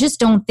that I just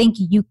don't think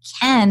you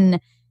can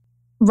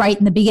right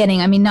in the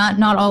beginning. I mean,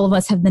 not all of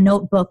us have the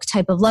Notebook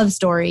type of love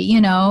story, you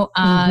know?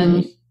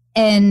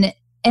 And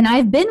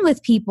I've been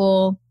with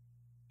people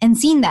and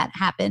seen that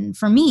happen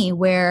for me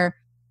where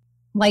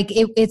like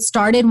it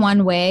started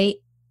one way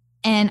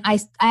and I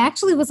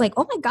actually was like,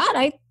 oh my God,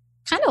 I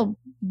kind of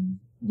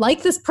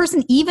like this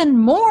person even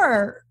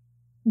more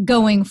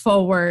going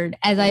forward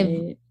as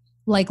I've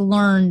like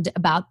learned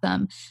about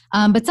them.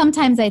 But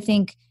sometimes I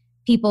think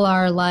people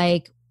are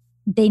like,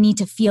 they need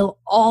to feel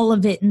all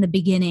of it in the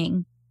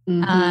beginning.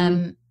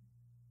 And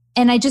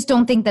I just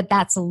don't think that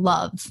that's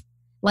love,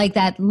 like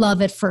that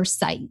love at first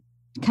sight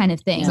kind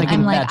of thing. Like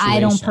I'm like, I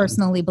don't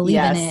personally believe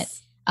in it.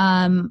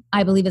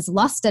 I believe it's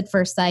lust at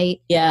first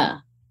sight. Yeah.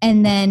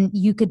 And then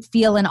you could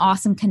feel an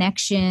awesome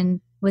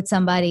connection with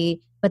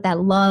somebody, but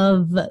that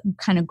love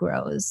kind of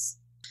grows.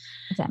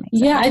 If that makes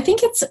sense. Yeah, I think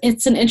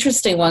it's an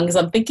interesting one because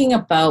I'm thinking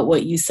about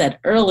what you said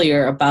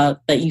earlier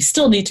about that you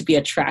still need to be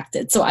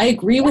attracted. So I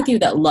agree with you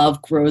that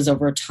love grows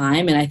over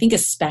time. And I think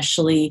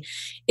especially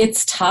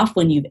it's tough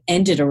when you've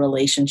ended a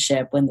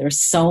relationship, when there's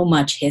so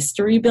much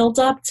history built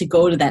up to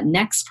go to that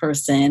next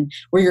person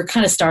where you're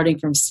kind of starting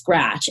from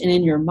scratch. And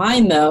in your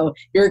mind, though,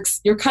 you're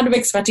kind of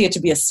expecting it to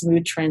be a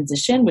smooth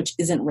transition, which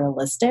isn't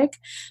realistic.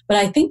 But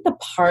I think the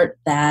part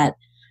that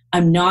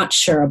I'm not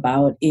sure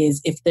about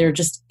is if there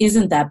just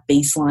isn't that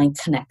baseline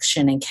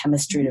connection and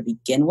chemistry to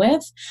begin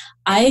with.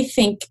 I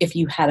think if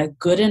you had a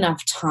good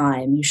enough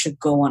time, you should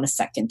go on a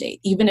second date,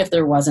 even if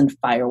there wasn't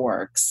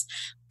fireworks.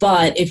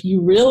 But if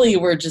you really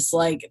were just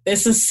like,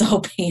 this is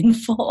so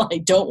painful, I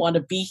don't want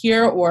to be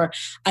here, or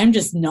I'm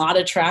just not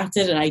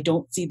attracted and I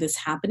don't see this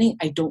happening,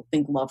 I don't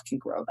think love can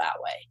grow that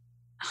way.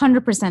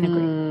 100%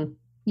 agree.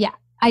 Yeah,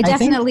 I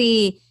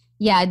definitely,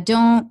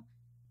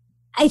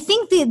 I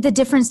think the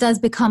difference does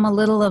become a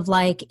little of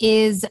like,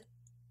 is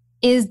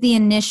the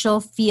initial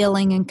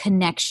feeling and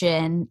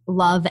connection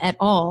love at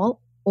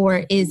all?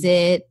 Or is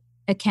it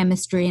a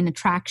chemistry and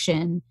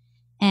attraction?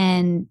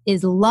 And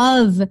is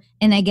love,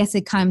 and I guess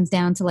it comes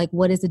down to like,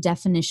 what is the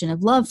definition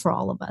of love for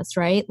all of us,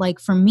 right? Like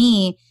for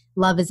me,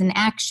 love is an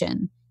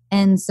action.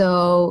 And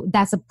so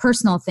that's a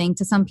personal thing.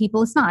 To some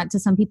people, it's not. To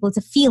some people, it's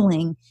a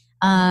feeling.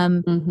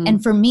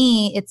 And for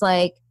me, it's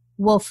like,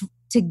 well,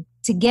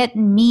 to get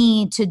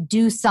me to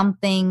do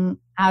something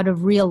out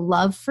of real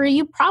love for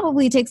you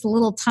probably takes a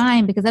little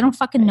time because I don't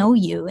fucking know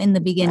you in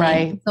the beginning.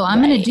 Right. So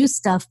I'm going to do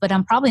stuff, but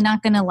I'm probably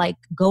not going to like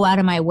go out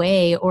of my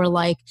way or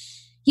like,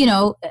 you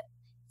know,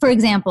 for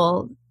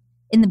example,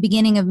 in the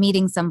beginning of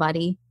meeting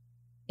somebody,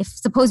 if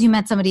suppose you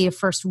met somebody your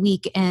first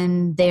week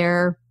and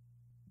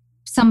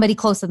somebody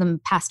close to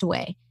them passed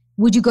away,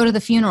 would you go to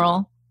the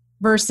funeral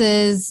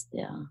versus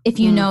if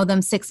you know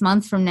them 6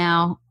 months from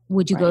now,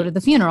 would you go to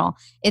the funeral?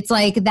 It's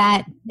like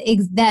that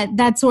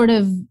sort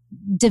of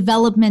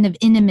development of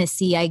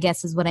intimacy, I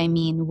guess is what I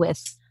mean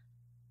with.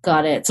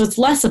 Got it. So it's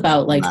less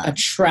about like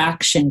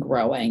attraction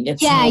growing.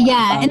 It's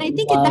yeah. And I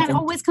think that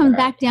always comes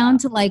back down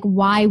to like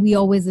why we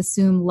always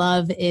assume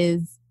love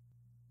is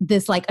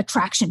this like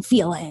attraction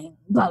feeling,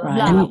 blah, blah,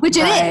 blah, which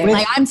it is.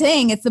 Like I'm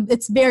saying,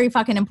 it's very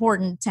fucking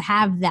important to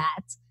have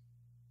that,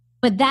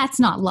 but that's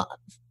not love.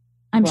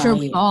 I'm sure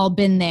we've all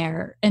been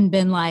there and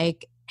been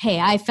like, hey,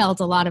 I felt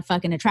a lot of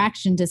fucking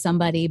attraction to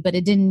somebody, but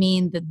it didn't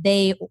mean that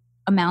they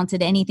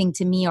amounted anything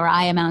to me or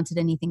I amounted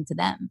anything to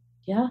them.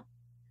 Yeah.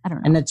 I don't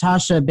know. And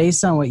Natasha,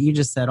 based on what you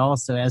just said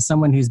also, as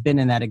someone who's been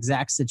in that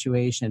exact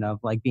situation of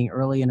like being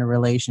early in a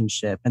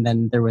relationship and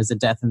then there was a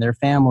death in their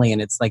family and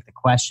it's like the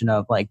question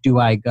of like, do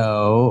I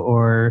go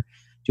or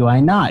do I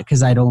not?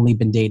 Because I'd only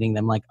been dating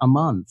them like a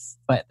month.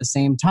 But at the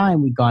same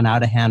time, we'd gone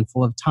out a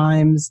handful of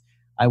times.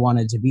 I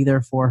wanted to be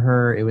there for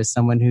her. It was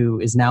someone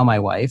who is now my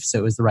wife, so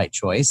it was the right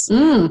choice.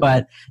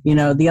 But, you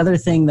know, the other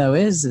thing though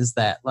is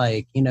that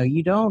like, you know,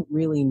 you don't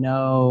really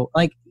know,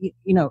 like,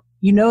 you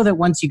know that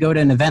once you go to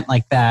an event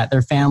like that,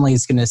 their family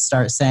is going to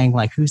start saying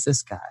like, who's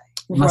this guy?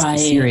 It must be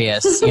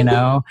serious, you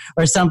know,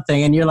 or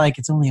something. And you're like,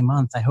 it's only a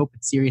month. I hope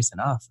it's serious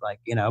enough.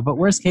 Like, you know, but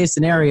worst case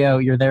scenario,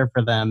 you're there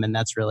for them. And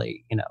that's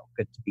really, you know,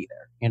 good to be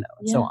there, you know,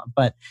 and so on.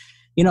 But,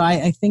 you know,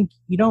 I think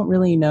you don't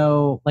really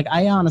know, like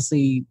I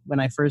honestly, when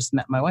I first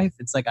met my wife,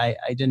 it's like, I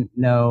didn't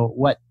know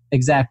what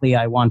exactly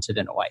I wanted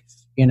in a wife,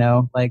 you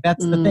know, like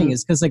that's the thing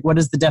is because like, what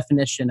is the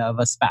definition of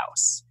a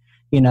spouse,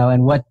 you know,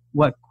 and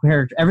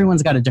where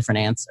everyone's got a different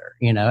answer,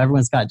 you know,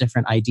 everyone's got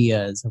different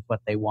ideas of what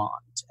they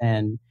want.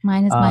 And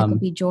mine is Michael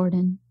B.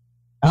 Jordan.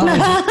 Oh,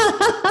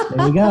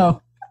 there you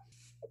go.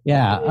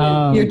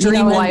 Yeah. Your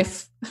dream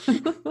wife.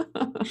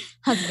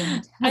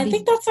 Husband. I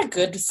think that's a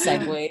good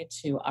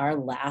segue to our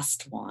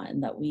last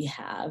one that we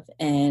have.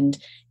 And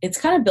it's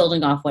kind of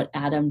building off what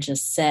Adam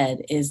just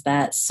said, is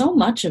that so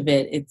much of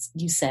it,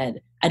 you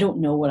said, I don't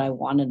know what I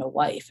want in a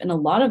wife. And a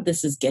lot of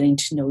this is getting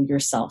to know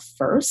yourself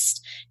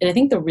first. And I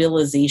think the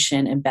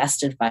realization and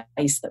best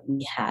advice that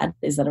we had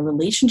is that a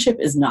relationship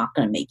is not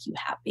going to make you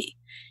happy.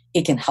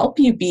 It can help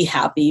you be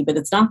happy, but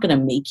it's not going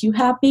to make you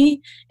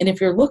happy. And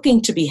if you're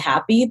looking to be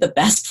happy, the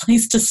best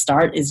place to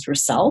start is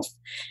yourself.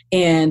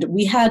 And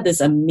we had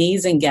this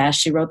amazing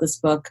guest. She wrote this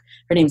book.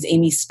 Her name's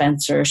Amy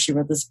Spencer. She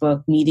wrote this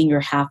book, Meeting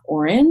Your Half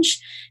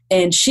Orange.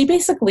 And she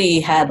basically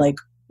had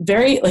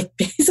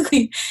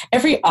basically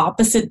every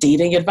opposite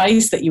dating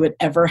advice that you would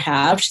ever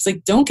have. She's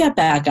like, don't get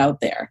back out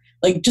there.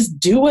 Like, just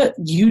do what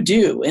you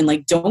do. And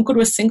like, don't go to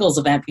a singles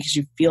event because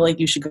you feel like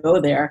you should go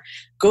there.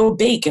 Go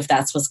bake if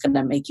that's what's going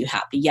to make you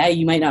happy. Yeah,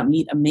 you might not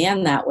meet a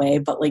man that way,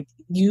 but like,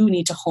 you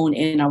need to hone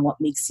in on what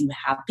makes you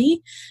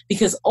happy.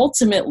 Because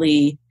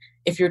ultimately,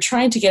 if you're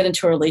trying to get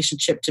into a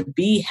relationship to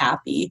be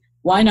happy,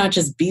 why not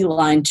just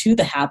beeline to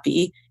the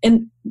happy?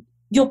 And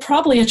you'll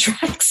probably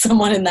attract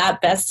someone in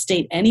that best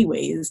state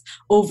anyways,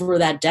 over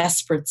that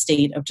desperate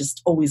state of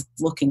just always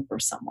looking for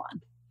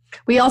someone.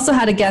 We also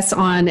had a guest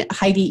on,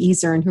 Heidi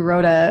Ezern, who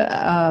wrote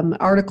a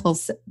article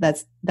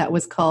that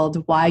was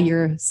called "Why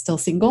You're Still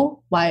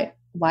Single." Why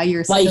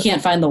you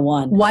can't find the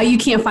one. Why you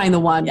can't find the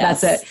one.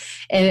 Yes. That's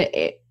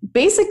it. And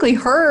basically,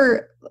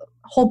 her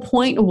whole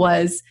point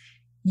was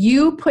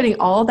you putting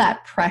all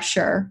that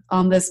pressure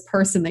on this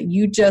person that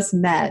you just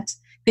met,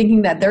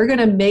 thinking that they're going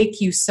to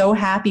make you so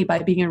happy by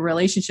being in a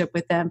relationship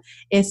with them,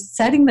 is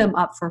setting them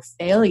up for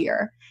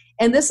failure.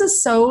 And this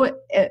is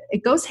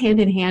it goes hand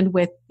in hand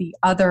with the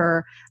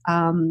other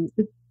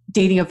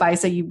dating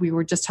advice that we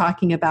were just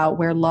talking about,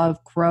 where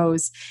love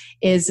grows,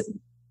 is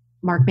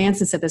Mark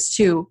Manson said this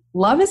too.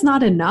 Love is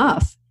not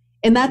enough.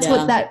 And that's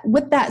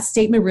what that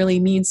statement really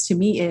means to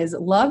me, is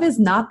love is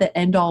not the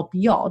end all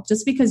be all.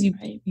 Just because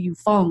you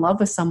fall in love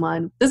with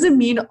someone doesn't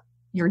mean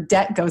your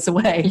debt goes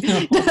away.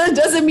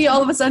 Doesn't mean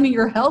all of a sudden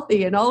you're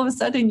healthy and all of a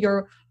sudden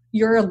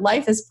your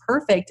life is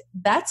perfect.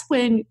 That's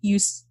when you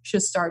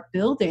should start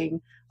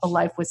building a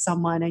life with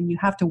someone, and you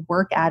have to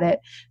work at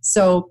it.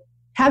 So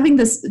having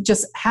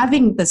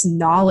this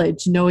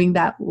knowledge, knowing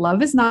that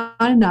love is not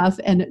enough,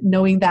 and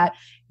knowing that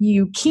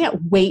you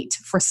can't wait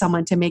for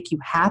someone to make you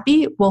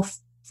happy, will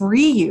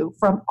free you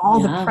from all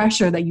the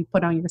pressure that you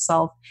put on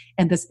yourself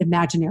and this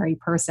imaginary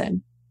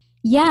person.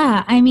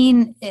 Yeah. I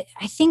mean,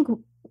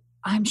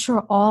 I'm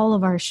sure all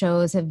of our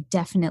shows have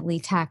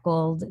definitely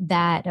tackled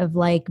that, of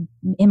like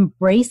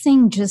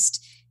embracing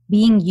just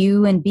being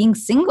you and being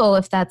single,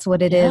 if that's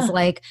what it is.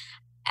 Like,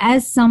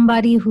 as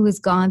somebody who has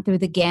gone through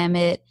the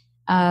gamut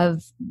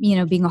of, you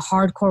know, being a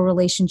hardcore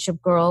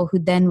relationship girl who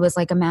then was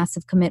like a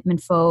massive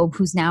commitment phobe,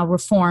 who's now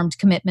reformed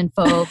commitment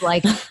phobe,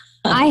 like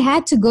I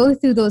had to go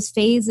through those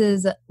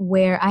phases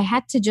where I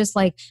had to just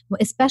like,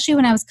 especially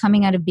when I was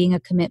coming out of being a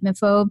commitment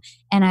phobe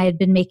and I had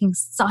been making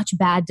such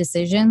bad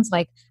decisions,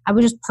 like I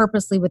was just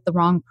purposely with the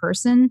wrong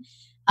person,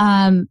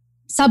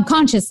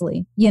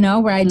 subconsciously, you know,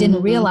 where I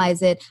didn't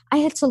realize it. I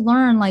had to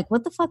learn like,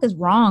 what the fuck is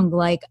wrong?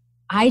 Like,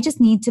 I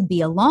just need to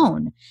be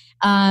alone.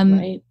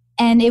 Right.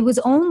 And it was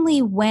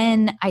only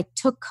when I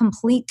took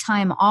complete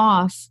time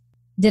off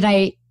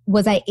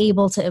was I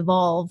able to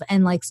evolve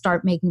and like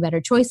start making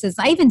better choices.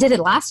 I even did it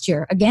last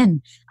year.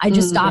 Again, I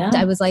just stopped.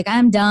 Yeah. I was like,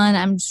 I'm done.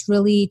 I'm just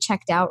really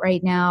checked out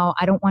right now.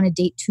 I don't want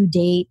to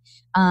date.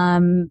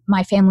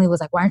 My family was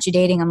like, why aren't you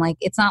dating? I'm like,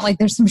 it's not like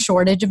there's some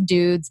shortage of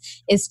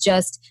dudes. It's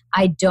just,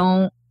 I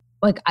don't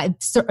like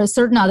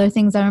certain other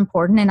things are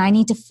important and I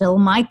need to fill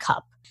my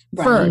cup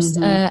first.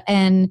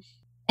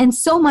 And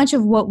so much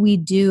of what we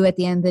do at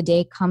the end of the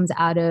day comes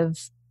out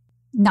of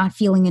not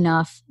feeling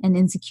enough and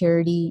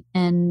insecurity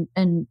and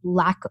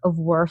lack of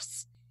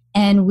worth.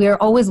 And we're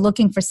always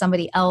looking for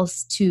somebody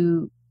else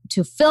to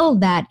fill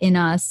that in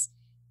us.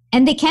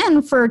 And they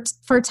can for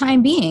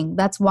time being.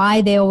 That's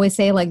why they always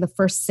say like the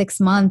first 6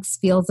 months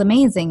feels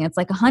amazing. It's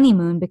like a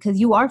honeymoon because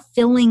you are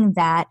filling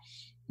that.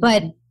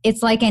 But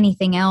it's like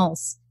anything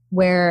else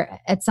where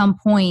at some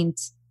point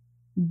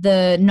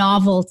the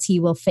novelty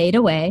will fade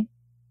away.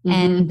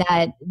 And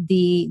that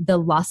the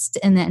lust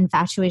and the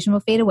infatuation will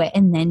fade away.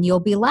 And then you'll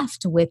be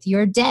left with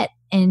your debt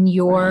and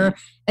your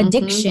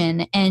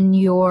addiction and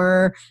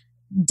your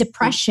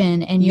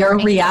depression and your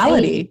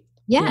reality.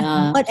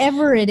 Yeah,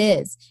 whatever it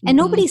is. And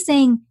nobody's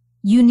saying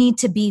you need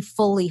to be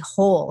fully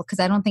whole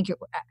because I don't think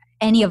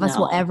any of us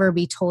will ever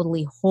be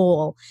totally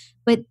whole.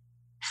 But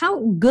how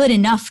good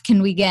enough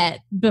can we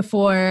get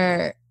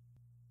before,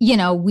 you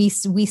know, we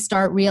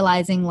start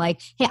realizing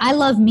like, hey, I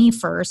love me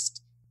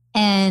first.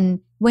 And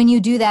when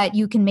you do that,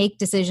 you can make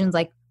decisions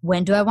like,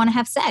 when do I want to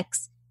have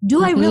sex?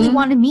 Do I really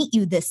want to meet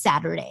you this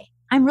Saturday?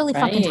 I'm really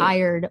fucking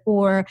tired.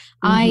 Or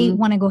I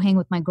want to go hang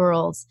with my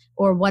girls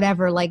or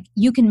whatever. Like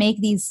you can make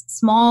these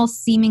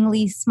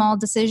seemingly small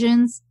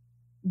decisions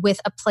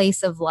with a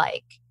place of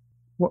like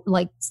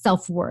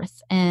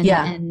self-worth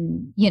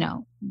and, you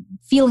know,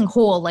 feeling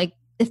whole. Like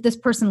if this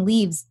person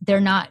leaves,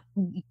 you're not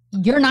going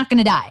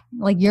to die.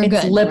 Like it's good.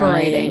 It's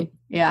liberating. Right?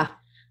 Yeah.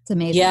 It's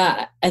amazing.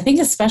 Yeah, I think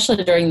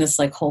especially during this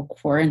like whole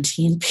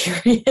quarantine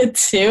period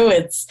too,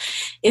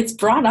 it's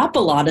brought up a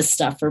lot of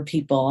stuff for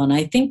people. And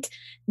I think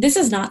this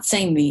is not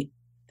saying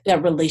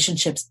that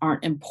relationships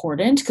aren't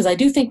important, because I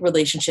do think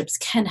relationships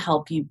can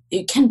help you.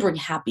 It can bring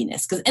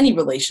happiness, because any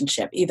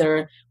relationship,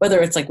 either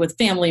whether it's like with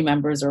family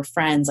members or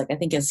friends, like I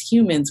think as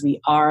humans we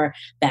are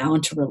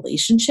bound to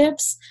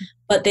relationships,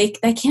 but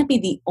that can't be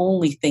the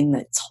only thing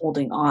that's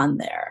holding on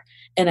there.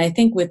 And I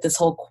think with this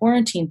whole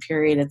quarantine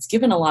period, it's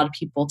given a lot of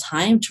people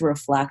time to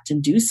reflect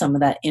and do some of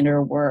that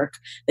inner work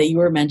that you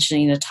were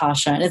mentioning,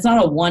 Natasha. And it's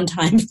not a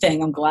one-time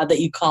thing. I'm glad that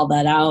you called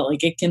that out. Like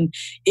it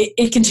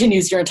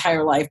continues your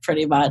entire life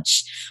pretty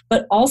much.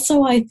 But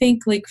also I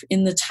think like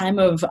in the time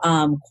of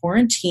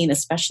quarantine,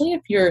 especially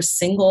if you're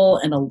single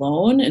and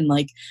alone, and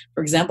like,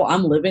 for example,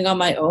 I'm living on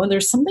my own,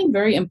 there's something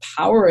very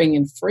empowering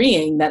and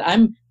freeing that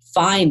I'm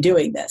fine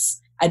doing this.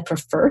 I'd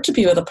prefer to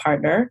be with a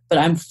partner, but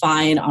I'm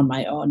fine on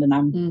my own and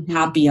I'm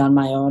happy on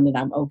my own and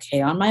I'm okay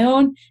on my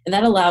own. And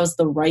that allows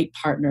the right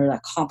partner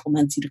that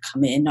complements you to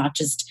come in, not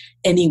just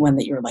anyone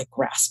that you're like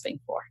grasping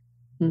for.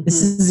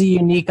 This is a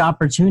unique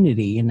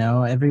opportunity. You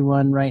know,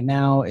 everyone right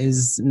now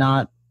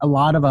a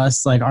lot of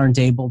us like aren't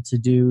able to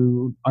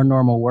do our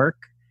normal work.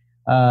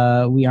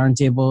 We aren't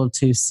able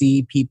to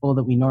see people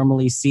that we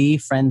normally see,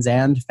 friends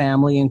and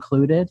family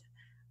included.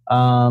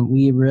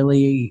 We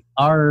really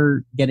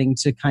are getting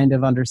to kind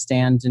of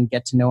understand and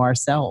get to know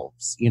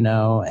ourselves, you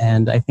know,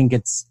 and I think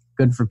it's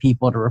good for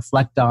people to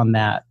reflect on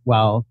that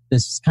while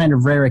this kind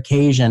of rare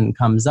occasion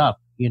comes up,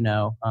 you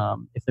know,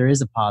 if there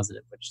is a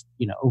positive, which,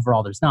 you know,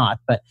 overall there's not,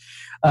 but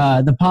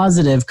the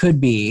positive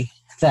could be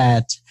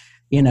that,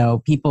 you know,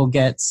 people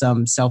get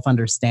some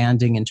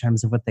self-understanding in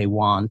terms of what they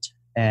want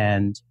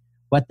and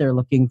what they're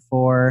looking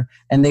for,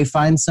 and they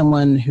find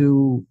someone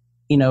who,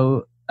 you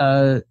know,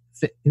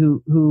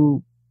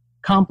 who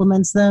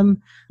compliments them,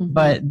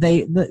 but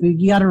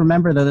you got to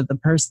remember though that the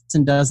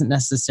person doesn't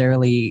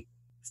necessarily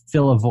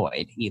fill a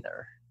void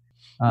either.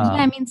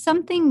 I mean,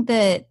 something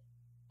that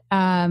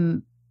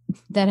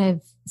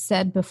I've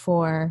said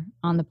before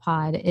on the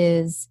pod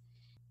is,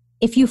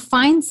 if you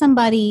find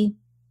somebody,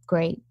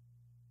 great.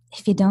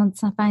 If you don't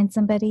find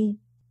somebody,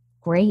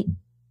 great.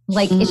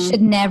 Like it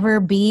should never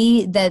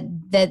be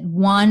that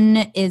one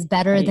is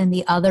better than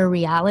the other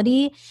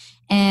reality.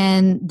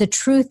 And the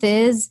truth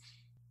is,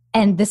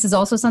 and this is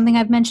also something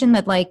I've mentioned,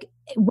 that like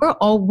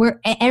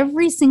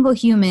every single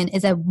human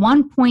is at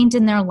one point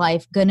in their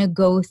life going to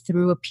go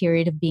through a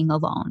period of being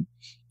alone.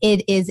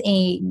 It is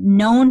a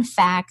known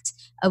fact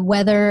of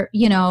whether,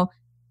 you know,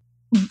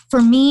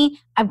 for me,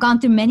 I've gone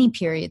through many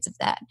periods of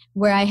that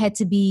where I had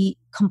to be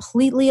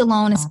completely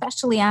alone,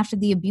 especially after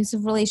the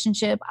abusive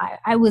relationship.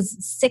 I was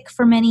sick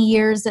for many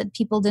years that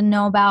people didn't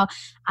know about.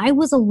 I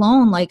was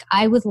alone. Like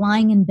I was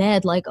lying in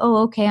bed like, oh,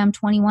 okay, I'm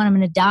 21, I'm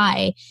going to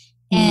die.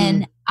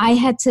 And I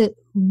had to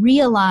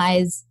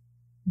realize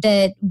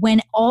that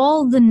when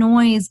all the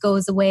noise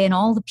goes away and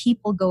all the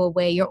people go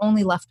away, you're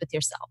only left with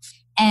yourself.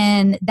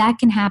 And that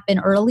can happen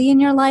early in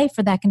your life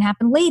or that can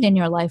happen late in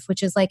your life,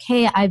 which is like,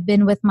 hey, I've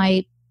been with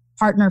my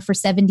partner for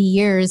 70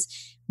 years.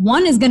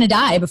 One is going to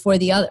die before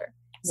the other.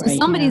 So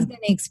somebody's going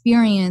to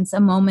experience a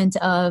moment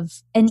of,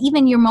 and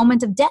even your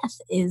moment of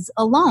death is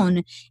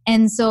alone.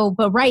 And so,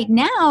 but right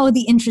now,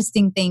 the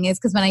interesting thing is,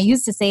 because when I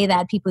used to say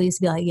that, people used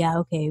to be like, yeah,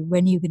 okay,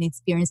 when are you going to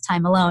experience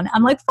time alone?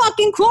 I'm like,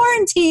 fucking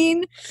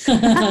quarantine.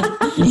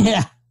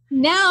 Yeah.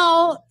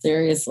 Now,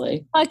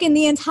 seriously, fucking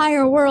the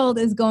entire world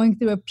is going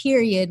through a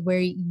period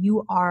where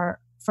you are,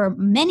 for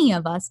many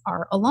of us,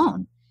 are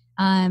alone.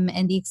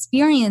 And the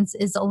experience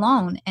is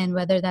alone. And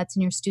whether that's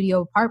in your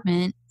studio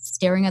apartment,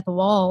 staring at the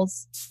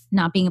walls,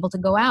 not being able to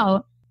go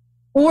out,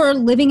 or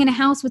living in a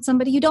house with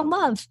somebody you don't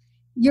love,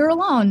 you're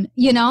alone,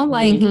 you know,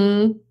 like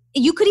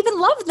you could even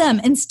love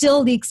them and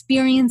still the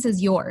experience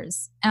is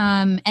yours.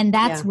 And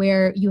that's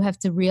where you have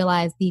to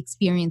realize the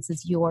experience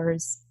is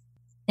yours.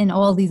 And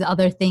all these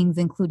other things,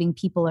 including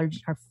people, are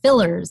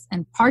fillers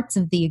and parts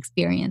of the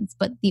experience,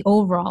 but the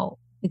overall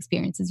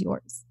experience is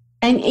yours.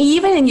 And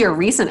even in your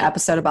recent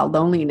episode about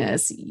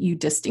loneliness, you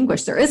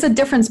distinguish there is a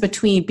difference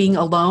between being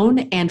alone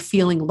and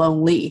feeling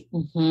lonely.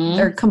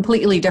 They're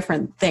completely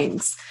different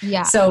things.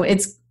 Yeah. So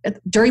it's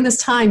during this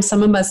time,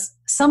 some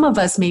of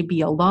us may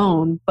be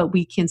alone, but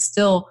we can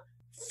still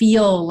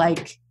feel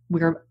like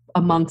we're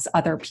amongst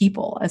other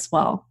people as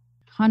well.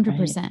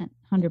 100%.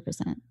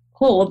 100%.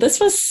 Cool. Well, this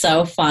was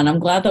so fun. I'm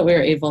glad that we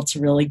were able to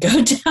really go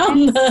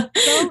down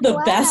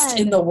the best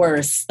and the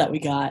worst that we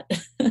got.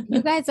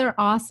 You guys are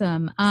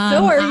awesome. So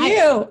are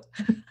you.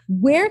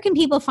 Where can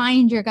people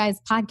find your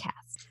guys' podcast?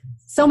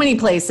 So many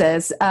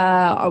places.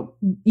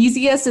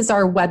 Easiest is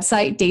our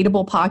website,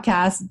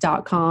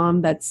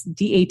 dateablepodcast.com. That's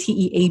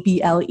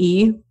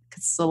DATEABLE.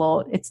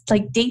 It's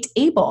like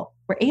dateable.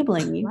 We're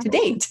abling you to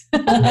date.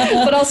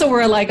 But also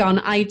we're like on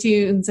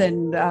iTunes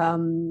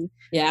and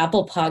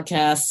Apple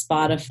Podcasts,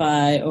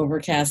 Spotify,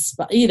 Overcast,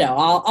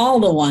 all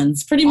the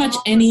ones, pretty much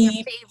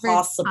any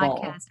possible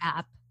podcast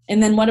app.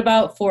 And then what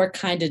about for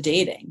Kinda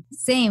Dating?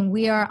 Same.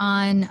 We are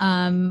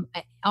on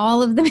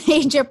all of the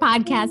major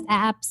podcast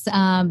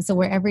apps. So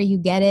wherever you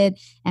get it,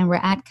 and we're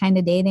at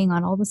Kinda Dating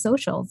on all the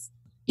socials.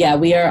 Yeah,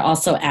 we are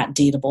also at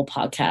Dateable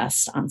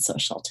Podcast on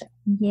social too.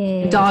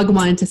 Yeah. Dog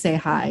wanted to say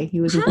hi.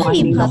 He was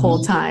whining the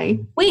whole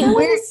time. Wait,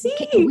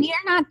 we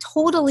are not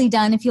totally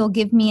done. If you'll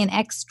give me an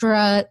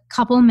extra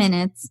couple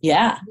minutes.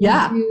 Yeah. We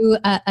do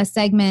a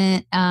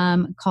segment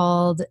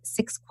called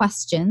 6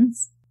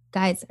 Questions.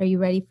 Guys, are you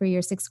ready for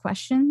your 6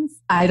 questions?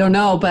 I don't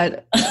know,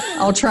 but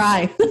I'll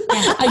try.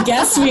 I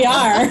guess we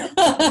are.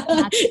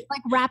 It's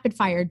like rapid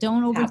fire.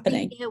 Don't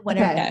overthink it.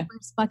 Whatever the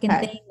first fucking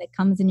thing that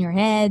comes in your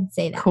head,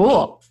 say that.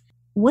 Cool.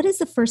 What is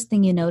the first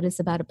thing you notice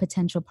about a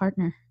potential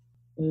partner?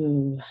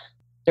 Ooh,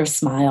 their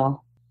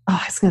smile. Oh,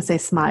 I was going to say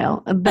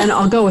smile. And then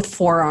I'll go with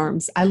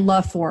forearms. I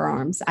love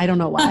forearms. I don't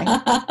know why.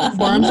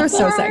 Forearms are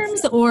so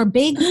sexy. Or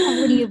big?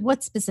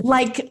 What specific?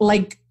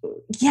 Like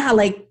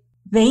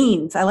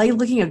veins. I like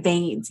looking at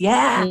veins.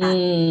 Yeah.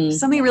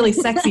 Something really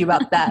sexy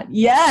about that.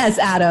 Yes,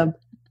 Adam.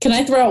 Can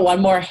I throw out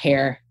one more?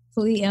 Hair?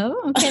 Please.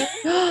 Oh, okay.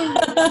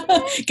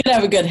 Could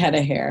have a good head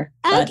of hair.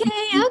 Okay.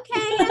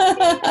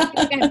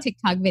 I have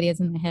TikTok videos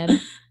in my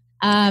head.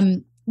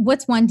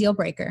 What's one deal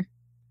breaker?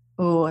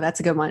 Oh, that's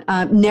a good one.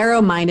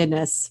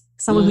 Narrow-mindedness.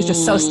 Someone who's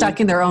just so stuck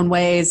in their own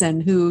ways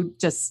and who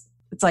just,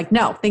 it's like,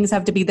 no, things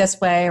have to be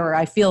this way, or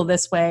I feel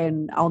this way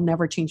and I'll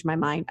never change my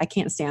mind. I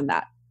can't stand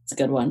that. It's a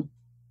good one.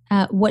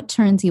 What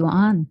turns you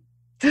on?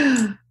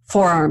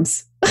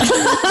 Forearms.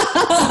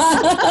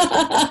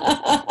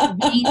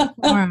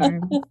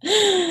 Forearms.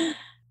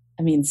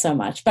 I mean, so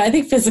much. But I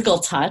think physical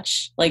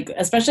touch, like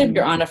especially if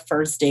you're on a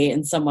first date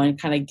and someone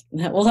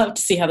we'll have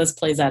to see how this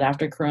plays out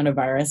after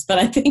coronavirus. But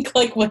I think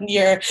like when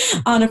you're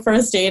on a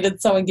first date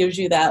and someone gives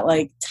you that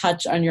like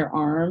touch on your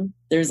arm,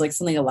 there's like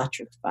something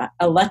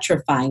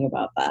electrifying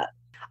about that.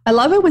 I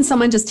love it when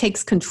someone just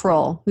takes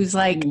control, who's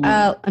like,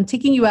 I'm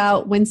taking you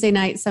out Wednesday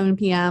night, 7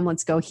 p.m.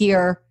 Let's go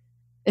here.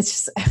 It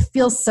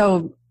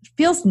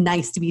feels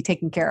nice to be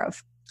taken care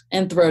of.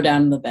 And throw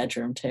down in the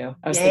bedroom too.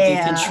 I was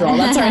thinking control.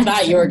 That's where I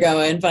thought you were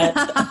going, but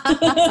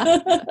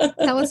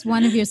tell us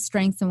one of your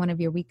strengths and one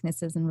of your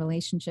weaknesses in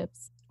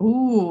relationships.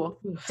 Ooh,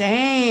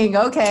 dang.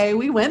 Okay,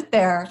 we went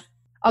there.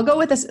 I'll go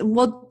with this.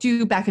 We'll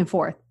do back and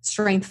forth.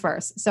 Strength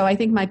first. So I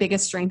think my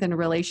biggest strength in a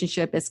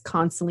relationship is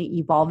constantly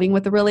evolving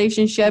with the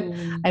relationship.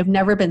 I've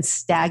never been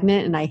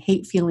stagnant and I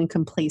hate feeling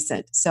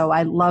complacent. So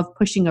I love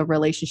pushing a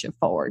relationship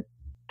forward.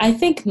 I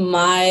think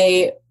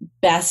my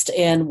best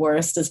and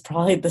worst is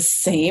probably the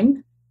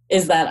same,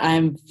 is that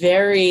I'm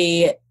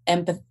very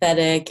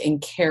empathetic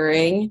and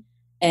caring.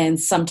 And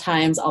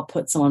sometimes I'll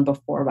put someone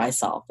before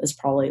myself is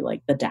probably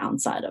like the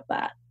downside of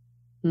that.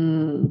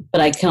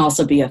 But I can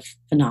also be a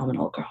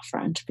phenomenal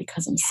girlfriend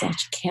because I'm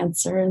such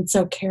Cancer and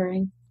so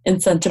caring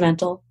and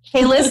sentimental.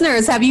 Hey,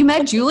 listeners, have you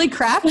met Julie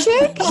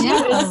Krafchick?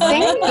 She's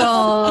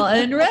single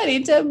and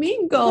ready to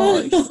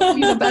mingle. She's gonna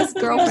be the best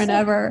girlfriend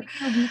ever.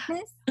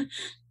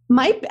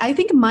 I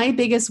think my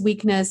biggest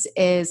weakness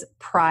is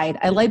pride.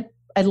 I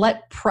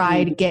let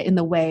pride get in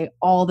the way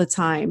all the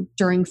time.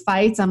 During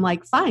fights, I'm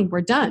like, fine,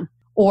 we're done.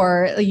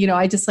 Or,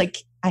 I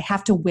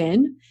have to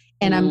win.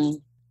 And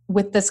I'm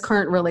with this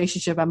current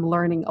relationship, I'm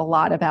learning a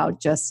lot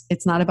about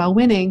it's not about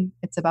winning.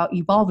 It's about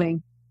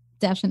evolving.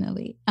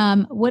 Definitely.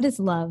 What is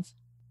love?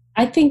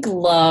 I think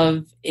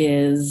love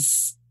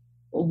is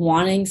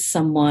wanting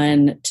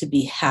someone to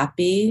be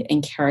happy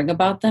and caring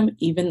about them,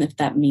 even if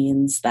that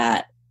means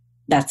that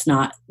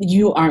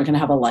you aren't going to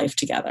have a life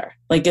together.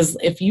 Like,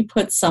 if you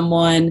put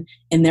someone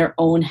in their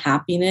own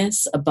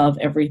happiness above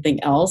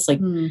everything else, like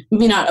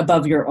maybe not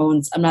above your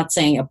own, I'm not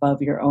saying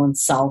above your own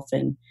self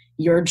and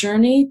your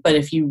journey, but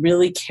if you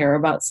really care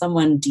about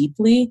someone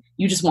deeply,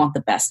 you just want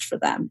the best for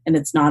them. And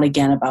it's not,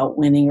 again, about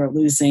winning or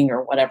losing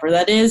or whatever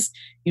that is.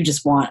 You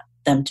just want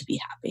them to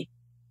be happy.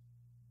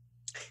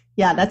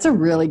 Yeah, that's a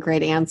really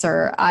great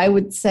answer. I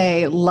would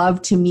say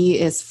love to me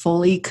is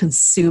fully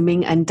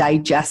consuming and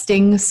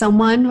digesting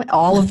someone,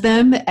 all of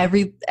them,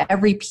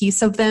 every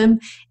piece of them,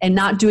 and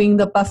not doing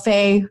the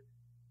buffet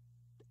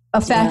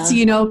effect,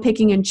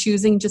 picking and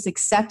choosing, just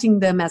accepting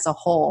them as a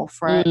whole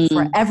for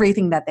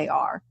everything that they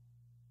are.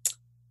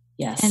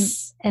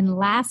 Yes. And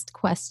last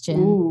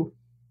question,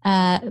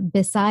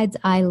 besides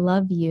I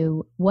love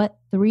you, what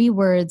 3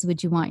 words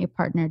would you want your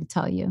partner to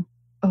tell you?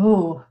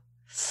 Oh,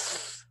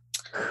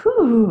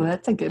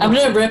 that's a good one. I'm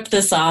going to rip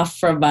this off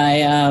from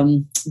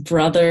my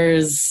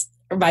brother's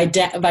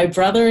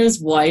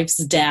wife's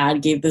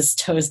dad gave this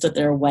toast at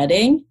their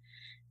wedding.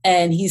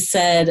 And he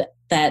said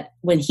that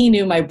when he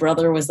knew my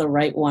brother was the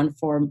right one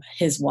for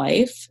his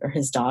wife or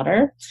his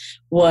daughter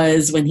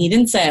was when he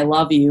didn't say, I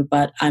love you,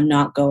 but I'm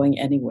not going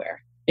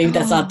anywhere. Maybe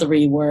that's not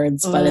 3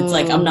 words, but it's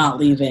like, I'm not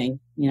leaving.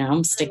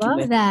 I'm sticking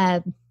with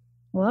that.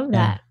 Love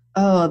that.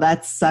 Oh,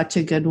 that's such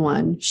a good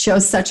one.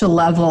 Shows such a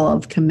level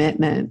of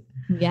commitment.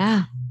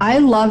 Yeah. I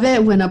love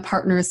it when a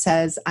partner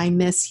says, I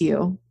miss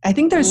you. I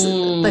think that's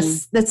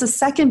the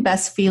second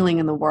best feeling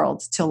in the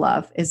world to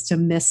love is to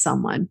miss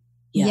someone.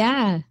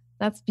 Yeah,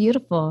 that's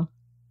beautiful.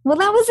 Well,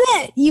 that was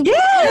it.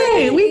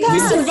 Yay! We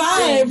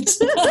survived.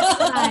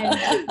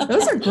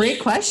 Those are great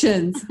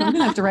questions. I'm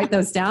going to have to write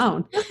those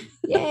down.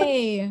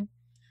 Yay.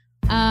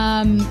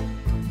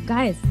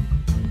 Guys,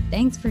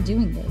 thanks for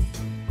doing this.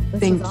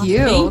 Thank you.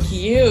 Thank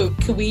you.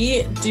 Can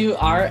we do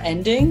our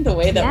ending the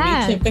way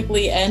that we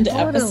typically end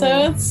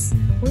episodes?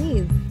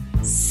 Please.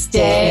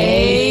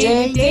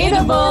 Stay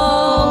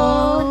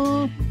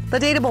dateable. The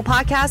Dateable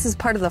Podcast is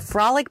part of the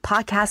Frolic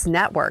Podcast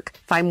Network.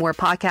 Find more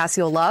podcasts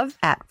you'll love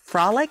at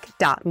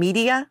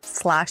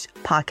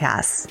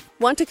frolic.media/podcasts.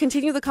 Want to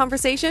continue the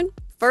conversation?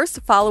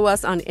 First, follow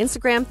us on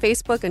Instagram,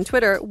 Facebook, and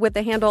Twitter with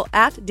the handle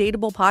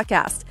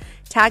 @DateablePodcast.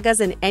 Tag us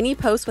in any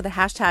post with the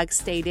hashtag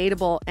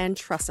StayDateable, and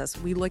trust us,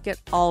 we look at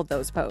all of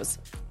those posts.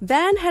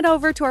 Then head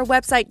over to our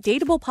website,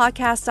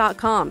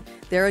 dateablepodcast.com.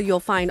 There you'll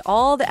find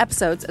all the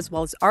episodes as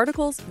well as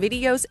articles,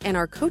 videos, and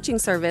our coaching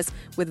service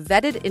with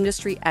vetted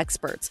industry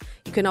experts.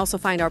 You can also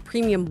find our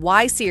premium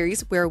Why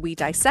series where we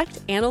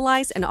dissect,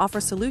 analyze, and offer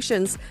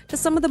solutions to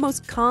some of the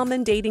most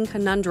common dating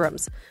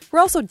conundrums. We're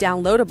also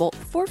downloadable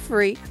for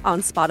free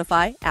on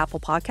Spotify, Apple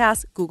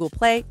Podcasts, Google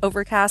Play,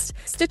 Overcast,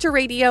 Stitcher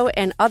Radio,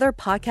 and other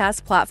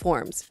podcast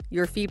platforms.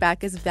 Your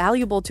feedback is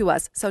valuable to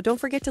us, so don't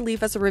forget to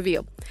leave us a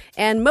review.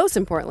 And most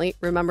importantly,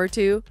 remember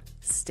to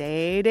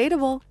stay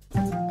dateable.